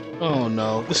 Oh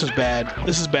no, this is bad.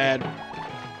 This is bad.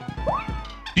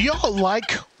 Do y'all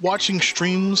like watching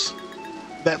streams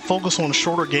that focus on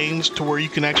shorter games to where you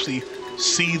can actually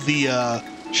see the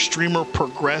streamer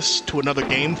progress to another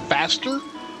game faster?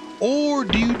 Or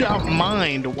do you not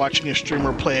mind watching a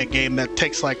streamer play a game that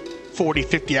takes like 40,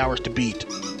 50 hours to beat?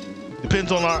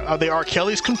 Depends on are they R.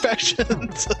 Kelly's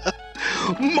confessions?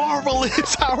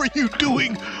 Marvelous, how are you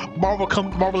doing?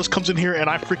 Marvelous comes in here and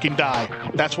I freaking die.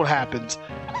 That's what happens.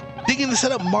 Digging the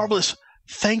setup, Marvelous.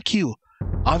 Thank you.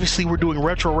 Obviously, we're doing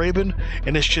Retro Rabin,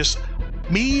 and it's just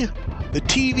me, the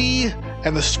TV,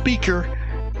 and the speaker,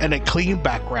 and a clean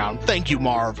background. Thank you,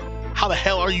 Marv. How the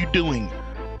hell are you doing?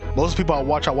 Most people I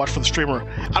watch for the streamer.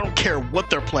 I don't care what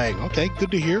they're playing. Okay,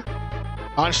 good to hear.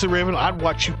 Honestly, Raven, I'd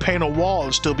watch you paint a wall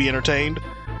and still be entertained.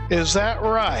 Is that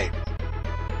right?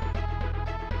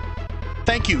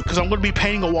 Thank you, because I'm going to be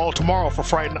painting a wall tomorrow for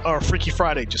Freaky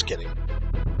Friday. Just kidding.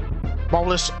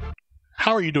 Marvelous,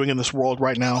 how are you doing in this world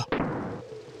right now?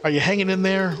 Are you hanging in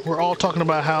there? We're all talking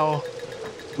about how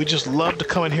we just love to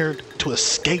come in here to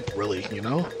escape, really, you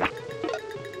know?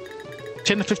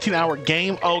 10 to 15 hour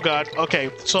game? Oh god, okay.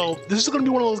 So this is going to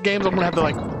be one of those games I'm going to have to,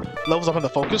 like, levels up in the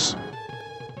focus.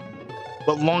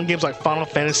 But long games like Final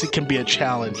Fantasy can be a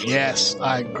challenge. Yes,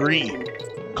 I agree.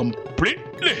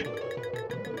 Completely.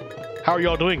 How are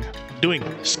y'all doing?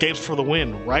 Escapes for the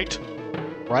win, right?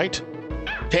 Right?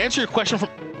 To answer your question from...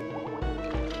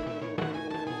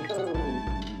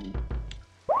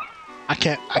 I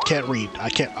can't read.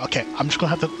 Okay, I'm just gonna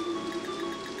have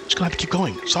to keep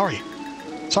going. Sorry,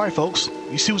 folks.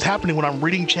 You see what's happening when I'm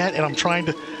reading chat and I'm trying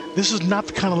to... This is not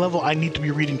the kind of level I need to be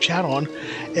reading chat on,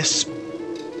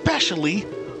 especially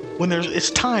when it's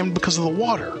timed because of the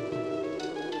water.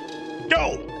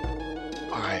 Go!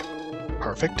 Alright,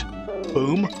 perfect.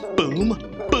 Boom, boom,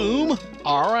 boom.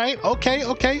 Alright,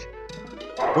 okay.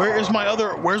 Where's my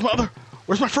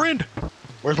friend?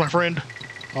 Where's my friend?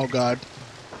 Oh god.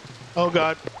 What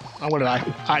did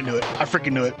I knew it. I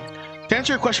freaking knew it. To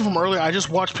answer your question from earlier, I just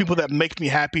watch people that make me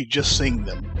happy just seeing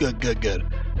them. Good.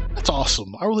 That's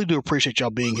awesome. I really do appreciate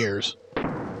y'all being here as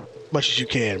much as you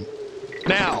can.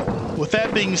 Now, with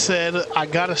that being said, I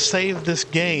gotta save this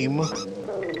game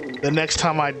the next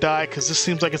time I die, because this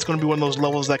seems like it's going to be one of those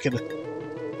levels that can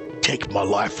take my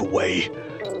life away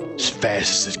as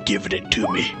fast as it's giving it to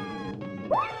me.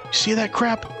 You see that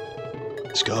crap?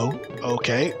 Let's go.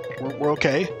 Okay. We're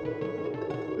okay.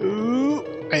 Ooh.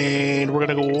 And we're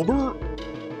going to go over.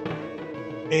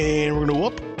 And we're going to go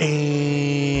up.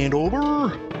 And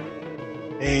over.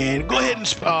 And go ahead and...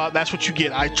 that's what you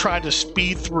get. I tried to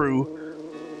speed through.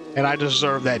 And I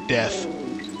deserve that death.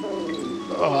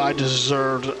 Oh, I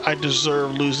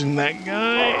deserve losing that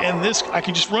guy. And this, I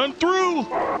can just run through.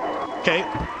 Okay,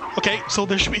 so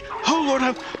there should be... Oh, Lord,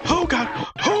 oh, God.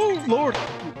 Oh, Lord.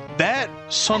 That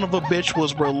son of a bitch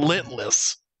was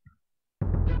relentless.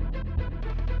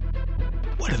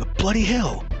 What in the bloody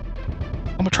hell?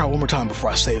 I'm gonna try one more time before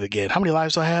I save again. How many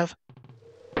lives do I have?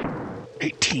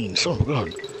 18. Son of a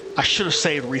gun. I should have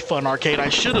saved Refund Arcade. I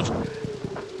should have.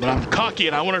 But I'm cocky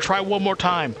and I want to try one more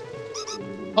time.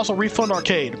 Also, Refund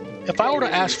Arcade. If I were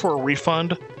to ask for a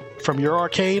refund from your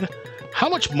arcade, how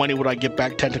much money would I get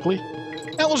back technically?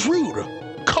 That was rude.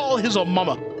 Call his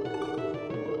mama.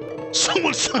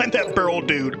 Someone signed that barrel,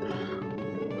 dude.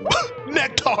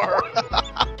 Nectar.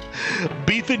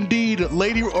 Beef indeed,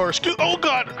 lady, or excuse. Oh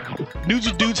God. Nudes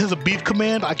of Dudes has a beef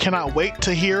command. I cannot wait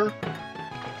to hear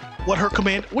what her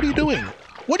command. What are you doing?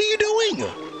 What are you doing?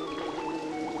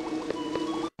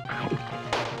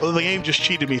 Well, the game just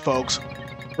cheated me, folks.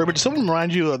 Remember, did someone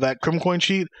remind you of that Crim Coin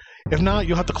cheat? If not,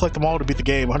 you'll have to collect them all to beat the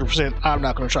game 100%. I'm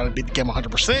not going to try to beat the game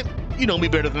 100%. You know me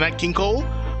better than that, King Cole.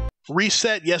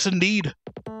 Reset, yes indeed.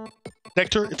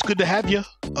 Nectar, it's good to have you.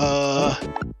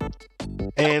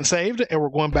 And saved, and we're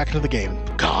going back into the game.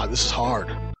 God, this is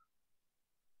hard.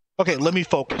 Okay, let me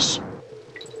focus.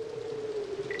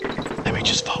 Let me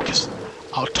just focus.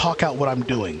 I'll talk out what I'm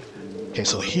doing. Okay,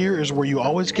 so here is where you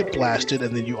always get blasted,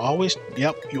 and then you always,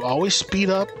 you always speed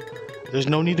up. There's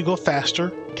no need to go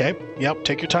faster. Okay,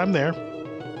 take your time there.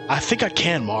 I think I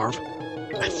can, Marv.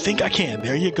 I think I can.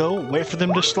 There you go. Wait for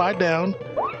them to slide down.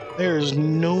 There is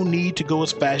no need to go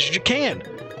as fast as you can.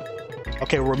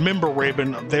 Okay, remember,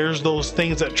 Rabin, there's those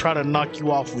things that try to knock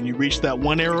you off when you reach that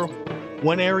one area.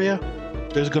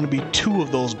 There's going to be 2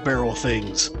 of those barrel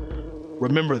things.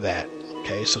 Remember that.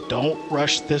 Okay, so don't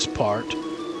rush this part.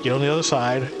 Get on the other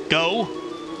side. Go.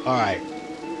 All right.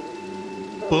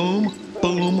 Boom,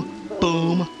 boom,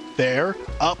 boom. There.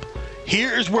 Up.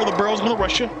 Here's where the barrel's going to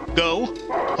rush you. Go.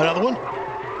 Another one.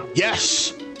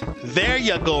 Yes. There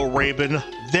you go, Rabin.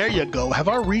 There you go. Have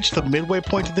I reached the midway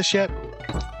point of this yet?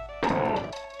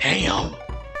 Damn.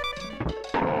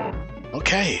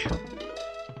 Okay.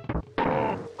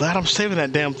 Glad I'm saving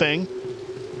that damn thing.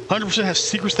 100% has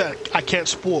secrets that I can't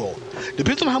spoil.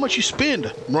 Depends on how much you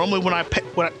spend. Normally when I pay...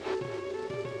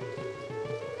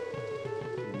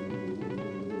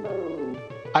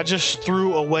 I just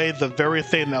threw away the very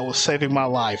thing that was saving my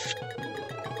life.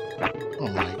 Oh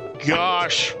my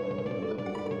gosh.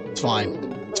 It's fine.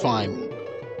 It's fine.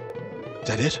 Is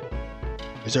that it?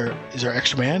 Is there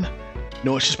extra man?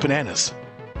 No, it's just bananas.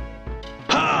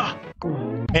 Ha!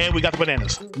 And we got the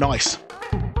bananas. Nice.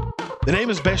 The name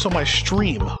is based on my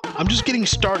stream. I'm just getting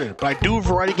started, but I do a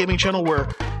variety gaming channel where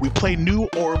we play new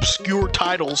or obscure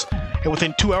titles, and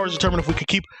within 2 hours determine if we could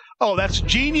keep... Oh, that's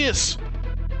genius!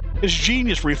 It's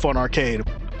genius, Refund Arcade.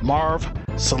 Marv,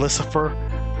 Solicifer,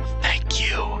 thank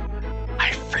you.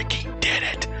 I freaking did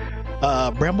it.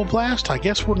 Bramble Blast, I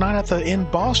guess we're not at the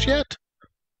end boss yet?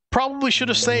 Probably should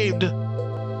have saved.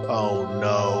 Oh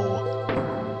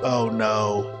no. Oh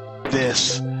no.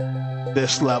 This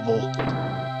level.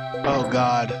 Oh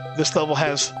god. This level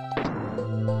has...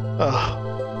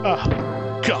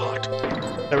 God.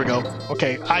 There we go.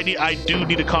 Okay, I do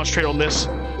need to concentrate on this.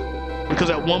 Because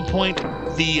at one point,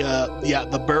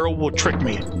 the barrel will trick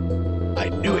me. I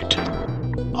knew it.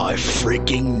 I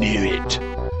freaking knew it.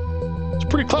 It's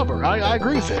pretty clever. I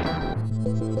agree with it.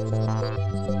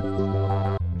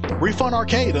 Refund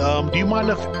Arcade, do you mind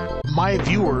if my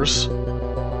viewers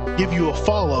give you a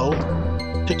follow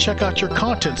to check out your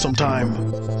content sometime?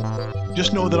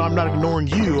 Just know that I'm not ignoring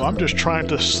you. I'm just trying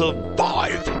to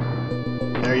survive.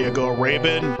 There you go,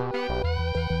 Rabin.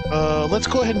 Let's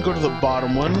go ahead and go to the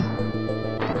bottom one.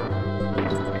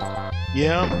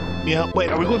 Yeah. Wait,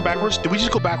 are we going backwards? Did we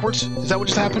just go backwards? Is that what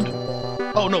just happened?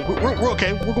 Oh no, we're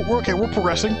okay. We're okay. We're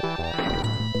progressing.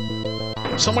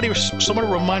 Somebody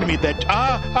reminded me that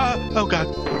oh god.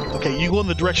 Okay, you go in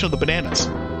the direction of the bananas.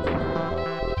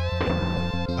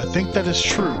 I think that is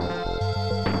true.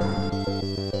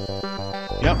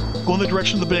 Yep, go in the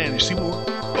direction of the bananas. See what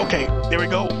okay, there we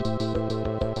go.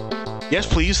 Yes,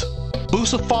 please.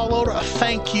 Boost a follow, a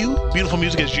thank you. Beautiful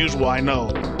music as usual, I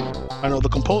know. The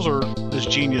composer is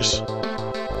genius.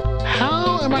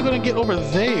 How am I gonna get over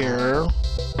there?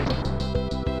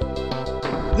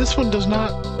 This one does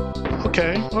not.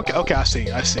 Okay, I see.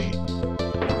 I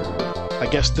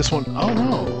guess this one. Oh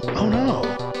no.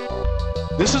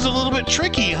 This is a little bit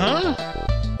tricky, huh?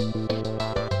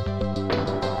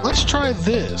 Let's try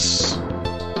this.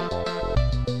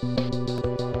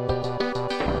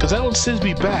 Because that one sends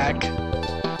me back.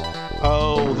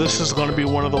 Oh, this is going to be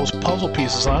one of those puzzle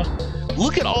pieces, huh?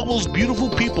 Look at all those beautiful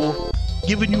people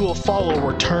giving you a follow.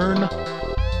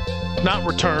 Not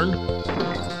return.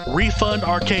 Refund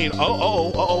Arcade.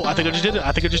 Oh, I think I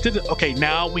just did it. Okay,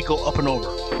 now we go up and over.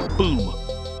 Boom.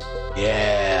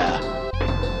 Yeah.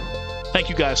 Thank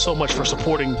you guys so much for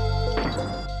supporting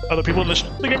other people in the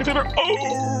gaming theater.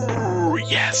 Oh,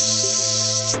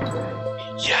 yes.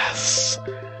 Yes.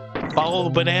 Follow the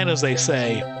bananas, they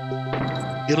say.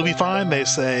 It'll be fine, they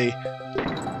say.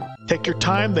 Take your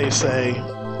time, they say.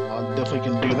 I definitely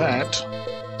can do that.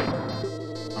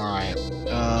 Alright.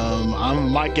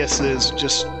 My guess is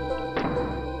just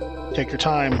take your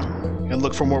time and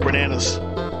look for more bananas.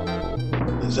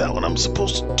 Is that what I'm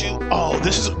supposed to do? Oh,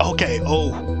 this is... Okay,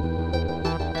 oh.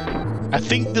 I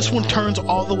think this one turns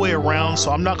all the way around,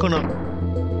 so I'm not gonna...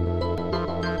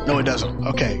 No, it doesn't.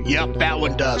 Okay, yep, that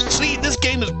one does. See, this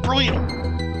game is brilliant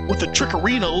with the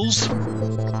trickerinos.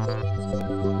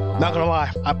 Not gonna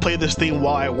lie, I play this theme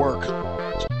while I work.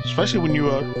 Especially when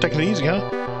you taking it easy, huh?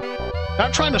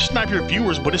 Not trying to snipe your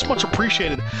viewers, but it's much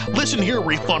appreciated. Listen here,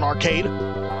 Refund Arcade.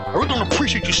 I really don't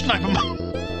appreciate you sniping my...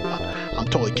 I'm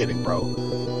totally kidding, bro.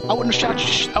 I wouldn't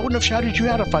have shouted you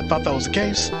out if I thought that was the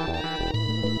case.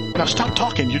 Now stop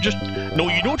talking. You're just... No,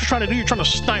 you know what you're trying to do? You're trying to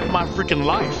snipe my freaking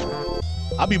life.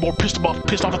 I'd be more pissed off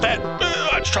at that.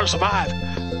 I just try to survive.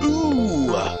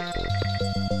 Ooh.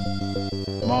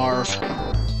 Marv.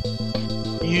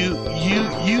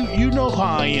 You know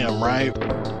how I am, right?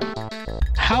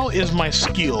 How is my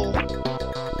skill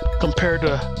compared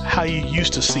to how you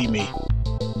used to see me?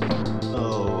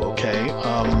 Oh, okay.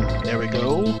 There we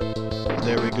go.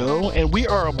 There we go. And we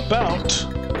are about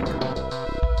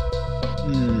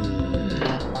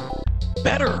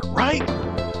Better, right?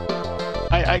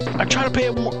 I try to pay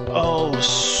it more. Oh,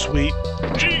 sweet.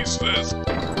 Jesus.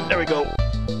 There we go.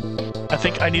 I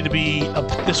think I need to be up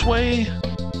this way.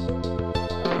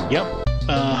 Yep.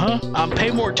 I'm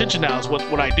paying more attention now is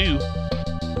what I do.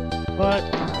 What?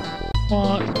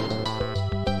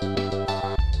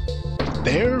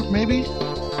 There, maybe?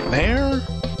 There?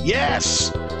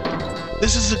 Yes!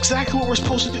 This is exactly what we're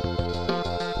supposed to do.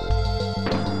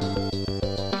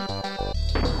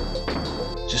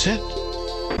 Is this it?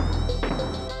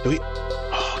 Do we?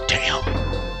 Oh, damn.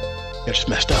 I just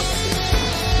messed up.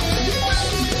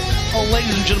 Oh,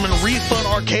 ladies and gentlemen, Refund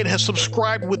Arcade has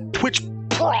subscribed with Twitch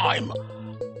Prime.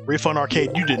 Refund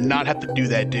Arcade, you did not have to do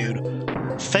that, dude.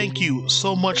 Thank you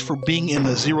so much for being in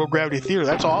the Zero Gravity Theater.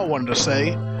 That's all I wanted to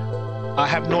say. I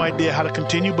have no idea how to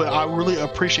continue, but I really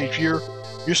appreciate your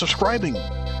subscribing.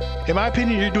 In my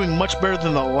opinion, you're doing much better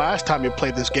than the last time you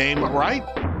played this game, right?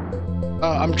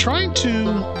 I'm trying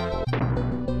to...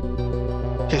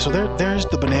 Okay, so there's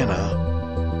the banana.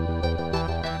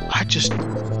 I just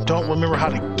don't remember how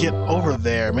to get over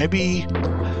there. Maybe...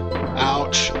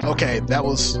 Ouch. Okay, that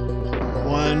was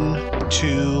 1,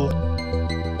 2,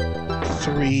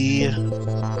 3.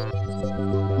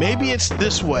 Maybe it's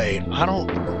this way. I don't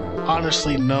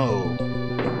honestly know.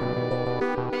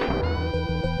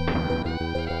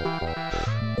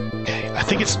 Okay, I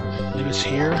think maybe it's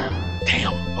here.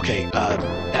 Damn. Okay,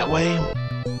 that way.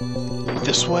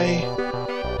 This way.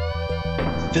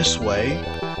 This way.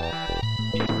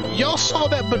 Y'all saw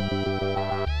that, but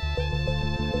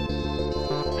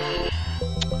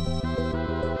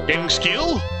gaming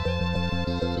skill?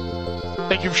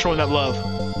 Thank you for showing that love.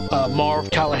 Marv,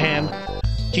 Callahan,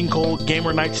 King Cole,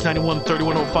 Gamer 1991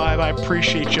 3105. I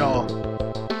appreciate y'all.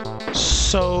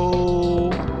 So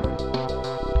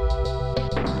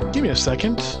give me a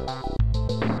second.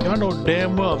 Y'all know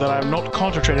damn well that I'm not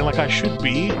concentrating like I should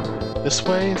be. This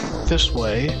way,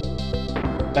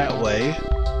 that way.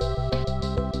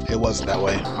 It wasn't that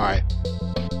way. Alright.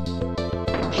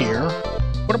 Here.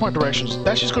 What are my directions?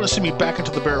 That's just going to send me back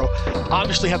into the barrel.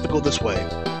 Obviously have to go this way.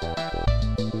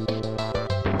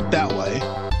 That way.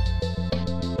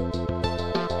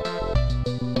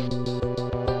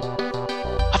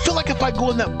 I feel like if I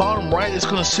go in that bottom right, it's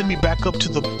going to send me back up to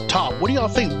the top. What do y'all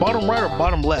think? Bottom right or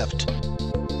bottom left?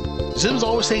 Zim's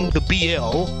always saying the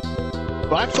BL,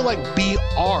 but I feel like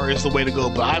BR is the way to go,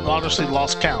 but I've honestly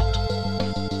lost count.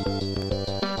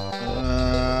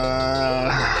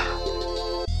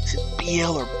 Is it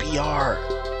BL or BR?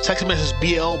 Sexy Man says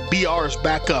BL, BR is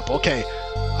back up. Okay,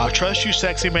 I'll trust you,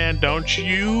 Sexy Man. Don't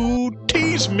you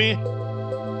tease me.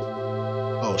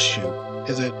 Oh shoot,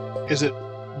 is it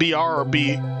BR or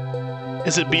B?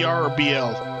 Is it BR or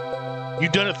BL?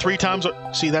 You've done it 3 times.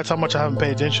 See, that's how much I haven't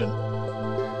paid attention.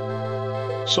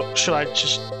 So, should I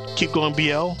just keep going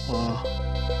BL?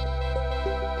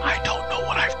 I don't know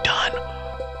what I've done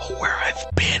or where I've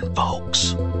been,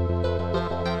 folks.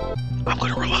 I'm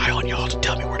going to rely on y'all to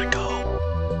tell me where to go.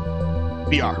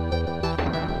 BR.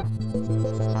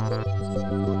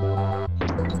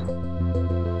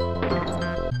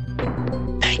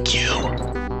 Thank you.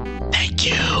 Thank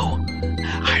you.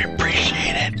 I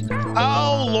appreciate it.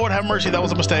 Oh, Lord have mercy. That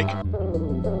was a mistake.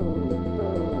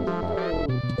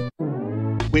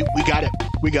 We got it.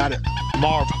 We got it.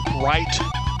 Marv, right?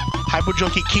 Hyper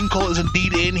Junkie King Cole is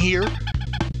indeed in here.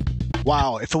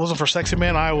 Wow, if it wasn't for Sexy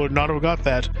Man, I would not have got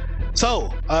that.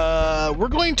 So, we're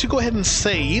going to go ahead and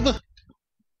save.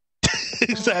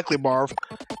 Exactly, Marv.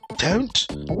 Don't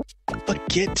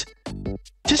forget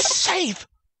to save.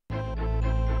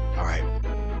 Alright.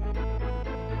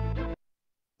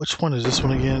 Which one is this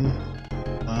one again?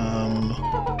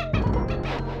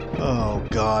 Oh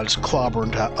god, it's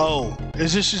clobbering time. Oh,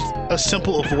 is this just a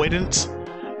simple avoidance?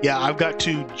 Yeah, I've got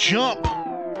to jump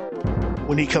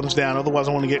when he comes down, otherwise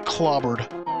I want to get clobbered.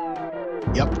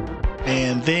 Yep.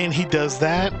 And then he does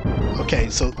that.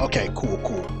 Okay, so, okay, cool.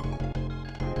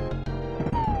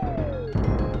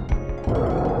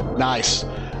 Nice.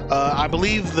 I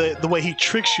believe the way he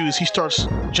tricks you is he starts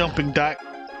jumping back.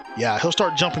 Yeah, he'll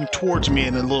start jumping towards me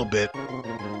in a little bit.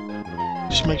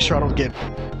 Just make sure I don't get...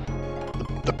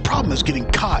 The problem is getting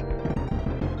caught.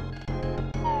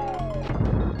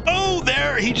 Oh,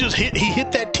 there! He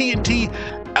hit that TNT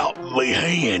out my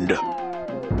hand.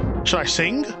 Should I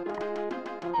sing?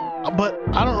 But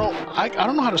I don't know. I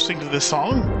don't know how to sing to this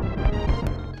song.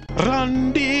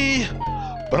 Randy,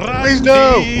 Please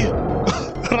no.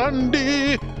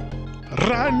 Randy.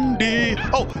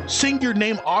 Oh, sing your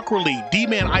name awkwardly.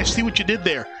 D-Man, I see what you did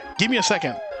there. Give me a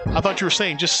second. I thought you were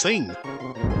saying just sing.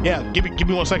 Yeah, give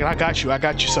me 1 second. I got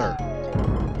you, sir.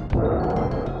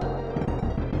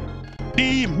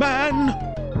 D-Man,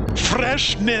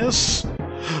 freshness.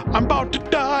 I'm about to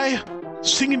die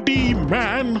singing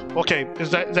D-Man. Okay,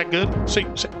 is that good?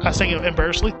 I sang it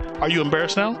embarrassingly. Are you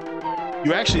embarrassed now?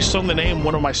 You actually sung the name of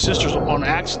one of my sisters on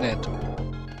accident.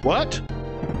 What?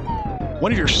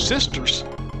 One of your sisters?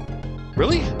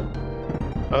 Really?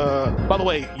 By the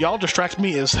way, y'all distract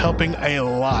me is helping a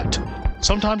lot.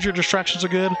 Sometimes your distractions are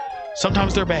good,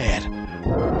 sometimes they're bad.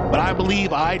 But I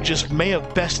believe I just may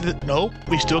have bested it. Nope,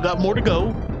 we still got more to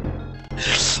go.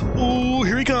 Ooh,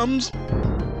 here he comes.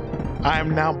 I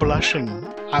am now blushing.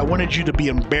 I wanted you to be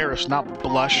embarrassed, not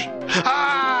blush.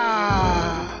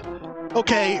 Ah!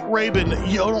 Okay, Rabin,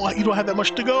 you don't have that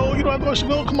much to go. You don't have that much to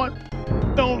go. Come on.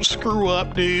 Don't screw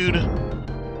up, dude.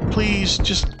 Please,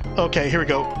 just... Okay, here we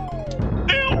go.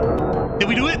 Did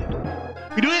we do it?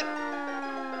 We do it?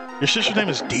 Your sister's name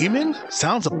is Demon?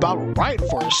 Sounds about right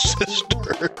for a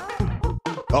sister.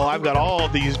 Oh, I've got all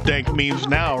these dank memes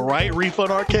now, right?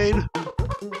 Refund Arcade?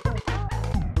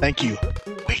 Thank you.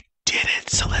 We did it,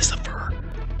 Celestifer.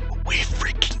 We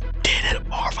freaking did it,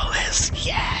 Marvelous.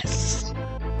 Yes.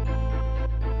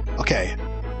 Okay.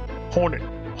 Hornet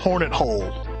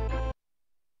hole.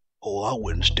 Oh, I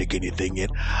wouldn't stick anything in.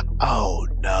 Oh,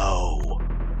 no.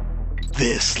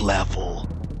 This level.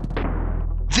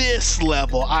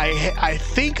 I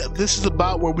think this is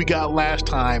about where we got last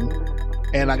time,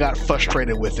 and I got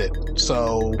frustrated with it.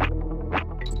 So,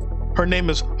 her name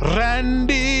is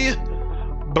Brandy.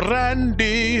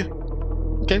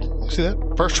 Okay, see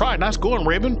that? First try. Nice going,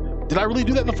 Rabin. Did I really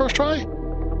do that in the first try?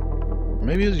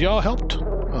 Maybe y'all helped.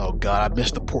 Oh God, I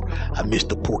missed the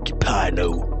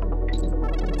porcupino.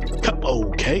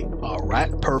 Okay, all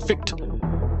right, perfect.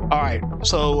 All right,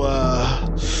 so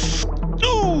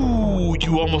ooh,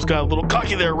 you almost got a little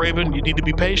cocky there, Rabin. You need to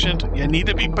be patient. You need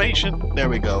to be patient. There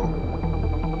we go.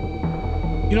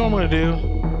 You know what I'm gonna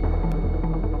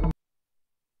do?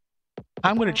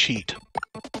 I'm gonna cheat.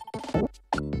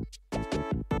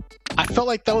 I felt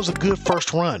like that was a good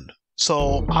first run,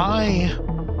 so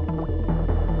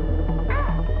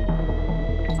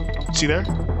see there?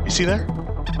 You see there?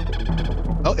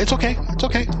 Oh, it's okay. It's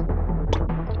okay.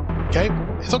 Okay,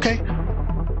 it's okay.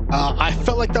 I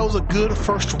felt like that was a good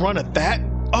first run at that.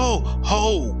 Oh,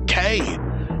 okay.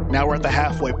 Now we're at the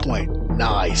halfway point.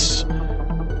 Nice.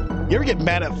 You ever get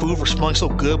mad at food for smelling so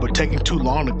good but taking too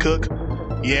long to cook?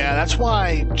 Yeah, that's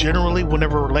why generally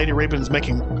whenever Lady Rabin is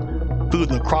making food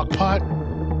in the crock pot,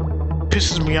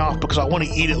 pisses me off because I want to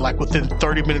eat it like within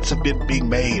 30 minutes of it being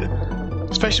made.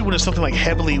 Especially when it's something like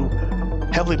heavily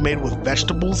made with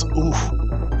vegetables. Oof.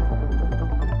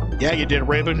 Yeah, you did,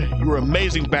 Rabin. You were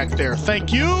amazing back there.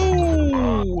 Thank you!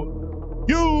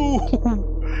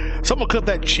 Someone clip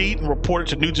that cheat and report it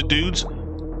to Nudes and Dudes.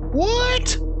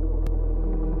 What?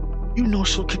 You know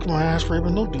she'll kick my ass,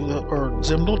 Rabin. Don't do that. Or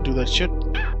Zim, don't do that shit.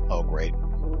 Oh, great.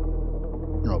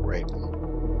 Oh, great.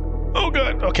 Oh,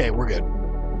 good. Okay, we're good.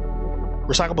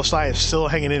 Recyclable Sai is still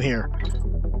hanging in here.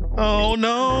 Oh,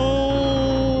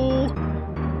 no!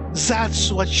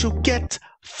 That's what you get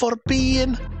for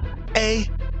being a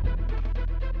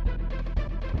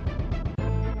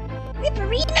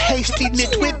hasty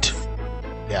nitwit.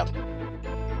 Yeah.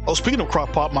 Oh, speaking of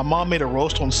crock pot, my mom made a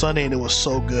roast on Sunday and it was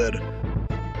so good.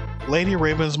 Lady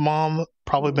Rabin's mom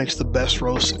probably makes the best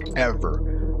roast ever.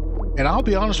 And I'll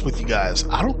be honest with you guys,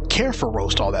 I don't care for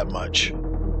roast all that much.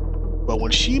 But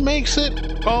when she makes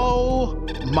it, oh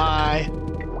my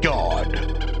God.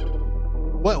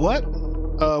 What?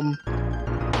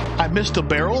 I missed a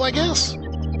barrel, I guess?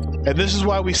 And this is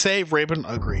why we save, Rabin.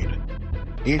 Agreed.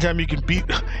 Anytime you can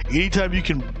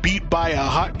beat by a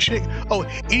hot chick. Oh,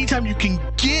 anytime you can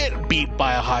get beat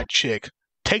by a hot chick,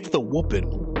 take the whooping.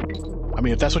 I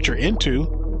mean, if that's what you're into.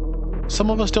 Some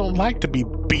of us don't like to be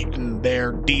beaten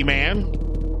there, D-Man.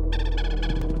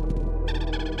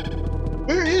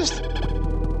 Where is...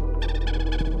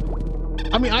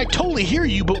 I mean, I totally hear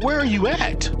you, but where are you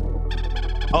at?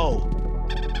 Oh,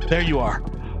 there you are.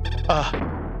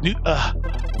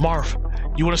 Marv,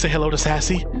 you want to say hello to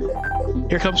Sassy?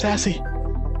 Here comes Sassy.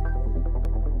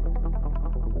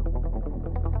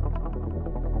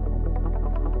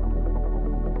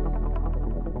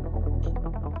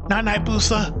 Night-night,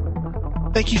 Boosa.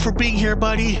 Thank you for being here,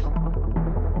 buddy.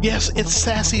 Yes, it's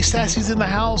Sassy. Sassy's in the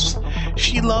house.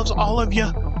 She loves all of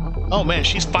you. Oh, man,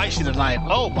 she's feisty tonight.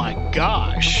 Oh, my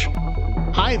gosh.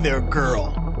 Hi there,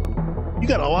 girl. You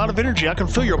got a lot of energy. I can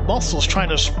feel your muscles trying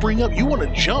to spring up. You want to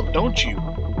jump, don't you?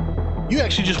 You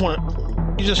actually just want to...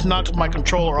 You just knocked my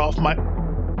controller off my...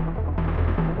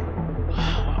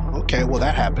 Okay, well,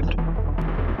 that happened.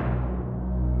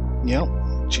 Yep,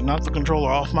 she knocked the controller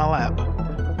off my lap.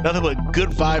 Nothing but good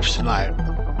vibes tonight.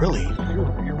 Really?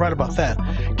 You're right about that.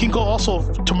 Kinko,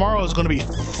 also, tomorrow is going to be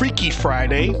Freaky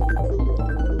Friday.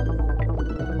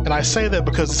 And I say that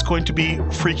because it's going to be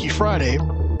Freaky Friday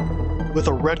with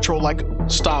a retro-like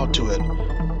style to it.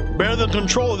 Better than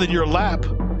Controller than your lap.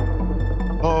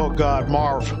 Oh God,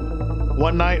 Marv.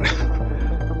 One night,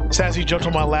 Sassy jumped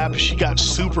on my lap. She got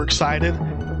super excited,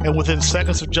 and within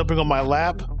seconds of jumping on my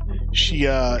lap, she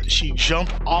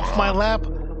jumped off my lap,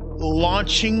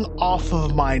 launching off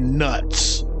of my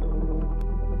nuts.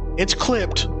 It's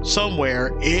clipped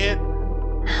somewhere. It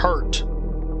hurt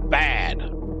bad.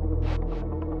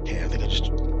 Okay, I think I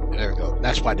just... There we go.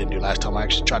 That's why I didn't do last time. I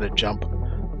actually tried to jump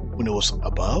when it was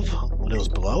above, when it was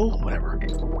below, whatever.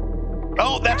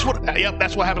 Oh, that's what... Yep,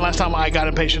 that's what happened last time I got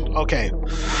impatient. Okay.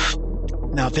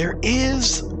 Now there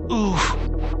is... Oof.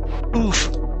 Oof.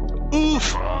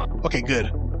 Oof. Okay, good.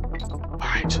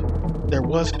 Alright. There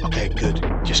was... Okay, good.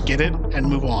 Just get it and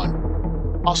move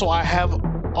on. Also, I have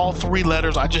all 3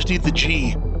 letters. I just need the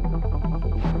G.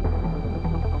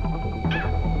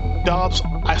 Dobbs,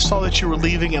 I saw that you were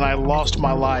leaving and I lost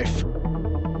my life.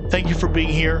 Thank you for being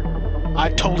here. I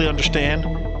totally understand.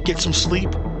 Get some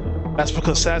sleep. That's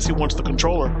because Sassy wants the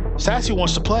controller. Sassy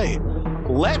wants to play.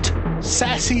 Let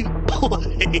Sassy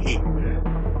play.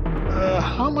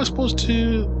 How am I supposed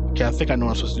to... Okay, I think I know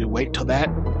what I'm supposed to do. Wait till that,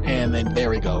 and then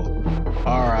there we go.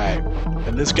 Alright.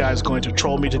 And this guy's going to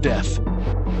troll me to death.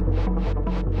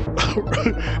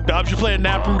 Dobbs, you playing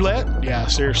Nap Roulette? Yeah,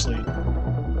 seriously.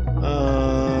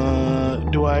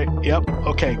 Do I? Yep.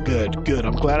 Okay, good, good.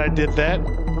 I'm glad I did that.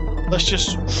 Let's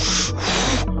just...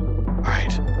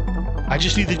 Alright. I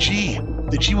just need the G.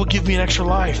 The G will give me an extra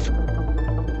life.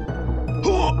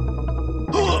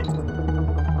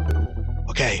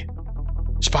 Okay.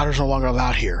 Spiders no longer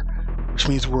allowed here, which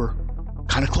means we're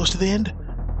kind of close to the end.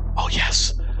 Oh,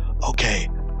 yes. Okay.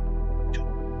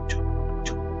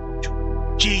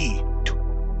 G.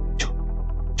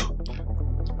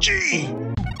 G.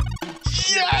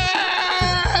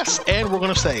 Yes! And we're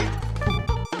gonna save.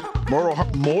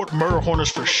 Murder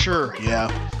hornets for sure. Yeah.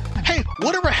 Hey,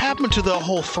 whatever happened to the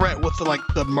whole threat with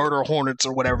the murder hornets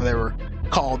or whatever they were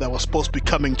called that was supposed to be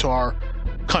coming to our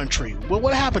country? Well,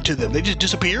 what happened to them? They just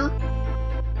disappear?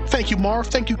 Thank you, Marv.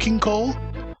 Thank you, King Cole.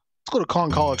 Let's go to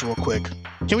Kong College real quick.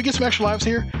 Can we get some extra lives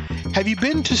here? Have you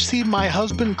been to see my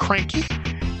husband, Cranky?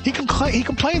 He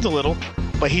complains a little,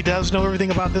 but he does know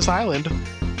everything about this island.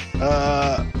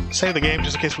 Save the game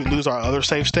just in case we lose our other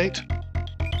save state.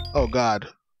 Oh, God.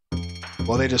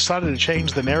 Well, they decided to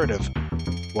change the narrative.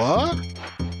 What?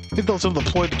 I think those are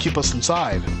deployed to keep us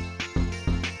inside.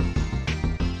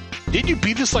 Did you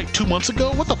beat this like 2 months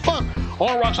ago? What the fuck?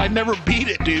 Oh, Ross, I never beat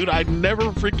it, dude. I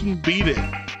never freaking beat it.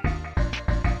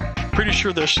 Pretty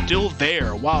sure they're still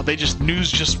there. Wow,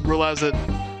 news just realized that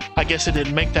I guess it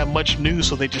didn't make that much news,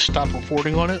 so they just stopped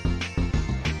reporting on it.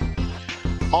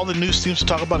 All the news seems to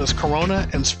talk about is Corona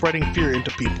and spreading fear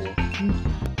into people.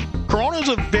 Corona is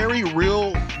a very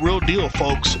real deal,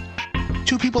 folks.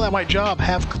 2 people at my job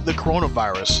have the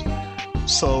coronavirus.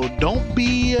 So don't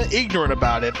be ignorant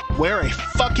about it. Wear a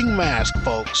fucking mask,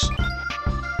 folks.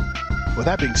 With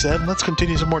that being said, let's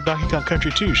continue some more Donkey Kong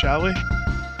Country 2, shall we?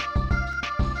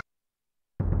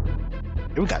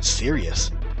 We got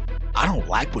serious. I don't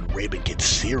like when Rabin gets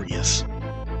serious.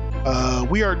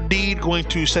 We are indeed going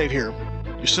to save here.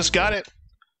 You just got it.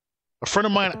 A friend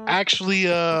of mine, actually,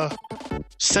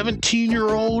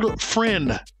 17-year-old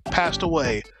friend passed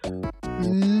away.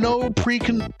 No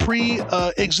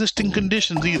pre-existing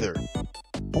conditions either.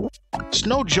 It's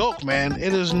no joke, man.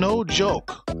 It is no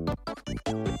joke.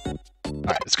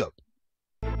 Alright, let's go.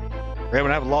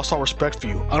 Raymond, I have lost all respect for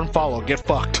you. Unfollow, get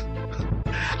fucked.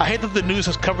 I hate that the news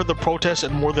has covered the protests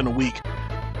in more than a week.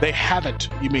 They haven't,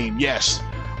 you mean? Yes.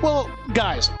 Well,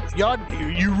 guys, y'all,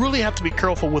 you really have to be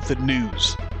careful with the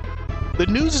news. The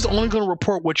news is only going to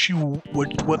report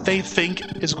what they think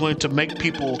is going to make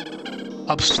people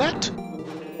upset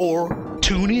or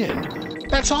tune in.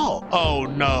 That's all. Oh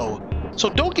no. So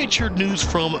don't get your news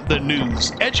from the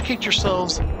news. Educate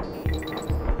yourselves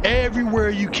everywhere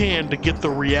you can to get the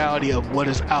reality of what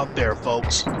is out there,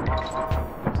 folks.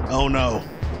 Oh no.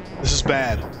 This is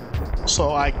bad.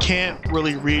 So I can't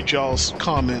really read y'all's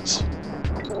comments.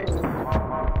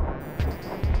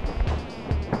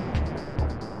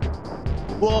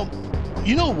 Well,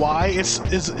 you know why it's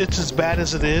as bad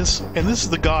as it is? And this is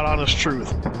the God honest truth.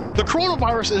 The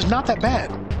coronavirus is not that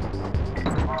bad.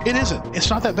 It isn't. It's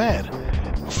not that bad.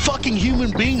 Fucking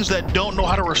human beings that don't know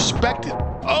how to respect it.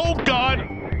 Oh God!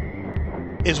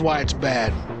 Is why it's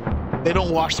bad. They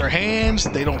don't wash their hands,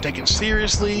 they don't take it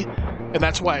seriously, and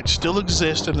that's why it still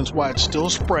exists and that's why it's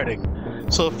still spreading.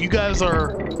 So if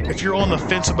you're on the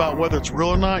fence about whether it's real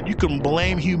or not, you can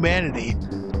blame humanity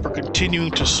for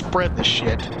continuing to spread the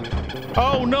shit.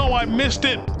 Oh no, I missed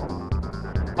it!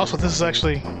 Also, this is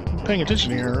actually paying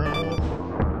attention here.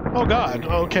 Oh god,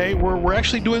 okay, we're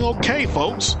actually doing okay,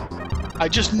 folks. I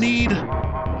just need...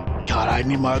 God, I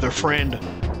need my other friend,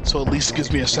 so at least it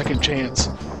gives me a second chance.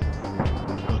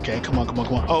 Okay, come on.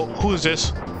 Oh, who is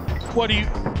this? What do you...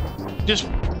 Just,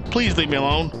 please leave me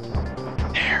alone.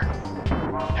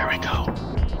 There we go.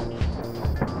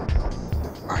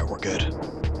 Alright, we're good.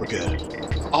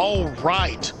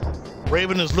 Alright!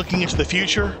 Rabin is looking into the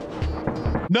future.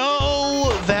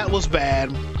 No, that was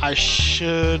bad. I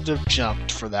should have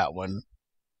jumped for that one.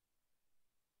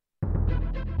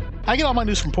 I get all my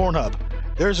news from Pornhub.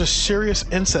 There's a serious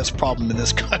incest problem in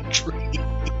this country.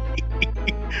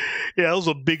 Yeah, that was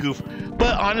a big goof.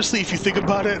 But honestly, if you think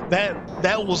about it,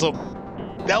 that was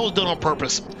done on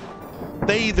purpose.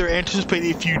 They either anticipated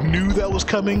if you knew that was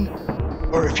coming,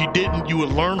 or if you didn't, you would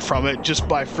learn from it just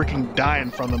by freaking dying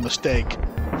from the mistake.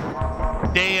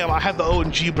 Damn, I had the O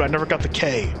and G, but I never got the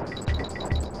K.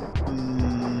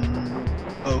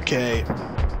 Okay.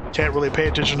 Can't really pay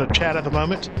attention to chat at the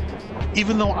moment.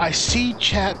 Even though I see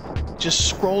chat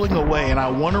just scrolling away and I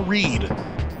want to read,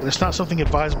 but it's not something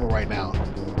advisable right now.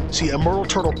 See, Immortal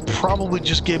Turtle probably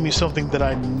just gave me something that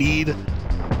I needed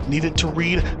to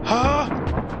read. Huh?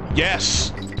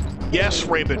 Yes! Yes,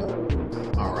 Rabin.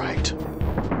 Alright.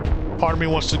 Part of me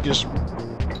wants to just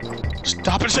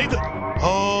stop and say that.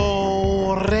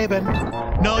 Oh, Rabin.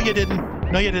 No, you didn't.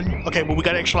 Okay, well, we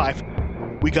got an extra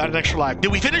life.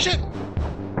 Did we finish it?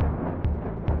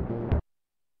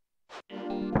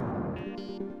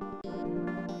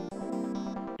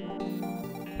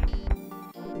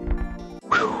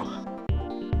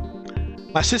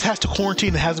 My sis has to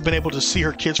quarantine and hasn't been able to see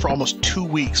her kids for almost 2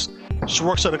 weeks. She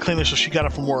works at a clinic, so she got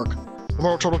it from work.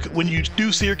 Immortal Turtle, when you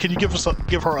do see her, can you give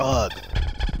her a hug?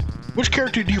 Which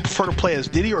character do you prefer to play as,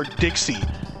 Diddy or Dixie?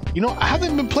 You know, I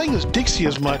haven't been playing as Dixie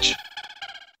as much,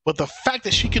 but the fact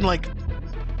that she can, like,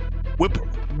 whip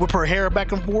her hair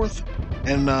back and forth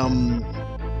and,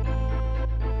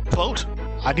 float,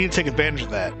 I need to take advantage of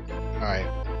that. Alright.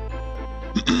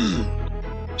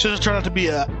 She doesn't turn out to be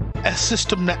a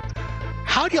system...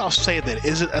 How do y'all say that?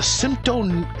 Is it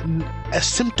asymptomatic?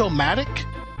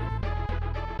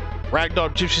 Ragdoll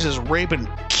Gypsy says, Rabin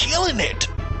killing it!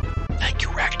 Thank you,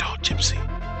 Ragdoll Gypsy.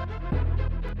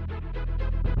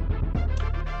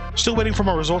 Still waiting for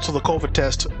my results of the COVID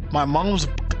test. My mom's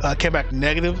came back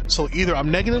negative, so either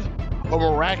I'm negative or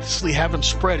miraculously haven't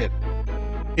spread it,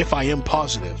 if I am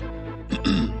positive.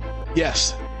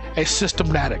 Yes,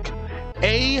 asymptomatic.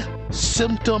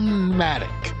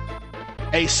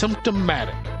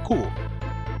 Asymptomatic. Cool.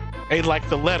 A like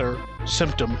the letter,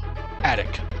 symptom,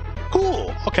 attic.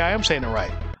 Cool. Okay, I am saying it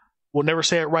right. We'll never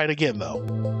say it right again, though.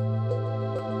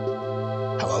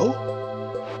 Hello?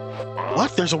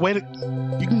 What? There's a way to...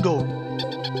 You can go...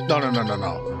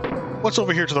 No. What's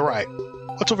over here to the right?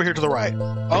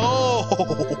 Oh!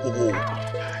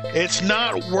 It's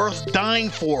not worth dying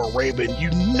for, Rabin.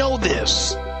 You know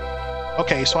this.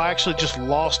 Okay, so I actually just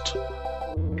lost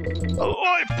a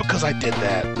life because I did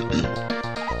that.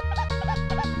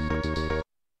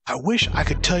 I wish I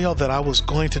could tell y'all that I was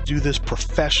going to do this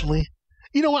professionally.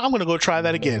 You know what? I'm going to go try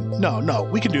that again. No,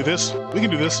 we can do this.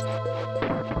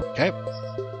 Okay.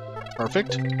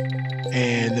 Perfect.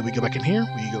 And then we go back in here.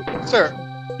 We go. Sir.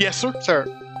 Yes, sir. Sir.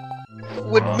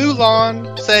 Would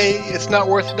Mulan say it's not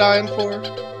worth dying for?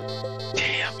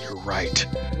 Damn, you're right.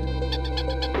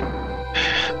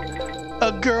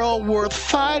 A girl worth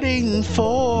fighting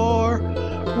for.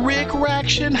 Rick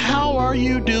Raction, how are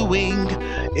you doing?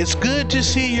 It's good to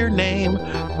see your name.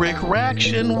 Rick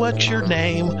Raction, what's your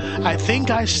name? I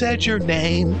think I said your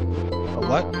name.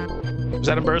 What? Was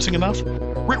that embarrassing enough?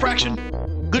 Rick Raction,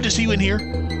 good to see you in here.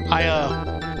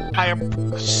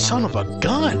 Son of a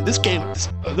gun. This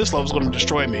level's going to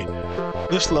destroy me.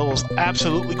 This level's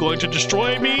absolutely going to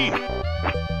destroy me.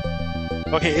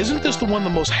 Okay, isn't this the one of the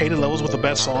most hated levels with the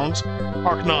best songs?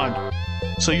 Arknon,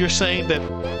 so you're saying that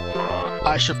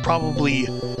I should probably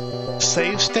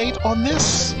save state on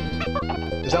this?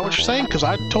 Is that what you're saying? Because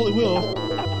I totally will.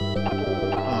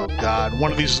 Oh god,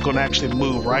 one of these is going to actually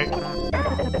move, right?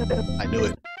 I knew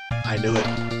it.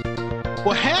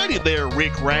 Well, howdy there,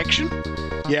 Rick Raction.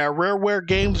 Yeah, Rareware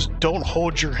games don't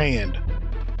hold your hand.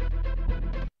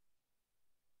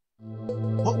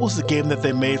 What was the game that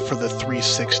they made for the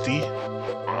 360?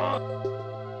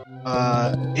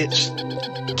 It's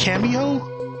Cameo?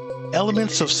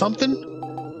 Elements of something?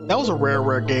 That was a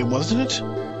Rareware game, wasn't it?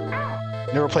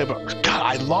 Never played, but God,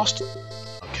 I lost.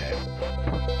 Okay.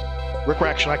 Rick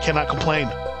Raction, I cannot complain.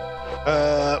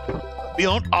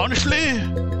 Honestly,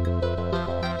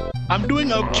 I'm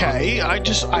doing okay.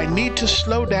 I need to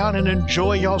slow down and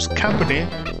enjoy y'all's company.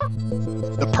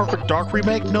 The Perfect Dark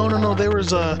remake? No. There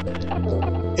was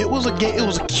it was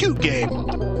a cute game,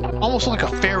 almost like a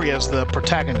fairy as the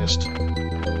protagonist.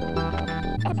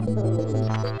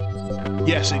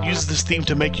 Yes, it uses this theme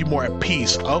to make you more at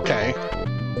peace. Okay,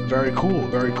 very cool,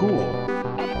 very cool.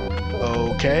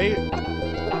 Okay,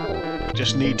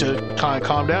 just need to kind of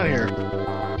calm down here.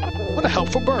 What a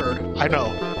helpful bird. I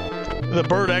know. The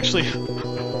bird actually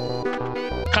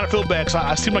kind of feel bad because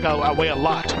I seem like I weigh a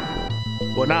lot.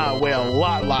 Well, now I weigh a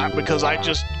lot because I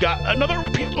just got another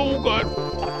piece. Oh, God.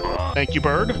 Thank you,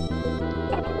 bird.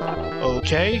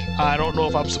 Okay. I don't know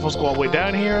if I'm supposed to go all the way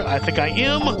down here. I think I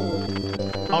am. I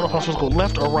don't know if I'm supposed to go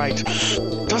left or right.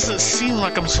 Doesn't seem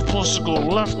like I'm supposed to go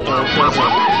left, though, does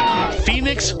it?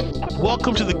 Phoenix,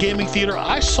 welcome to the gaming theater.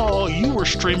 I saw you were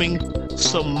streaming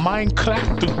some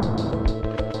Minecraft.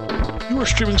 You were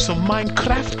streaming some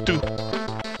Minecraft.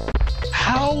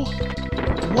 How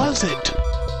was it?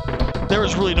 There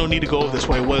was really no need to go this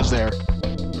way, was there?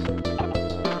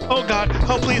 Oh God,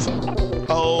 oh please.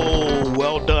 Oh,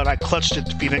 well done, I clutched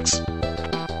it, Phoenix.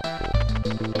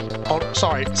 Oh,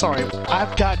 sorry.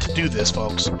 I've got to do this,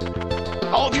 folks.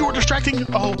 All of you are distracting.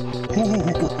 Oh,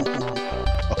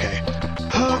 okay.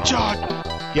 Oh, John.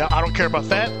 Yeah, I don't care about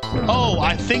that. Oh,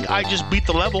 I think I just beat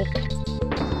the level.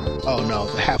 Oh no,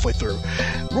 halfway through.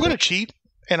 We're gonna cheat,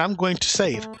 and I'm going to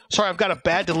save. Sorry, I've got a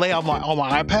bad delay on my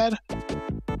iPad.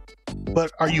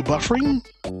 But are you buffering?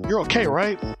 You're okay,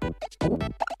 right?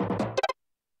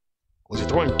 Was he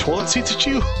throwing toilet seats at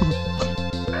you?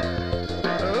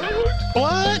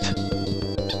 What?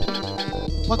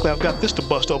 Luckily, I've got this to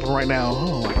bust open right now.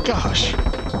 Oh my gosh.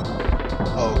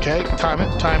 Okay, time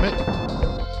it.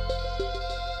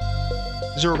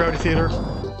 Zero Gravity Theater.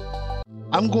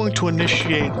 I'm going to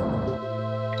initiate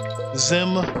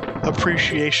Zim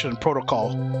Appreciation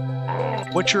Protocol.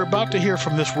 What you're about to hear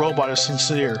from this robot is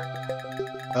sincere.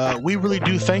 We really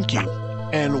do thank you,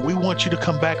 and we want you to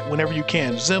come back whenever you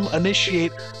can. Zim,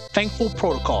 initiate Thankful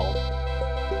Protocol.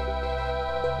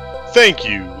 Thank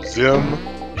you, Zim.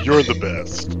 You're the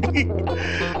best.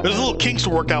 There's a little kinks to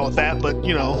work out with that, but,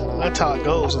 you know, that's how it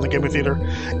goes in the gaming theater.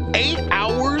 8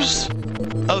 hours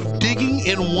of digging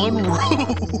in one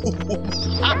room.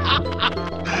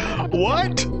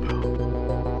 What?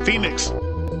 Phoenix,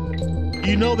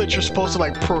 you know that you're supposed to,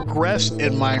 like, progress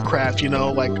in Minecraft, you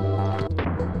know, like,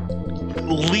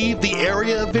 leave the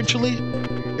area eventually?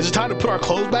 Is it time to put our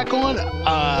clothes back on?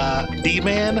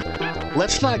 D-Man,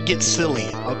 let's not get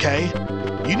silly, okay?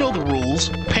 You know the rules.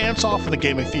 Pants off in the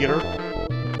gaming theater.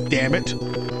 Damn it.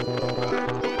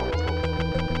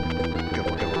 Good.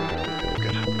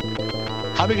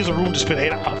 How big is a room to spend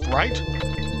 8 hours, right?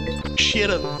 She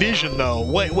had a vision, though.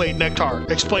 Wait, Nectar,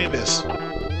 explain this.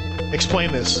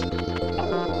 Explain this.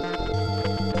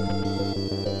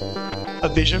 A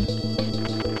vision?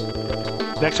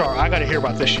 Nectar, I gotta hear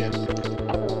about this shit.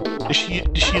 Did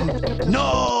she...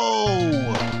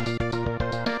 No!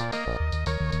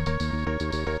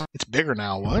 It's bigger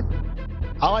now, what?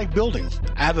 I like building.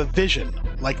 I have a vision,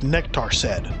 like Nectar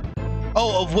said.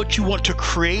 Oh, of what you want to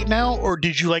create now? Or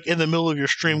did you, like, in the middle of your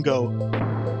stream go...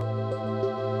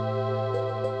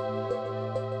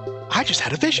 I just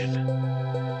had a vision.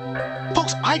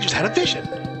 Folks, I just had a vision.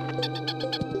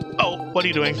 Oh, what are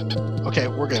you doing? Okay,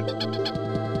 we're good.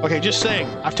 Okay, just saying,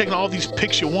 I've taken all these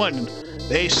pics you want, and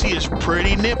the AC is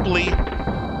pretty nipply.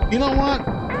 You know what?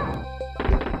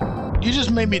 You just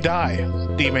made me die,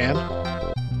 D-Man.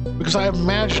 Because I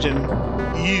imagined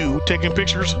you taking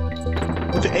pictures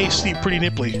with the AC pretty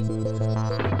nipply.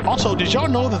 Also, did y'all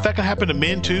know that can happen to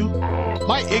men too?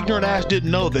 My ignorant ass didn't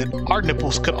know that our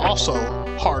nipples could also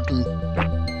harden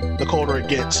the colder it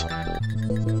gets.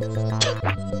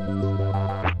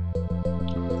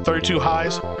 32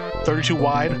 highs, 32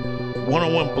 wide,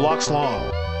 101 blocks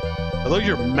long. Are those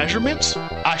your measurements?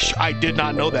 I did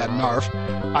not know that, Narf.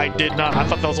 I did not. I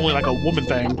thought that was only like a woman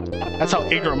thing. That's how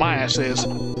ignorant my ass is.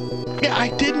 Yeah, I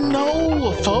didn't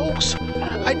know, folks.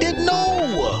 I didn't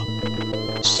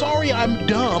know. Sorry, I'm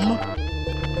dumb.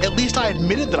 At least I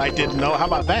admitted that I didn't know. How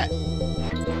about that?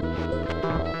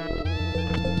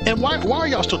 And why are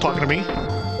y'all still talking to me?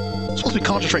 I'm supposed to be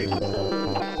concentrating.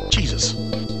 Jesus.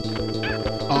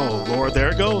 Oh, Lord, there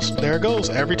it goes. There it goes.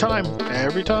 Every time.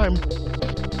 Every time.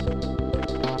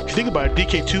 If you think about it,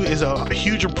 DK2 is a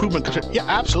huge improvement. Yeah,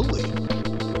 absolutely.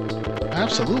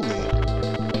 Absolutely.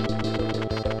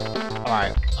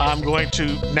 Alright, I'm going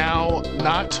to now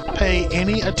not pay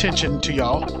any attention to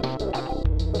y'all.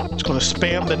 Just going to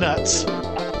spam the nuts.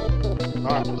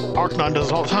 Arcnon does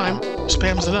it all the time.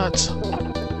 Spams the nuts.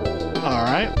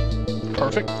 Alright.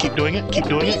 Perfect. Keep doing it. Keep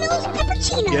doing it.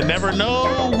 You never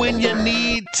know when you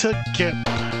need to get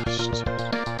past.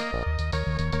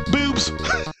 Boobs!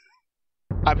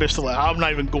 I missed the letter. I'm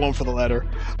not even going for the letter.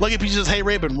 Lucky Peach says, hey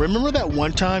Rabin, remember that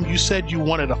one time you said you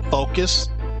wanted to focus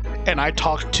and I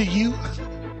talked to you?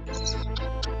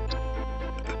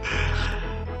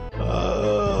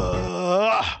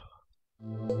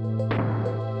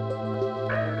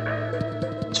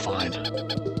 It's fine.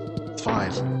 It's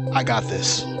fine. I got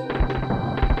this.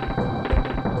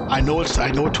 I know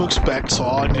what to expect, so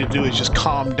all I need to do is just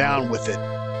calm down with it.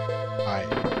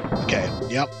 Alright. Okay.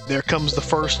 Yep. There comes the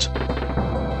first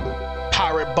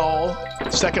pirate ball,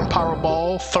 second pirate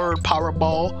ball, third pirate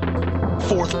ball,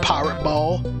 fourth pirate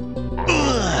ball.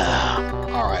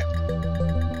 Alright.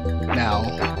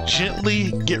 Now,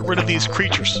 gently get rid of these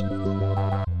creatures.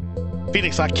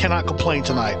 Phoenix, I cannot complain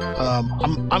tonight.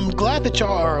 I'm glad that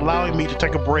y'all are allowing me to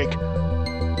take a break.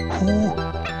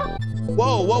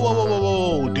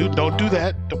 Whoa, dude, don't do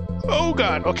that. Oh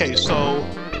God. Okay, so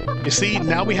you see,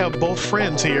 now we have both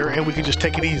friends here, and we can just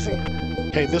take it easy.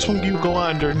 Okay, this one you go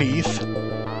underneath.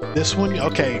 This one,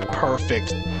 okay,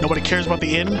 perfect. Nobody cares about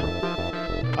the end.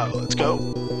 Let's go.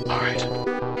 All right.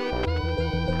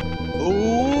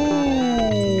 Ooh.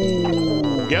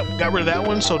 Yep, got rid of that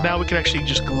one. So now we can actually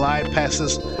just glide past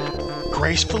this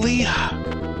gracefully.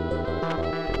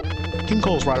 King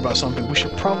Cole's right about something. We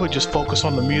should probably just focus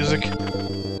on the music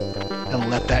and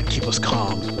let that keep us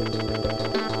calm.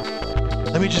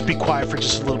 Let me just be quiet for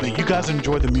just a little bit. You guys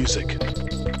enjoy the music.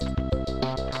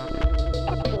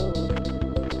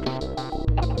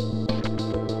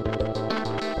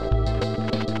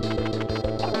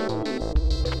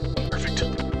 Perfect.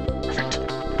 Perfect.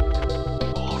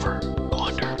 Go over. Go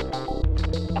under.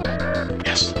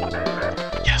 Yes.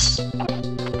 Yes.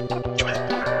 Enjoy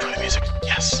the music.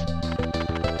 Yes.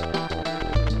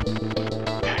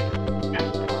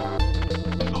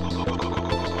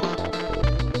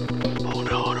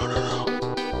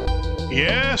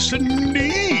 Yes,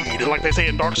 indeed! Like they say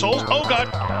in Dark Souls. Oh, God!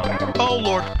 Oh,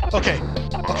 Lord. Okay.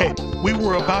 Okay. We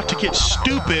were about to get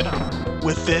stupid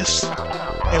with this,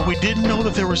 and we didn't know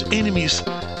that there was enemies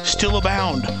still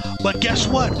abound. But guess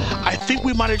what? I think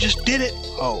we might have just did it.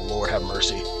 Oh, Lord have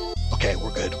mercy. Okay,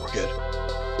 we're good. We're good.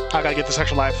 I gotta get this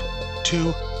extra life.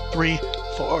 2, 3,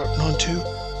 4. 1, 2,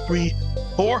 3,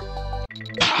 4.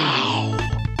 Pow!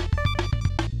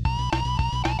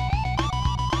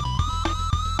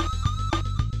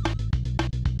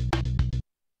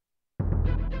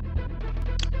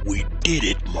 We did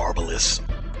it, Marvelous.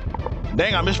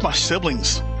 Dang, I miss my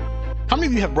siblings. How many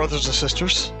of you have brothers and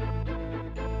sisters?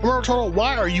 Remember, Turtle,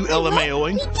 why are you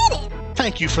LMAOing? We did it!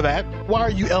 Thank you for that. Why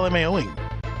are you LMAOing?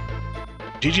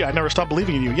 Gigi, I never stopped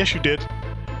believing in you. Yes, you did.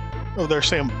 Oh, they're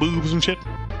saying boobs and shit.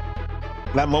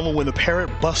 That moment when the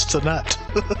parrot busts a nut.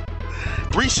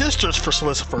 3 sisters for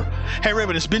Solicitor. Hey,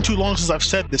 Rabin, it's been too long since I've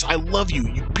said this. I love you.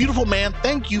 You beautiful man.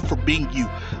 Thank you for being you.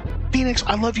 Phoenix,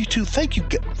 I love you too. Thank you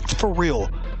for real.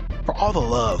 For all the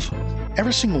love.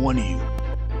 Every single one of you.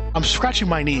 I'm scratching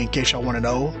my knee in case y'all want to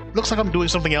know. Looks like I'm doing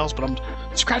something else, but I'm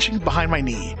scratching behind my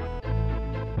knee.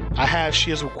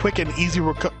 She has a quick and easy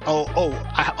recovery.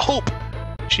 I hope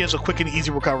she has a quick and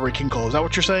easy recovery, King Cole. Is that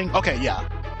what you're saying? Okay, yeah.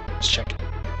 Let's check it.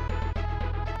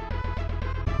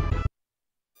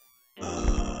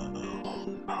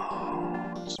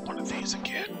 It's one of these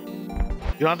again.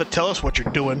 You don't have to tell us what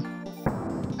you're doing.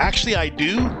 Actually, I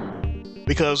do.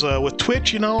 Because with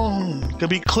Twitch, you know, it could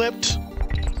be clipped.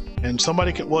 And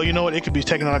somebody can, well, you know what? It could be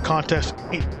taken out of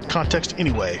context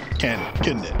anyway,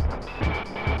 couldn't it?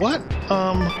 What?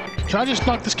 Can I just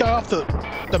knock this guy off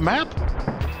the map?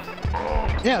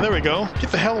 Yeah, there we go.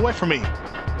 Get the hell away from me.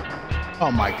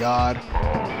 Oh my God.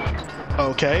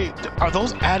 Okay. Are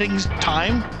those adding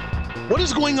time? What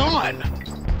is going on?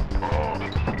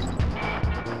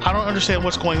 I don't understand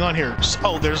what's going on here.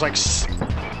 Oh, there's like...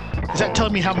 Is that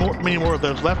telling me how many more of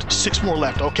those left? 6 more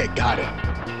left. Okay, got it.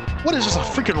 What is this, a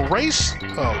freaking race?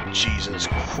 Oh, Jesus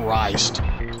Christ.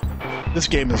 This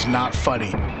game is not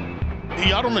funny.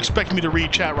 Y'all don't expect me to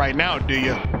read chat right now, do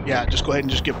you? Yeah, just go ahead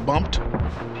and just get bumped.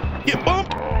 Get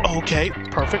bumped! Okay,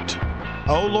 perfect.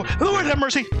 Oh, Lord have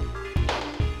mercy!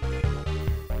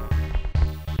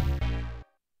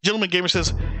 Gentleman Gamer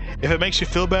says, if it makes you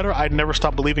feel better, I'd never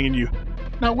stop believing in you.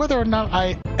 Now, whether or not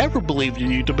I ever believed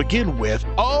in you to begin with,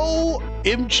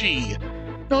 OMG.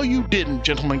 No, you didn't,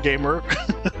 Gentleman Gamer.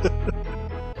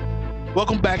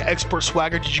 Welcome back, Expert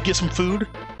Swagger. Did you get some food?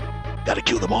 Gotta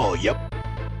kill them all, yep.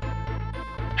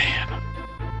 Man.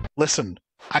 Listen,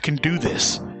 I can do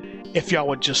this. If y'all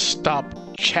would just stop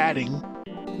chatting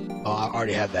Oh, I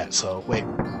already have that, so wait.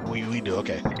 We do,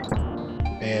 okay.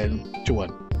 And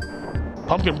 2-1.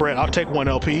 Pumpkin bread, I'll take 1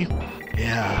 LP.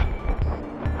 Yeah.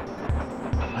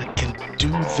 I can do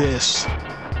this.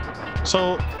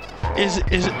 So, is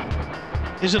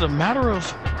it a matter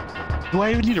of, do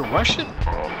I even need to rush it?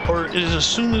 Or is as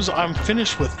soon as I'm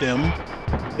finished with them,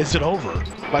 is it over?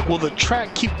 Like, will the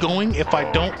track keep going if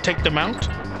I don't take them out?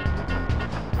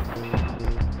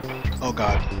 Oh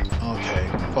god. Okay,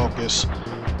 focus.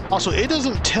 Also, it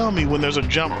doesn't tell me when there's a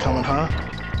jump coming, huh?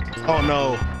 Oh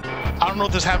no. I don't know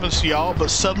if this happens to y'all, but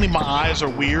suddenly my eyes are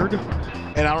weird,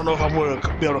 and I don't know if I'm going to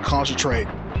be able to concentrate.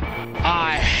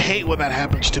 I hate when that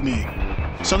happens to me.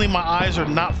 Suddenly my eyes are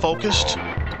not focused,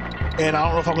 and I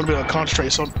don't know if I'm going to be able to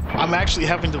concentrate, so I'm actually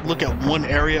having to look at one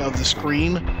area of the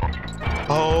screen.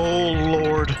 Oh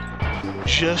lord.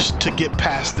 Just to get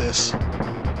past this.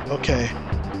 Okay.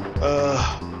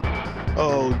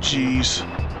 Oh jeez.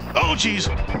 Oh jeez.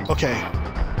 Okay.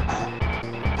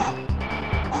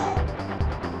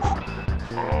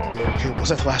 Okay, was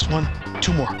that the last one?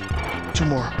 2 more. 2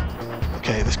 more.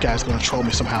 Okay, this guy's gonna troll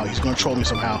me somehow. He's gonna troll me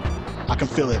somehow. I can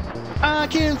feel it. I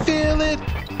can feel it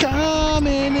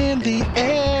coming in the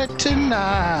air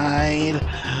tonight.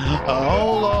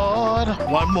 Oh Lord.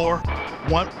 1 more.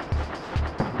 1.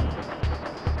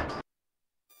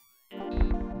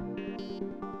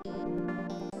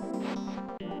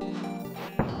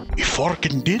 We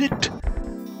forkin' did it.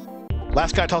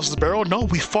 Last guy tosses the barrel. No,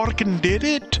 we forkin' did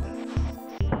it.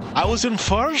 I was in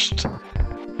first.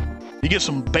 You get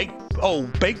some baked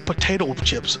potato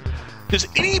chips. Does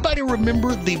anybody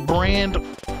remember the brand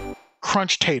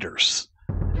Crunch Taters?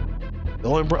 The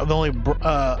only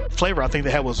flavor I think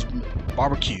they had was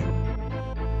barbecue.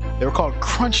 They were called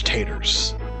Crunch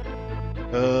Taters.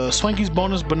 Swanky's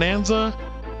Bonus Bonanza,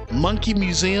 Monkey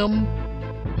Museum.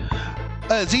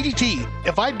 ZDT,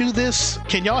 if I do this,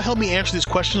 can y'all help me answer these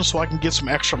questions so I can get some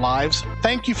extra lives?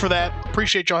 Thank you for that.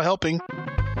 Appreciate y'all helping.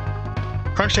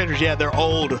 Crunch Taters, yeah, they're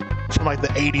old, from like the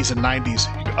 80s and 90s.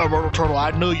 Roto Turtle,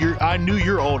 I knew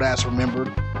your old ass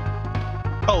remembered.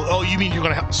 Oh, you mean you're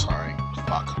gonna help? Sorry,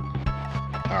 fuck.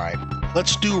 All right,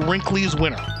 let's do Wrinkly's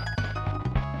winner.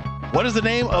 What is the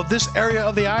name of this area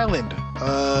of the island?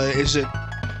 Is it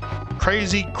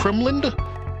Crazy Kremlin?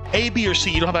 A, B, or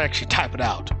C? You don't have to actually type it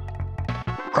out.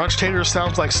 Crunch Tater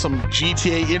sounds like some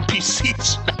GTA NPC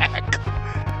snack.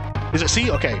 Is it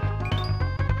C? Okay.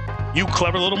 You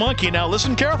clever little monkey. Now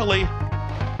listen carefully.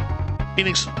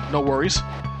 Phoenix, no worries.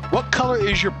 What color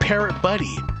is your parrot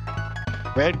buddy?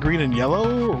 Red, green, and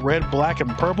yellow? Red, black, and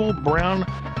purple? Brown?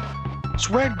 It's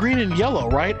red, green, and yellow,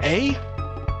 right? A?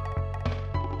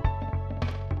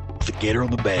 The gator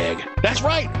on the bag. That's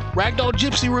right. Ragdoll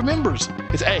Gypsy remembers.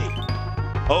 It's A.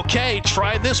 Okay,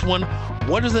 try this one.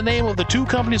 What is the name of the 2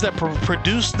 companies that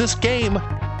produced this game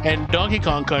and Donkey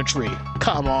Kong Country?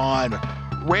 Come on.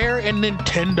 Rare and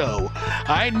Nintendo.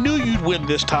 I knew you'd win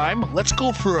this time. Let's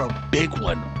go for a big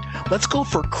one. Let's go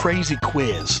for Crazy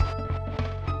Quiz.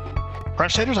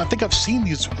 Crunch Taters, I think I've seen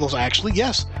those actually.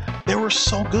 Yes, they were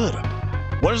so good.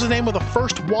 What is the name of the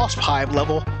first Wasp Hive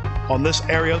level on this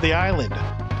area of the island?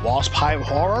 Wasp Hive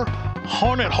Horror?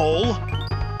 Hornet Hole?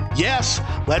 Yes,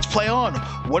 let's play on.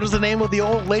 What is the name of the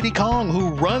old Lady Kong who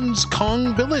runs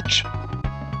Kong Village?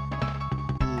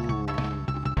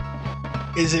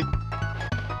 Is it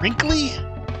Wrinkly?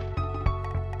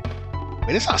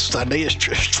 Wait, it's not Sunday, it's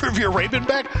Trivia Rabin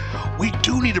back? We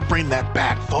do need to bring that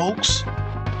back, folks.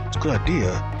 It's a good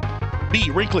idea. B,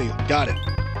 Wrinkly, got it.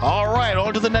 All right,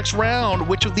 on to the next round.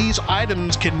 Which of these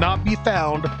items cannot be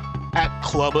found at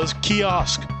Clubba's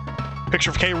kiosk? Picture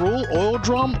of K. Rool, oil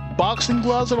drum, boxing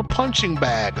gloves, and a punching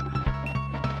bag.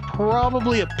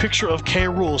 Probably a picture of K.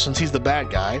 Rool since he's the bad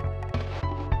guy.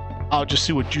 I'll just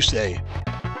see what you say.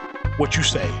 What you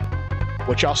say.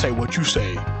 What y'all say, what you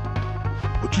say.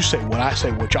 What you say, what I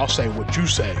say, what y'all say, what you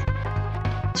say.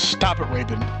 Stop it,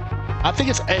 Rabin. I think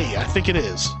it's A. I think it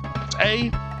is. It's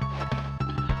A.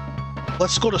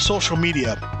 Let's go to social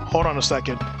media. Hold on a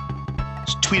second.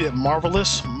 Let's tweet at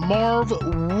Marvelous. Marv,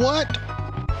 what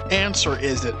answer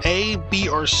is it? A, B,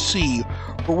 or C?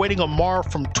 We're waiting on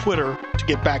Marv from Twitter to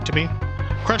get back to me.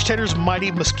 Crunch Tater's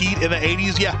Mighty Mesquite in the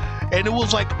 80s. Yeah, and it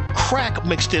was like crack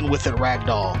mixed in with it,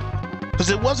 Ragdoll. Because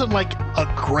it wasn't like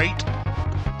a great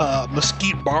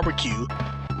mesquite barbecue.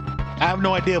 I have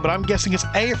no idea, but I'm guessing it's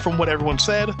A from what everyone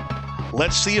said.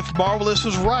 Let's see if Marvelous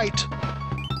is right.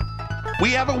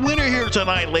 We have a winner here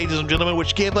tonight, ladies and gentlemen,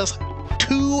 which gave us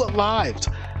 2 lives.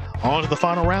 On to the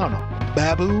final round.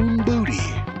 Baboon Booty.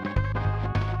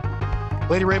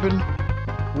 Lady Rabin,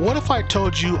 what if I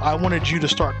told you I wanted you to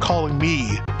start calling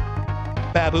me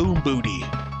Baboon Booty?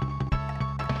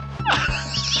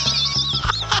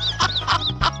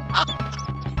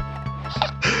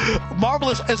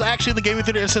 Marvelous is actually in the gaming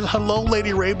theater and says, hello,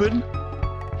 Lady Rabin.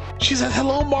 She said,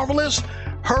 hello, Marvelous.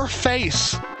 Her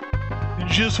face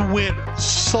just went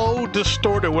so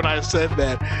distorted when I said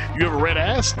that. You have a red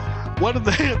ass? What is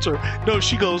the answer? No,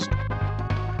 she goes,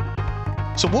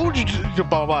 so what would you do?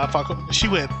 Blah, blah, blah. She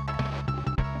went,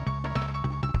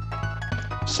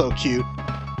 so cute.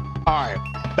 All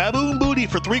right, Baboon Booty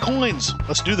for 3 coins.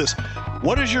 Let's do this.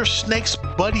 What is your snake's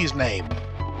buddy's name?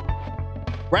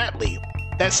 Ratley.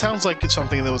 That sounds like it's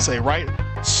something they would say, right?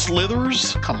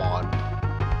 Slithers? Come on.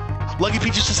 Lucky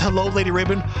Peaches says, hello, Lady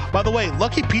Rabin. By the way,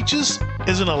 Lucky Peaches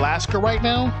is in Alaska right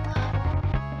now.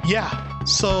 Yeah,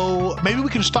 so maybe we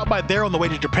can stop by there on the way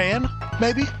to Japan,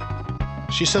 maybe?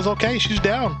 She says, okay, she's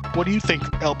down. What do you think,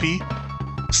 LP?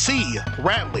 C,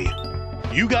 Ratley.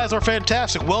 You guys are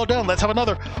fantastic. Well done. Let's have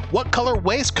another. What color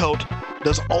waistcoat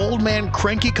does Old Man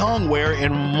Cranky Kong wear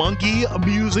in Monkey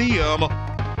Museum?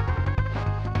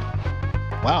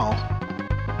 Wow.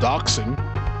 Doxing.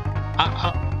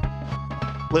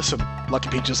 Listen, Lucky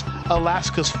Peaches,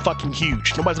 Alaska's fucking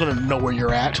huge. Nobody's gonna know where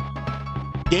you're at.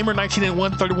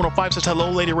 Gamer1981 3105 says, hello,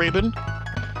 Lady Rabin.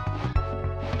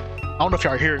 I don't know if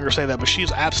y'all are hearing her say that, but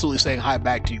she's absolutely saying hi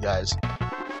back to you guys.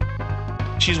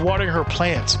 She's watering her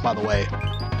plants, by the way.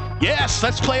 Yes,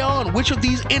 let's play on. Which of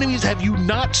these enemies have you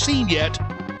not seen yet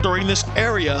during this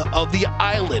area of the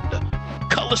island?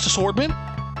 Cutlass the Swordman?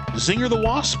 Zinger the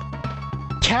Wasp?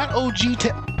 Cat OG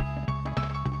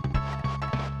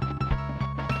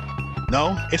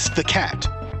No, it's the cat.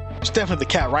 It's definitely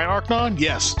the cat, right, Arcnon?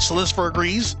 Yes. Celistfer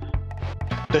agrees.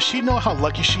 Does she know how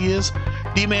lucky she is?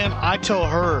 D-Man, I tell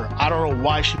her I don't know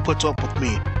why she puts up with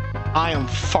me. I am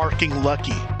farking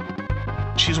lucky.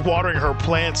 She's watering her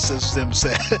plants, as Zim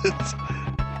says. All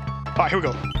right, here we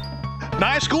go.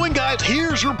 Nice going, guys.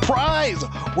 Here's your prize.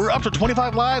 We're up to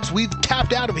 25 lives. We've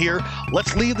tapped out of here.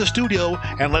 Let's leave the studio,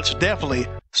 and let's definitely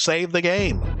save the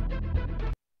game.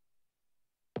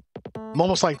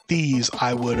 Moments like these,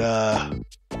 I would,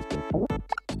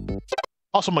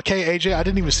 Also, McKay, AJ, I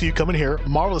didn't even see you come in here.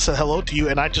 Marvelous said hello to you,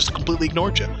 and I just completely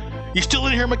ignored you. You still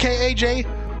in here, McKay,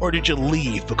 AJ? Or did you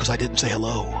leave because I didn't say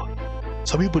hello?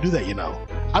 Some people do that, you know.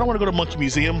 I don't want to go to Monkey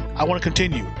Museum. I want to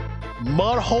continue.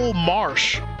 Mudhole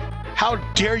Marsh. How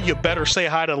dare you better say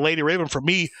hi to Lady Rabin for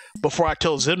me before I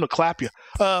tell Zim to clap you.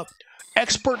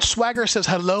 Expert Swagger says,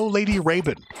 hello, Lady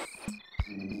Rabin.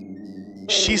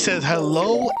 She says,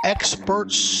 hello,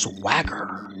 Expert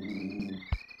Swagger.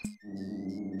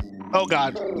 Oh,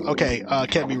 God. Okay,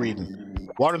 can't be reading.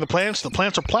 Watering the plants? The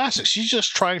plants are plastic. She's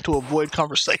just trying to avoid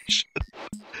conversation.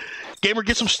 Gamer,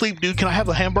 get some sleep, dude. Can I have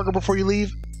a hamburger before you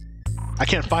leave? I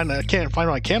can't find my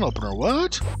can opener.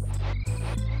 What?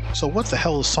 So what the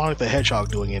hell is Sonic the Hedgehog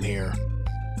doing in here?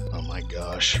 Oh my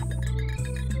gosh.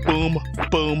 Boom,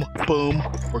 boom, boom.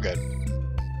 We're good.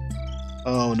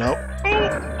 Oh no.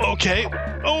 Oh, okay.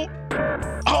 Oh.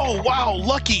 Oh, wow,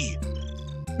 lucky.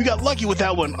 We got lucky with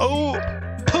that one. Oh,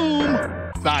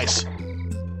 boom. Nice.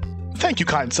 Thank you,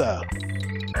 kind sir.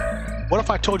 What if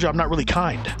I told you I'm not really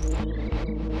kind?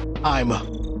 I'm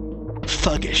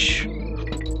thuggish.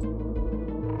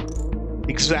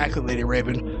 Exactly, Lady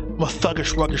Rabin. I'm a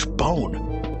thuggish, ruggish bone.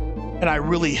 And I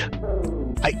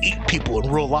eat people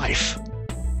in real life.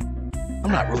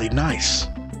 I'm not really nice.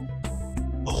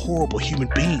 A horrible human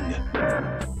being.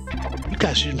 You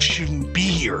guys shouldn't be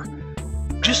here.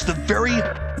 Just the very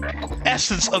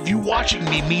essence of you watching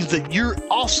me means that you're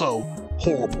also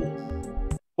horrible.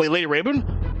 Wait, Lady Rabin?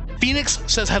 Phoenix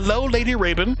says, hello, Lady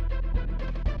Rabin.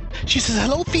 She says,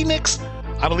 hello, Phoenix.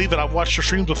 I believe that I've watched your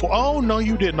streams before. Oh, no,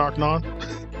 you didn't, Arcnon.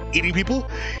 Eating people?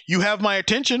 You have my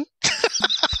attention.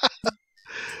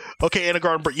 Okay, Anna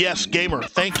Garden, yes, Gamer,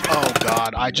 thank you. Oh,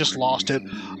 God, I just lost it.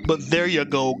 But there you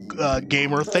go,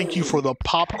 Gamer. Thank you for the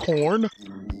popcorn.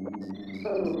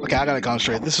 Okay, I gotta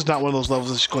concentrate. This is not one of those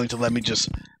levels that's going to let me just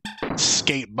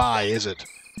skate by, is it?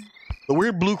 The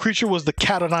weird blue creature was the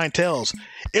cat of 9 tails.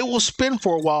 It will spin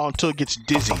for a while until it gets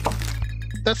dizzy.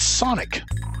 That's Sonic.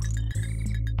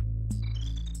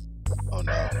 Oh,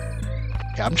 no.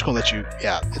 Okay, I'm just gonna let you...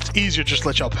 Yeah, it's easier just to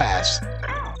let y'all pass.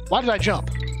 Why did I jump?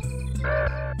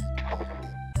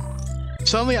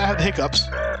 Suddenly, I have the hiccups.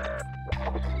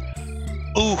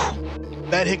 Ooh,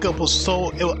 that hiccup was so...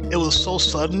 It was so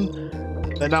sudden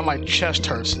that now my chest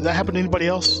hurts. Did that happen to anybody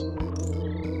else?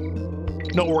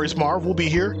 No worries, Marv. We'll be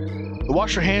here. The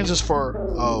wash your hands is for...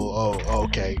 Oh,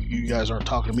 okay. You guys aren't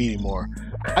talking to me anymore.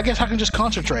 I guess I can just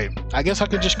concentrate.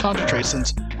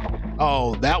 Since...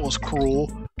 Oh, that was cruel.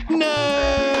 No!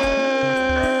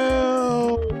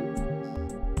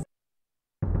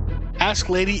 Ask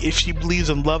Lady if she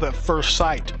believes in love at first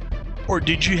sight. Or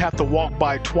did you have to walk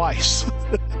by twice?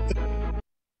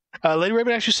 Lady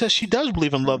Rabin actually says she does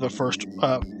believe in love at first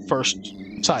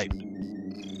sight.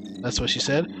 That's what she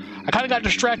said. I kind of got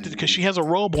distracted because she has a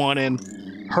robe on and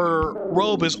her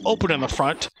robe is open in the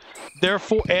front.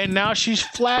 Therefore, and now she's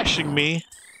flashing me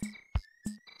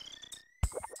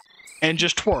and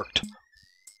just twerked.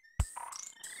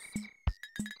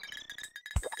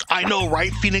 I know,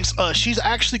 right, Phoenix? She's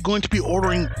actually going to be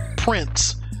ordering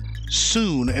prints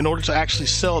soon in order to actually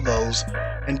sell those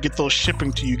and get those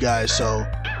shipping to you guys. So,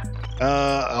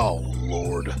 oh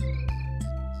Lord.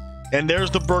 And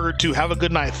there's the burger too. Have a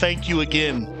good night. Thank you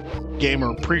again,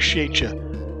 gamer. Appreciate you.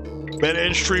 Better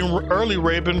end stream early,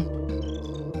 Rabin.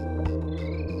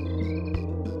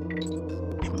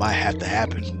 It might have to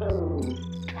happen.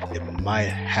 It might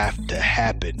have to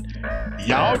happen.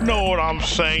 Y'all know what I'm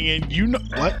saying. You know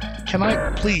what? Can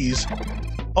I please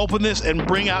open this and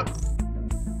bring out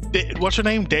what's her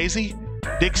name? Daisy?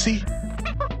 Dixie?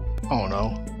 Oh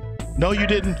no. No, you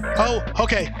didn't. Oh,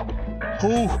 okay.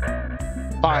 Ooh.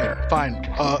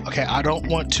 Fine. Okay, I don't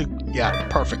want to. Yeah,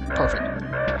 perfect.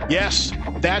 Yes,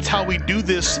 that's how we do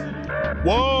this.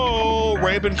 Whoa,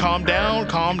 Rabin, calm down.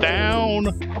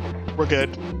 We're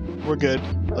good.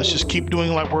 Let's just keep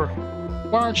doing like we're.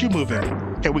 Why aren't you moving?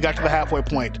 Okay, we got to the halfway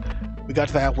point.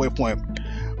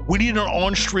 We need an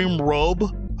on-stream robe,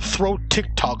 throw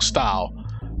TikTok style.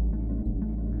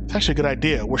 It's actually a good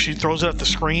idea, where she throws it at the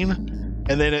screen,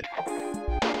 and then it.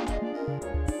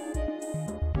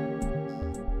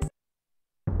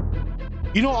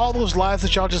 You know all those lives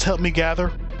that y'all just helped me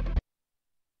gather?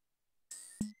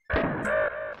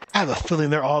 I have a feeling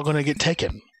they're all gonna get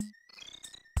taken.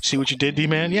 See what you did,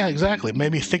 D-Man? Yeah, exactly.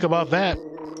 Made me think about that.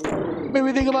 Made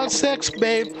me think about sex,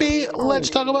 baby. Let's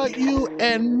talk about you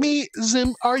and me.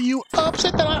 Zim, are you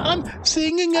upset that I'm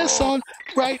singing a song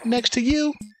right next to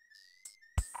you?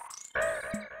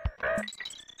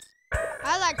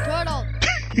 I like turtle.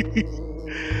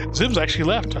 Zim's actually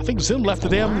left. I think Zim left the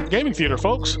damn gaming theater,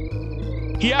 folks.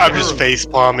 I'm just face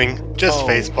palming.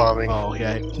 Face palming. Oh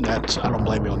yeah, I don't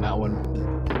blame you on that one.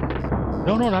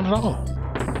 No, not at all.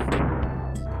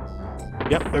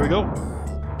 Yep, there we go.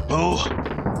 Oh.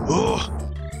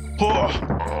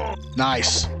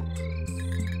 Nice.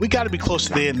 We got to be close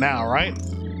to the end now, right?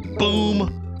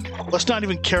 Boom. Let's not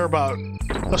care about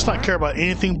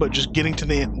anything but just getting to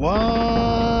the end.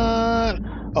 What?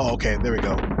 Oh, okay, there we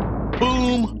go.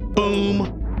 Boom.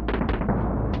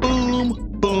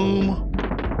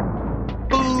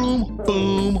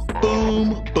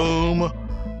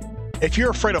 If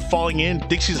you're afraid of falling in,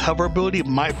 Dixie's hover ability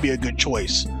might be a good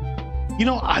choice. You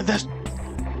know,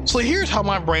 so here's how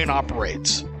my brain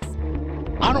operates.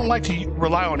 I don't like to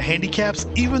rely on handicaps,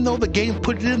 even though the game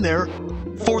put it in there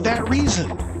for that reason.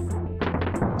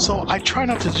 So I try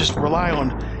not to just rely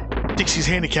on Dixie's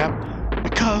handicap,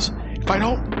 because if I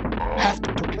don't have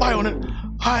to rely on it,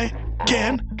 I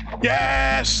can.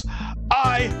 Yes!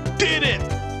 I did it!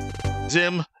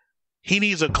 Zim, he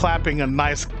needs a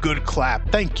nice, good clap.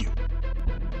 Thank you.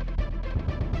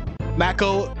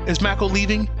 Is Mako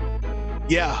leaving?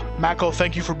 Yeah, Mako,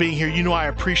 thank you for being here. You know I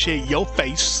appreciate your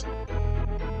face.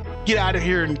 Get out of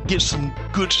here and get some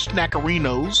good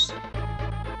snackerinos.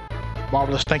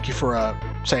 Marvelous, thank you for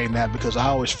saying that, because I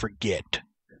always forget.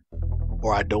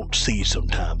 Or I don't see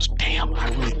sometimes. Damn,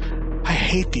 I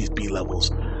hate these B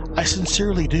levels. I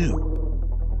sincerely do.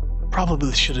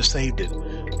 Probably should have saved it.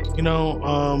 You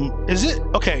know, is it?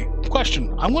 Okay,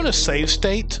 question. I'm going to save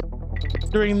state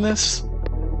during this.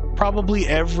 Probably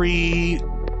every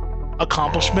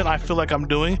accomplishment I feel like I'm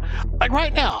doing. Like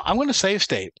right now, I'm going to save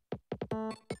state.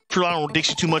 If you're relying on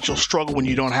Dixie too much, you'll struggle when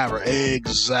you don't have her.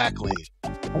 Exactly.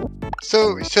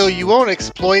 So you won't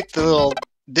exploit the little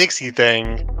Dixie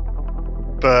thing,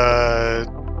 but...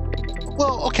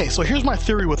 Well, okay, so here's my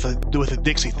theory with the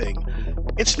Dixie thing.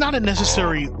 It's not a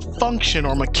necessary function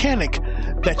or mechanic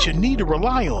that you need to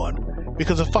rely on.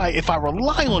 Because if I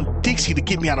rely on Dixie to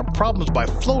get me out of problems by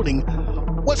floating,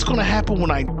 what's going to happen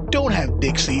when I don't have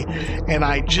Dixie and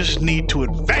I just need to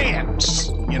advance,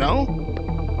 you know?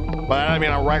 But I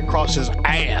mean, I'll right across his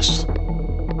ass.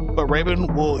 But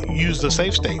Rabin will use the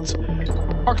save states.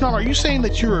 Arknon, are you saying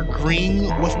that you're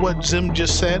agreeing with what Zim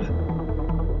just said?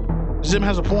 Zim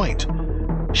has a point.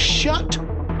 Shut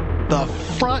the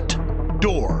front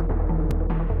door.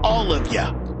 All of ya.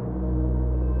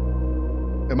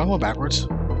 Am I going backwards?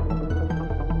 Am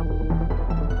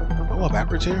I going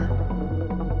backwards here?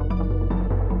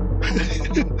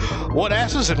 What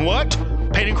asses and what?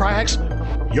 Painting Cryax?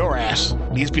 Your ass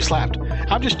needs to be slapped.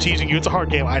 I'm just teasing you. It's a hard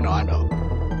game. I know.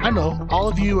 All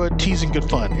of you are teasing good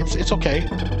fun. It's okay.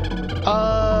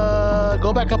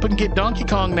 Go back up and get Donkey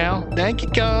Kong now. Donkey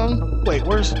Kong. Wait,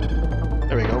 where's...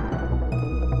 There we go.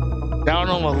 Down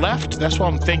on the left? That's what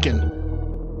I'm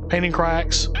thinking. Painting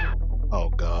cracks. Oh,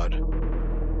 God.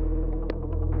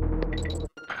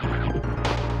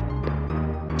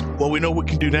 Well, we know what we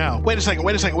can do now. Wait a second.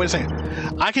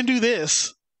 I can do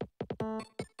this.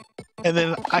 And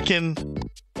then I can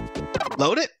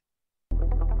load it?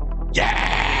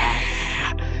 Yeah!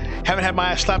 Haven't had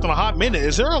my ass slapped in a hot minute.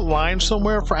 Is there a line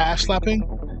somewhere for ass slapping?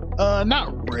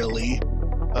 Not really.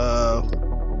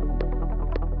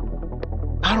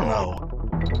 I don't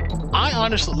know. I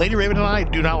honestly, Lady Raven and I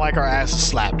do not like our asses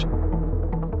slapped.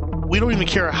 We don't even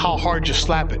care how hard you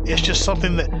slap it. It's just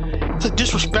something that, it's a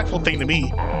disrespectful thing to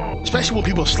me. Especially when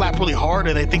people slap really hard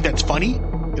and they think that's funny.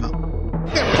 You know.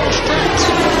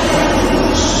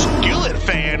 Skillet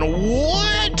fan,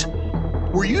 what?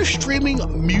 Were you streaming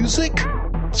music?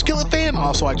 Skillet fan?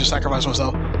 Also, I just sacrificed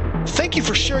myself. Thank you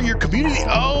for sharing your community.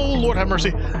 Oh, Lord have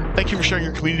mercy. Thank you for sharing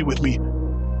your community with me.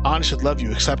 I honestly love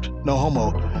you, except no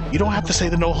homo. You don't have to say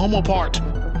the no homo part.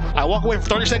 I walk away for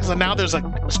 30 seconds and now there's a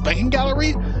spanking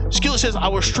gallery? Skillet says I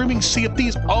was streaming Sea of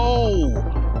Thieves. Oh,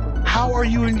 how are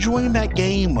you enjoying that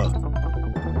game?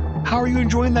 How are you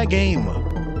enjoying that game?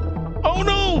 Oh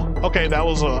no! Okay, that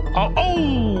was a...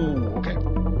 Oh! Okay.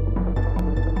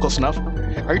 Close enough.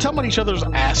 Are you talking about each other's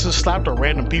asses slapped or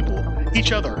random people?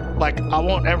 Each other. Like, I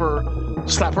won't ever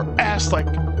slap her ass like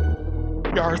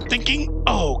you're thinking.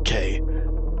 Okay.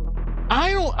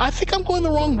 I think I'm going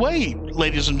the wrong way,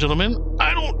 ladies and gentlemen.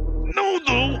 I don't know,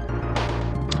 though.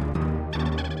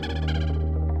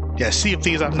 Yeah, Sea of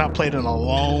Thieves I've not played in a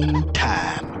long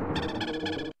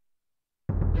time.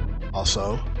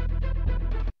 Also...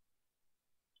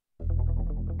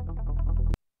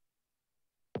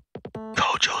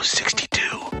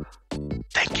 Kojo62,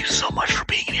 thank you so much for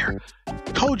being here.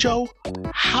 Kojo,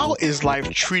 how is life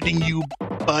treating you,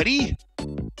 buddy?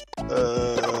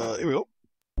 Here we go.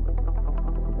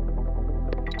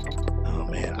 Oh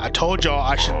man, I told y'all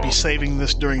I should be saving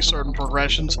this during certain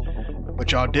progressions,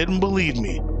 but y'all didn't believe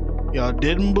me. Y'all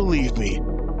didn't believe me.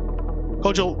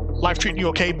 Kojo, life treating you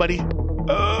okay, buddy?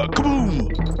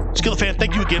 Kaboom! Skillet fan,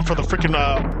 thank you again for the freaking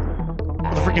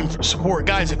support.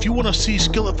 Guys, if you want to see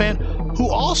Skillet fan, who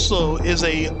also is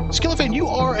a... Skillet fan, you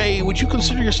are a... Would you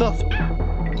consider yourself...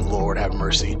 Lord have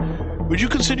mercy. Would you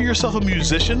consider yourself a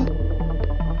musician?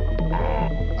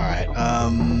 Alright,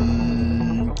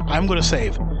 I'm gonna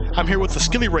save. I'm here with the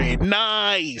Skilly Raid.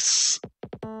 Nice!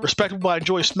 Respectable, I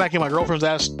enjoy smacking my girlfriend's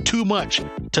ass too much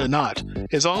to not.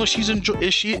 As long as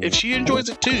if she enjoys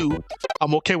it too,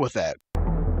 I'm okay with that.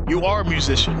 You are a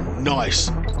musician.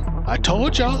 Nice. I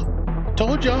told y'all.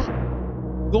 Told y'all.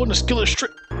 Going to Skillet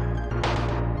Strip.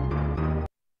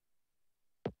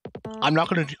 I'm not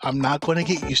gonna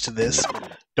get used to this.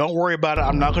 Don't worry about it.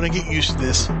 I'm not gonna get used to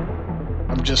this.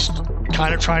 I'm just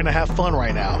kind of trying to have fun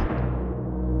right now.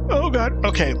 Oh god.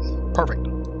 Okay. Perfect.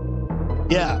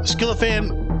 Yeah, Skillet fan.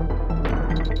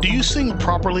 Do you sing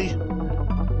properly?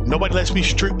 Nobody lets me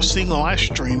sing on my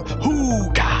stream.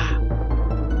 Hoo-gah.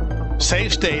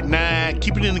 Save state. Nah.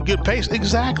 Keep it in a good pace.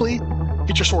 Exactly.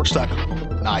 Get your sword stuck.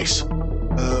 Nice.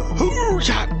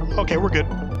 Hoo-yah. Okay, we're good.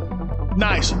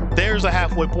 Nice. There's a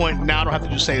halfway point. Now I don't have to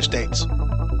do save states.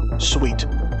 Sweet.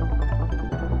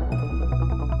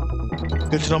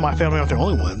 Good to know my family aren't the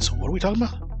only ones. What are we talking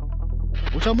about?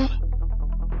 What are we talking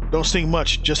about? Don't sing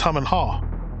much. Just hum and haw.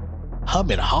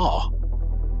 Hum and haw?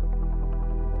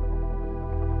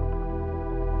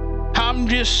 I'm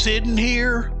just sitting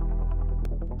here.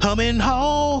 Hum and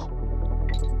haw.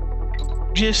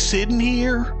 Just sitting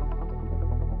here.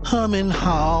 Hum and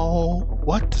haw.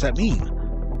 What does that mean?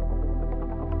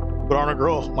 But on a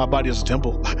girl, my body is a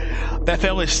temple. That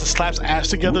family slaps ass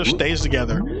together, stays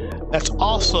together. That's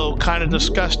also kind of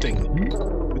disgusting.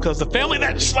 Because the family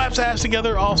that slaps ass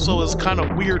together also is kind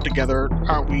of weird together,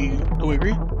 aren't we? Do we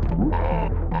agree?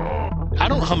 I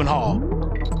don't hum and haw.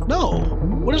 No.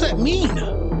 What does that mean?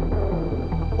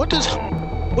 What does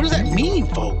that mean,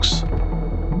 folks?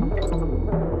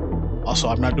 Also,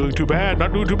 I'm not doing too bad.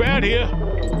 Not doing too bad here.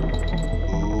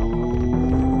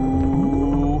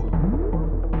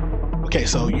 Okay,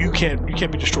 so you can't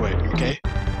be destroyed, okay?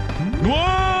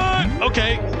 What?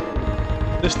 Okay.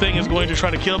 This thing is going to try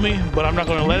to kill me, but I'm not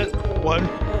going to let it. 1,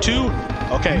 2.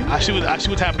 Okay, I see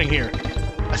what's happening here.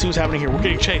 I see what's happening here. We're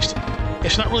getting chased.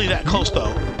 It's not really that close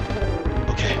though.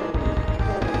 Okay.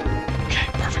 Okay,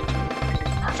 perfect.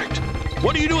 Perfect.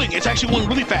 What are you doing? It's actually going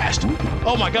really fast.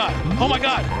 Oh my god. Oh my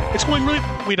god. It's going really...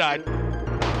 We died.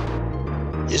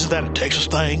 Isn't that a Texas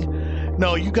thing?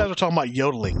 No, you guys are talking about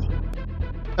yodeling.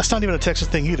 That's not even a Texas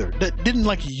thing either. Didn't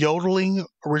like yodeling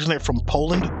originate from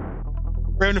Poland?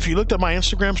 Rabin, if you looked at my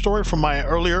Instagram story from my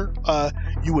earlier,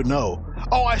 you would know.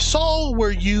 Oh, I saw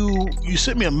where you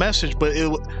sent me a message, but it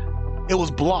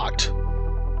was blocked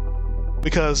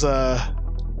because yeah,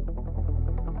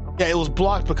 it was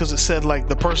blocked because it said like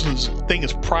the person's thing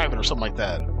is private or something like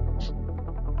that.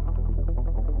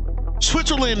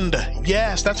 Switzerland,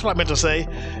 yes, that's what I meant to say.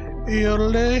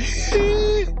 Yodelay,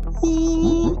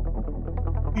 ooh.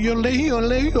 Yodelay,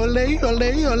 yodelay, yodelay,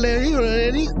 yodelay, yodelay,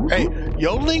 yodelay. Hey,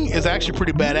 yodeling is actually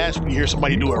pretty badass when you hear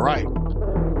somebody do it right.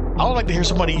 I would like to hear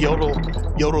somebody yodel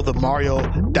the Mario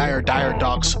Dire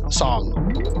Dogs song.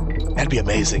 That'd be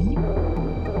amazing.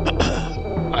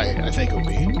 I think it would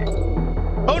be.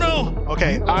 Oh no!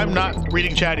 Okay, I'm not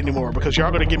reading chat anymore because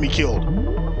y'all gonna get me killed.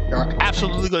 You're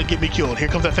absolutely gonna get me killed. Here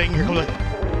comes that thing.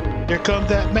 Here comes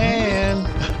that man.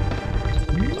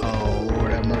 Oh,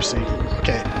 Lord have mercy.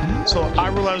 Okay, so I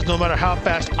realize no matter how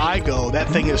fast I go, that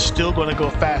thing is still gonna go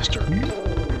faster.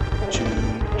 2,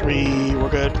 3, we're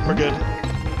good. We're good.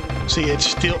 See, it's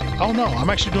still. Oh no, I'm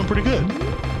actually doing pretty good.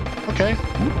 Okay,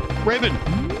 Rabin,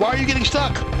 why are you getting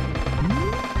stuck?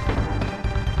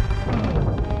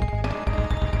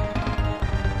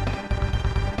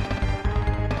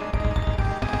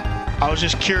 I was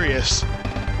just curious,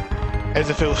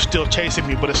 as if it was still chasing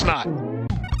me, but it's not.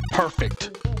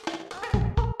 Perfect.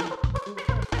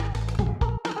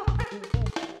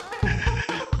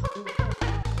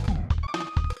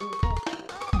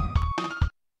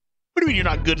 What do you mean you're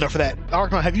not good enough for that?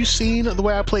 Arkman, have you seen the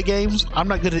way I play games? I'm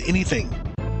not good at anything.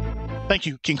 Thank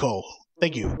you, King Cole.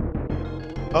 Thank you.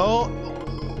 Oh,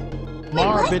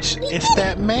 Marv, it's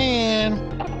that man.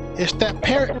 It's that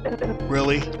parrot.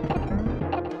 Really?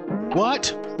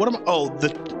 What? What am I? Oh,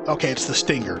 okay, it's the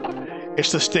stinger.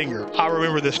 It's the stinger. I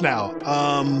remember this now.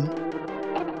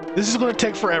 This is going to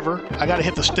take forever. I got to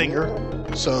hit the stinger.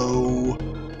 So,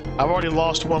 I've already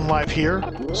lost 1 life here.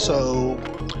 So,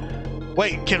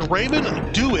 wait, can Rabin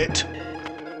do it?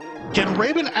 Can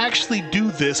Rabin actually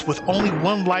do this with only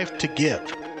 1 life to give?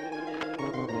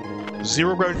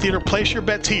 Zero Gravity Theater, place your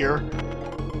bets here.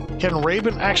 Can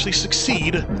Rabin actually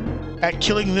succeed at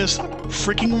killing this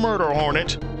freaking murder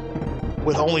hornet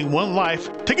with only 1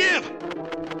 life to give?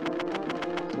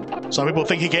 Some people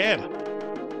think he can.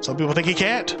 Some people think he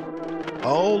can't.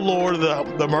 Oh Lord,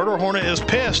 the murder hornet is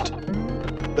pissed.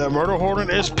 The murder hornet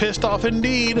is pissed off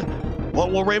indeed.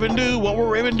 What will Rabin do? What will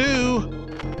Rabin do?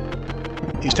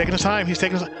 He's taking his time. He's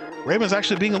taking his time. Rabin's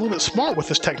actually being a little bit smart with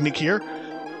this technique here.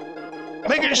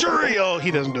 Making sure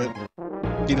he doesn't do it.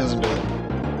 He doesn't do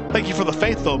it. Thank you for the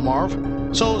faith though, Marv.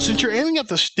 So since you're aiming at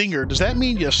the stinger, does that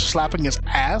mean you're slapping his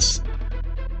ass?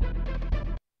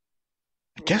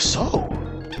 I guess so.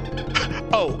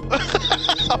 Oh.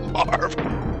 Marv.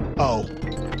 Oh.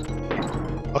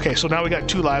 Okay, so now we got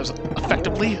 2 lives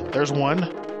effectively. There's 1.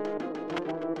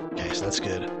 Okay, so that's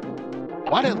good.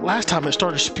 Why did last time it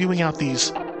started spewing out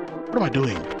these? What am I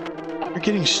doing? You're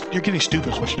getting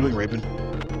stupid is what you're doing, Rabin.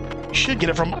 You should get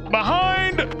it from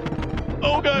behind.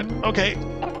 Oh god. Okay.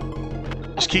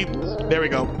 Just keep. There we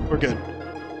go. We're good.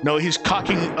 No, he's cock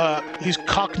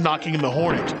knocking the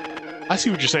hornet. I see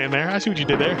what you're saying there. I see what you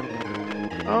did there.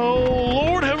 Oh,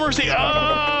 Lord have mercy.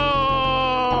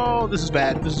 Oh, this is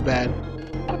bad. This is bad.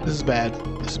 This is bad.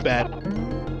 This is bad.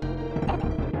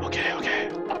 Okay, okay.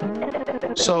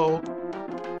 So,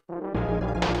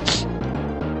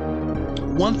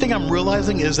 one thing I'm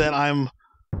realizing is that I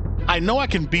know I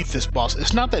can beat this boss.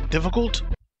 It's not that difficult,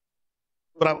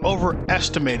 but I'm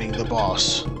overestimating the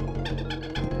boss.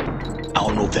 I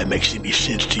don't know if that makes any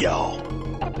sense to y'all.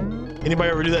 Anybody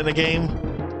ever do that in a game?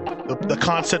 The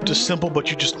concept is simple, but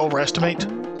you just overestimate?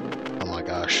 Oh my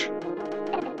gosh.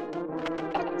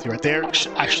 See right there?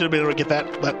 I should have been able to get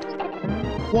that, but...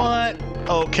 What?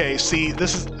 Okay, see,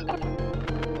 this is...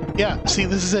 Yeah, see,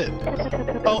 this is it.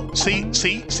 Oh, see? You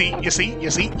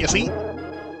see?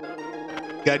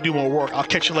 Gotta do more work. I'll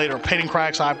catch you later. Painting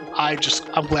cracks, I'm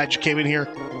glad you came in here.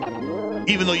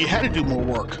 Even though you had to do more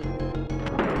work.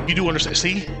 You do understand.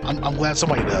 See? I'm glad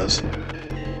somebody does.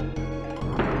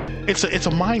 It's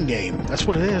a mind game. That's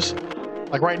what it is.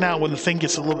 Like right now, when the thing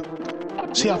gets a little...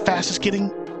 See how fast it's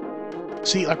getting?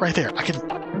 See, like right there. I can...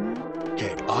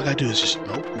 Okay, all I gotta do is just...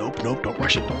 Nope. Don't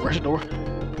rush it. Don't rush it.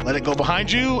 Let it go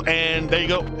behind you, and there you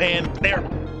go. And there.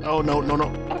 Oh, no.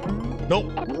 Nope.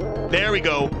 There we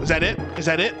go. Is that it? Is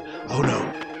that it? Oh, no.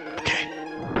 Okay.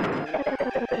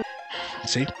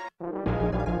 See?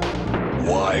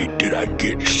 Why did I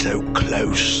get so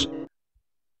close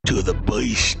to the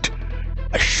beast?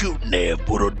 I shouldn't have,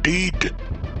 but I did.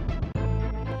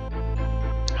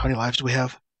 How many lives do we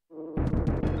have?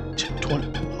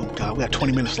 20. Oh, God. We got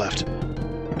 20 minutes left.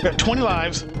 We got 20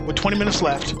 lives with 20 minutes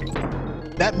left.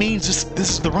 That means this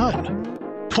is the run.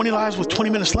 20 lives with 20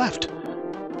 minutes left.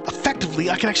 effectively,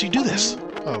 I can actually do this.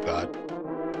 Oh god.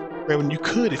 Rabin, you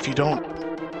could if you don't.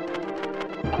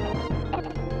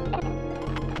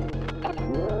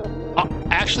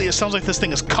 Actually, it sounds like this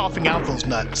thing is coughing out those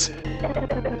nuts.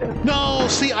 No,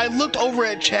 see, I looked over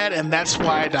at Chad and that's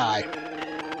why I die.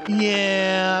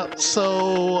 Yeah,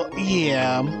 so,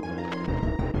 yeah.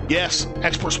 Yes,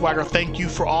 Expert Swagger, thank you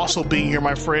for also being here,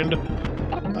 my friend.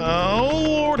 Oh,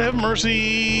 Lord have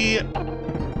mercy.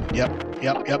 Yep.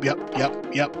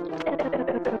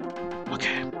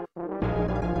 Okay.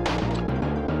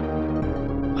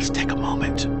 Let's take a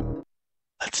moment.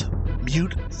 Let's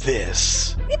mute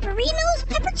this. Ripperinos,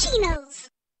 pepperoncinos.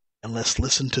 And let's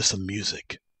listen to some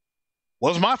music.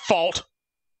 Was my fault.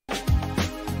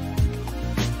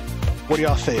 What do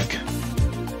y'all think?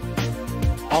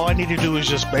 All I need to do is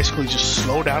just basically just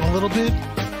slow down a little bit.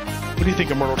 What do you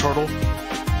think, Immortal Turtle?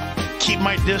 Keep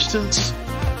my distance,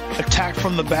 attack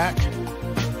from the back,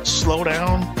 slow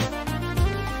down,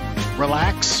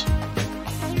 relax.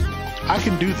 I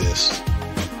can do this.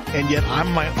 And yet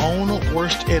I'm my own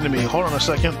worst enemy. Hold on a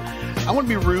second. I want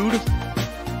to be rude.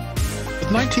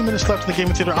 With 19 minutes left in the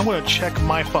Gaming Theater, I'm going to check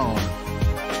my phone.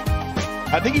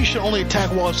 I think you should only attack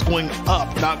while it's going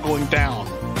up, not going down.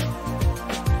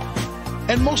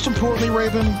 And most importantly,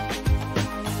 Rabin,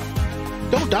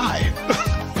 don't die.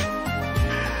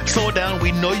 Slow it down.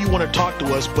 We know you want to talk to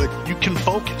us, but you can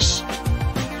focus.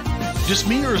 Just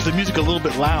me, or is the music a little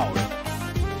bit loud?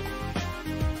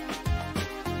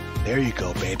 There you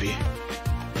go, baby.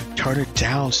 Turn it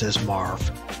down, says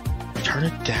Marv. Turn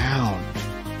it down.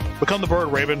 Become the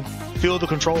bird, Rabin. Feel the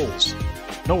controls.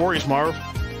 No worries, Marv.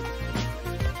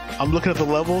 I'm looking at the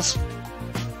levels,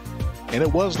 and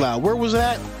it was loud. Where was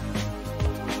that?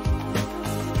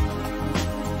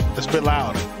 That's a bit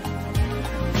loud.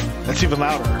 That's even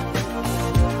louder.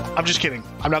 I'm just kidding.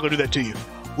 I'm not going to do that to you.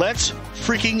 Let's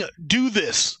freaking do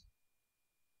this.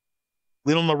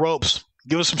 Lean on the ropes.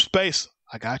 Give us some space.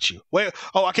 I got you. Wait.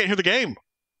 Oh, I can't hear the game.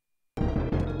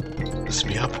 Let's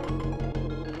be up.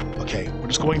 Okay, we're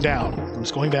just going down. I'm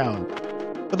just going down.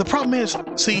 But the problem is,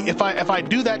 see, if I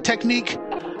do that technique,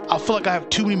 I feel like I have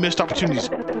too many missed opportunities.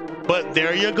 But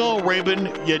there you go, Rabin.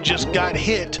 You just got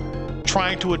hit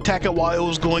trying to attack it while it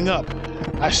was going up.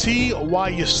 I see why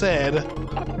you said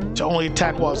to only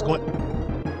attack while it's going.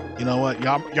 You know what?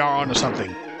 Y'all on to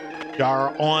something. Y'all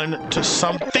are on to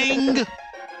something.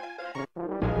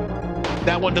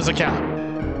 That one doesn't count.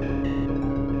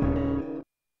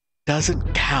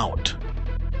 Doesn't count.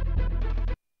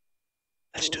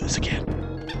 Let's do this again.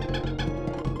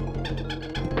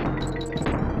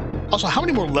 Also, how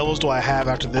many more levels do I have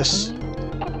after this?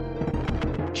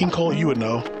 King Cole, you would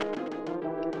know.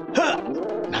 Huh!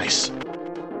 Nice.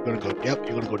 You're gonna go, yep,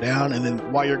 you're gonna go down, and then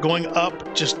while you're going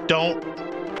up, just don't,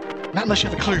 not unless you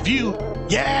have a clear view.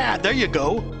 Yeah, there you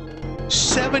go.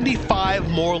 75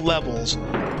 more levels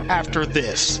after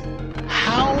this.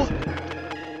 How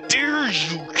dare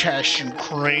you, Cashew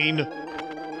Crane?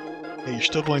 Okay, you're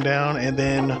still going down, and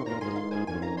then,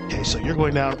 okay, so you're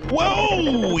going down.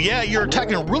 Whoa! Yeah, you're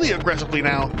attacking really aggressively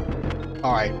now.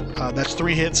 All right, that's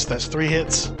 3 hits. That's 3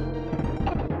 hits.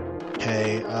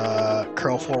 Okay,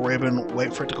 curl for Rabin.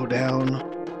 Wait for it to go down.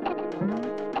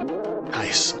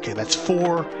 Nice. Okay, that's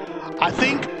 4. I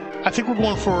think we're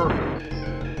going for.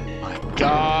 My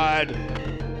God.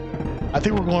 I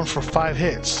think we're going for 5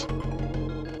 hits.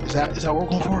 Is that what we're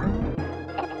going for?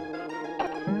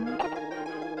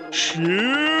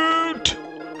 Shoot!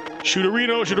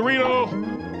 Shooterino,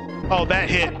 shooterino! Oh, that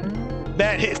hit.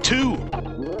 That hit 2.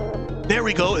 There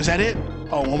we go. Is that it?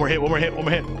 Oh, one more hit, one more hit, one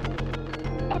more hit.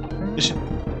 This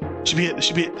should be it. This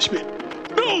should be it. This should be it.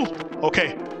 No!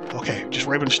 Okay. Okay. Just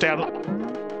Rabin, stay out of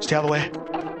the way.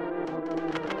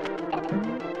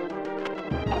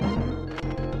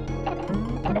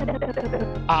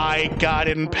 I got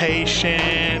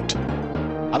impatient.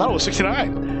 I thought it was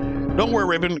 69. Don't worry,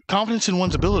 Rabin. Confidence in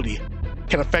one's ability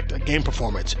can affect a game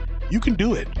performance. You can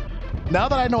do it. Now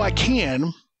that I know I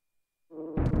can,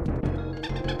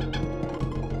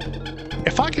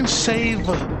 if I can save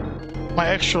my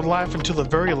extra life until the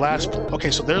very last.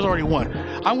 Okay, so there's already 1.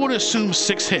 I'm going to assume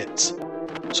 6 hits.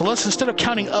 So let's, instead of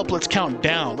counting up, let's count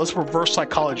down. Let's reverse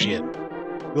psychology it.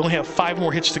 We only have 5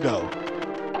 more hits to go.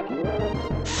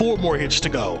 4 more hits to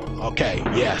go. Okay,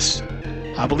 yes.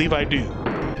 I believe I do.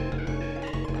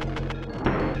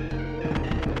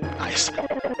 Nice.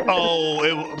 Oh,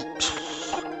 it...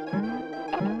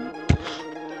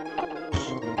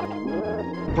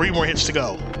 3 more hits to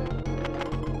go.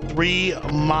 3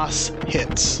 más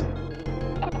hits.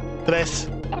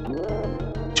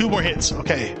 3. 2 more hits.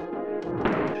 Okay.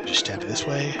 Just stab it this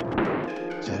way.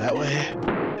 Stab that way.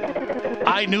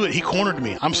 I knew it. He cornered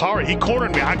me. I'm sorry. He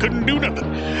cornered me. I couldn't do nothing.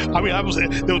 I mean,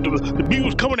 the bee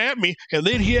was coming at me, and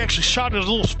then he actually shot his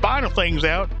little spinal things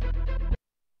out.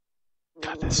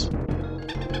 Got this.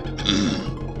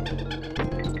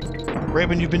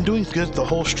 Rabin, you've been doing good the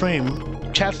whole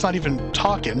stream. Chat's not even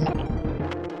talking.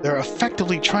 They're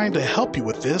effectively trying to help you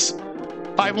with this.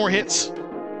 5 more hits.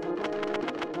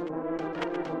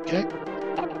 Okay.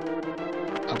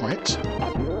 5 more hits.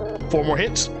 4 more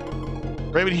hits.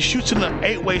 Rabin, he shoots in an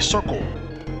 8-way circle.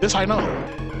 This I know.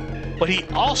 But he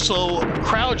also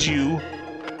crowds you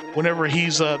whenever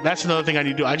he's, that's another thing I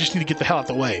need to do. I just need to get the hell out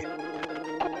the way.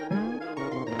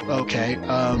 Okay,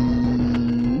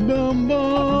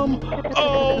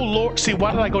 oh, Lord. See,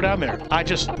 why did I go down there?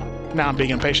 Now I'm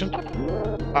being impatient.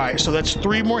 All right, so that's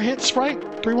 3 more hits, right?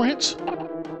 3 more hits?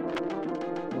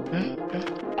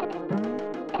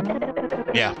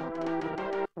 Yeah.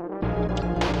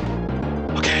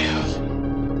 Okay.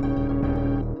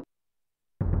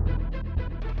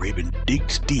 Rabin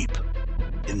digs deep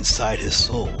inside his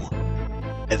soul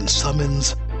and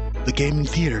summons the gaming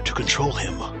theater to control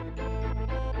him.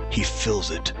 He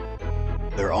feels it.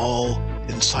 They're all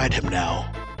inside him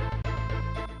now.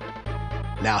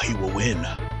 Now he will win.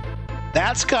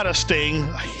 That's gotta sting.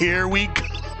 Here we go.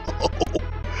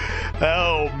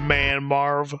 Oh man,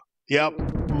 Marv. Yep,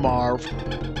 Marv.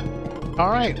 All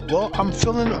right. Well, I'm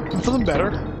feeling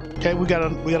better. Okay, we got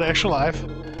an extra life.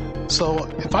 So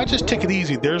if I just take it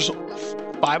easy, there's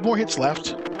 5 more hits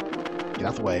left. Get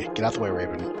out the way. Get out the way,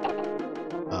 Rabin.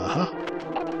 Uh-huh.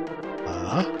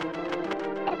 Uh-huh.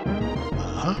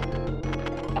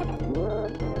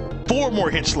 4 more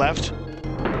hits left.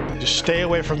 Just stay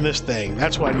away from this thing.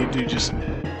 That's what I need to do. Just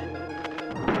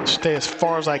stay as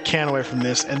far as I can away from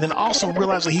this. And then also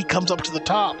realize that he comes up to the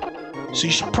top. So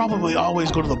you should probably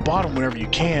always go to the bottom whenever you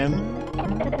can.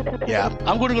 Yeah,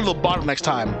 I'm going to go to the bottom next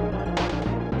time.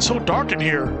 It's so dark in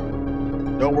here.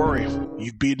 Don't worry.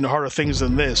 You've beaten harder things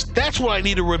than this. That's what I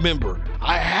need to remember.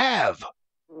 I have.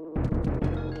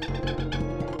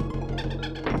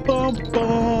 Bum,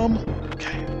 bum.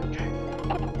 Okay.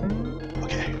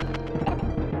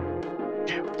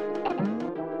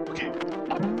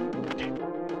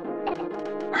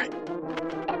 All right.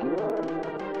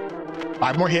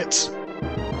 5 more hits.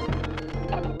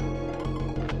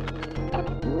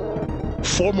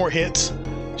 4 more hits.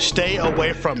 Stay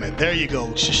away from it. There you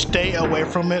go. Just stay away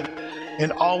from it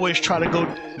and always try to go.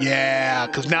 Yeah,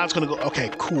 because now it's going to go.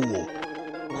 Okay, cool.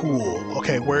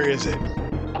 Okay, where is it?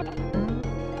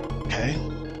 Okay.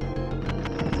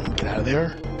 Get out of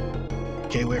there.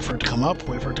 Okay, wait for it to come up.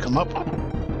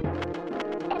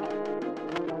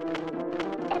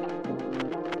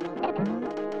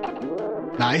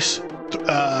 Nice.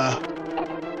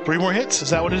 3 more hits. Is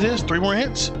that what it is? 3 more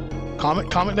hits? Calm it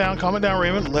down,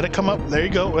 Rabin. Let it come up. There you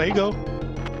go.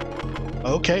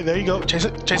 Okay, there you go. Chase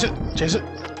it.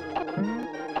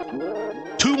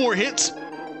 2 more hits.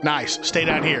 Nice. Stay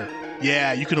down here.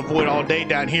 Yeah, you can avoid all day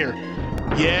down here.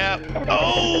 Yeah.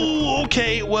 Oh,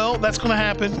 okay. Well, that's gonna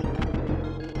happen.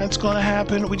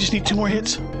 We just need 2 more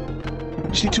hits.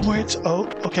 Oh,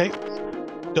 okay.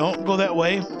 Don't go that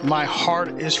way. My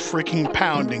heart is freaking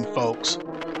pounding, folks.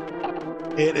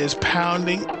 It is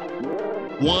pounding.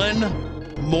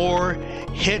 1 more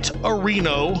hit,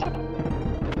 Areno.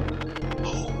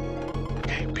 Oh,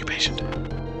 okay. Be patient.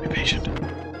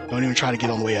 Don't even try to get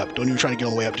on the way up.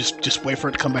 Just wait for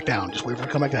it to come back down. Here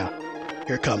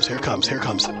it comes.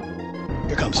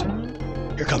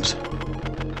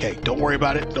 Okay, don't worry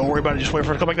about it. Just wait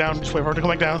for it to come back down.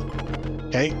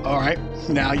 Okay, all right.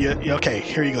 Now you okay.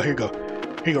 Here you go,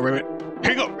 Rabin.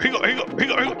 Here you go.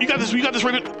 You got this,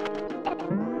 Rabin.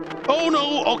 Oh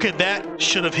no. Okay, that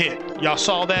should have hit. Y'all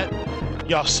saw that,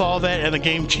 and the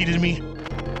game cheated me.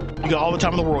 You got all the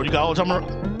time in the world.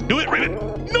 Do it, Rabin.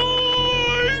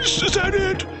 Nice. Is that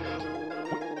it?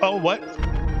 Oh, what?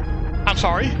 I'm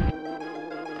sorry.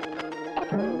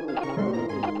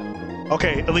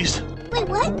 Okay, at least. Wait,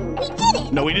 what?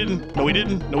 We did it! No, we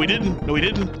didn't.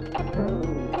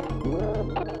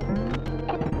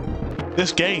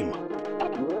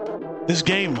 This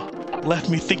game left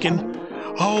me thinking,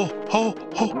 oh.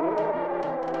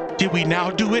 Did we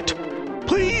now do it?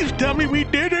 Please tell me we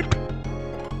did it!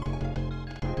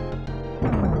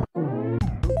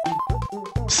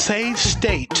 Save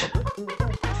state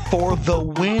for the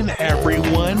win,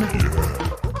 everyone.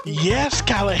 Yes,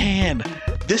 Callahan.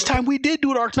 This time we did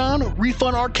do it, Arcnon.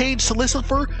 Refund Arcade,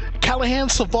 Solicitor, Callahan,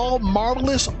 Saval,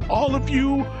 Marvelous, all of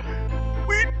you.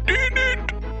 We did it.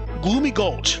 Gloomy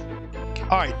Gulch.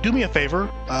 All right, do me a favor.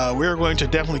 We're going to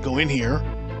definitely go in here.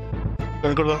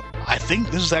 We're going to go to I think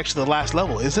this is actually the last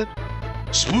level, is it?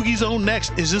 Spooky Zone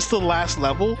next. Is this the last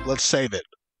level? Let's save it.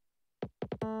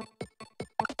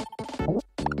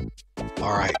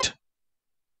 All right.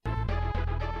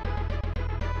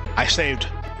 I saved.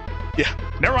 Yeah,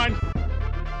 never mind.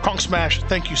 Kronk Smash,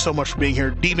 thank you so much for being here.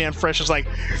 D-Man Fresh is like,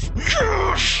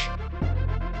 yes!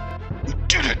 We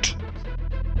did it!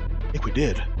 I think we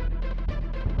did.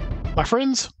 My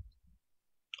friends,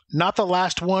 not the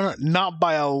last one, not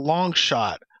by a long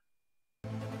shot.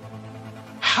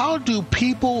 How do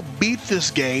people beat this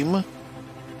game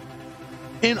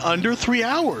in under 3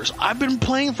 hours? I've been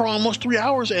playing for almost 3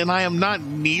 hours and I am not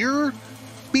near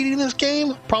beating this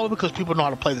game, probably because people know how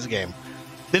to play this game.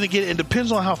 Then again, it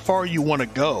depends on how far you want to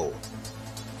go.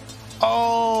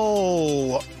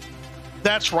 Oh,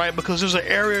 that's right, because there's an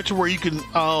area to where you can...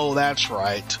 Oh, that's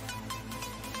right.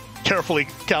 Carefully,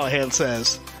 Callahan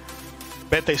says.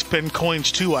 Bet they spend coins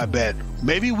too, I bet.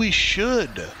 Maybe we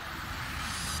should.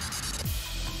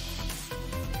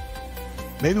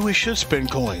 Maybe we should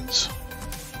spend coins.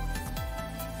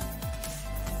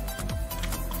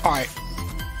 Alright.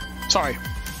 Sorry.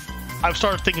 I've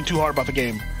started thinking too hard about the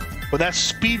game. But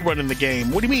that's speedrunning the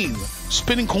game. What do you mean?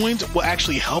 Spending coins will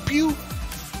actually help you?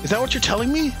 Is that what you're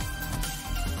telling me?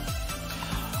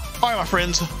 Alright, my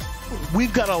friends.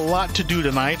 We've got a lot to do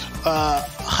tonight.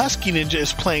 Husky Ninja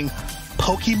is playing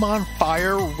Pokemon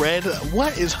Fire Red.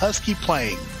 What is Husky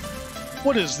playing?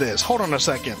 What is this? Hold on a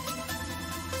second.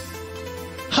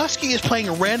 Husky is playing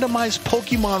randomized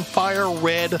Pokemon Fire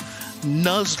Red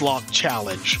Nuzlocke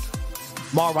Challenge.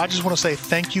 Marv, I just want to say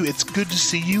thank you. It's good to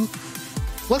see you.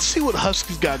 Let's see what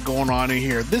Husky's got going on in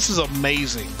here. This is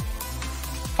amazing.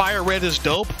 Fire Red is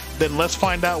dope. Then let's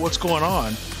find out what's going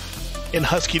on in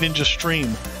Husky Ninja stream.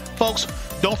 Folks,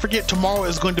 don't forget tomorrow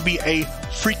is going to be a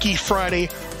Freaky Friday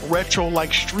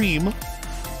retro-like stream.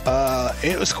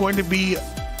 It's going to be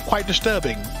quite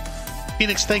disturbing.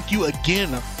 Phoenix, thank you again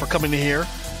for coming in here.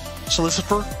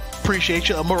 Solicitor, appreciate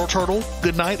you. Immortal Turtle,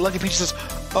 good night. Lucky Peach says,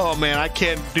 oh man, I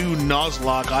can't do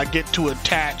Nuzlocke. I get too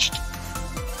attached.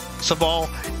 Saval,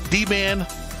 D-Man,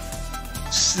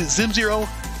 Zim0,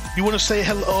 you want to say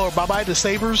hello or bye-bye to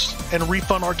Sabers and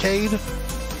Refund Arcade?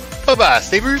 Bye-bye,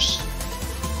 Sabers.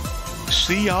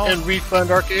 See y'all. And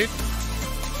Refund Arcade.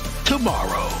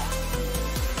 Tomorrow.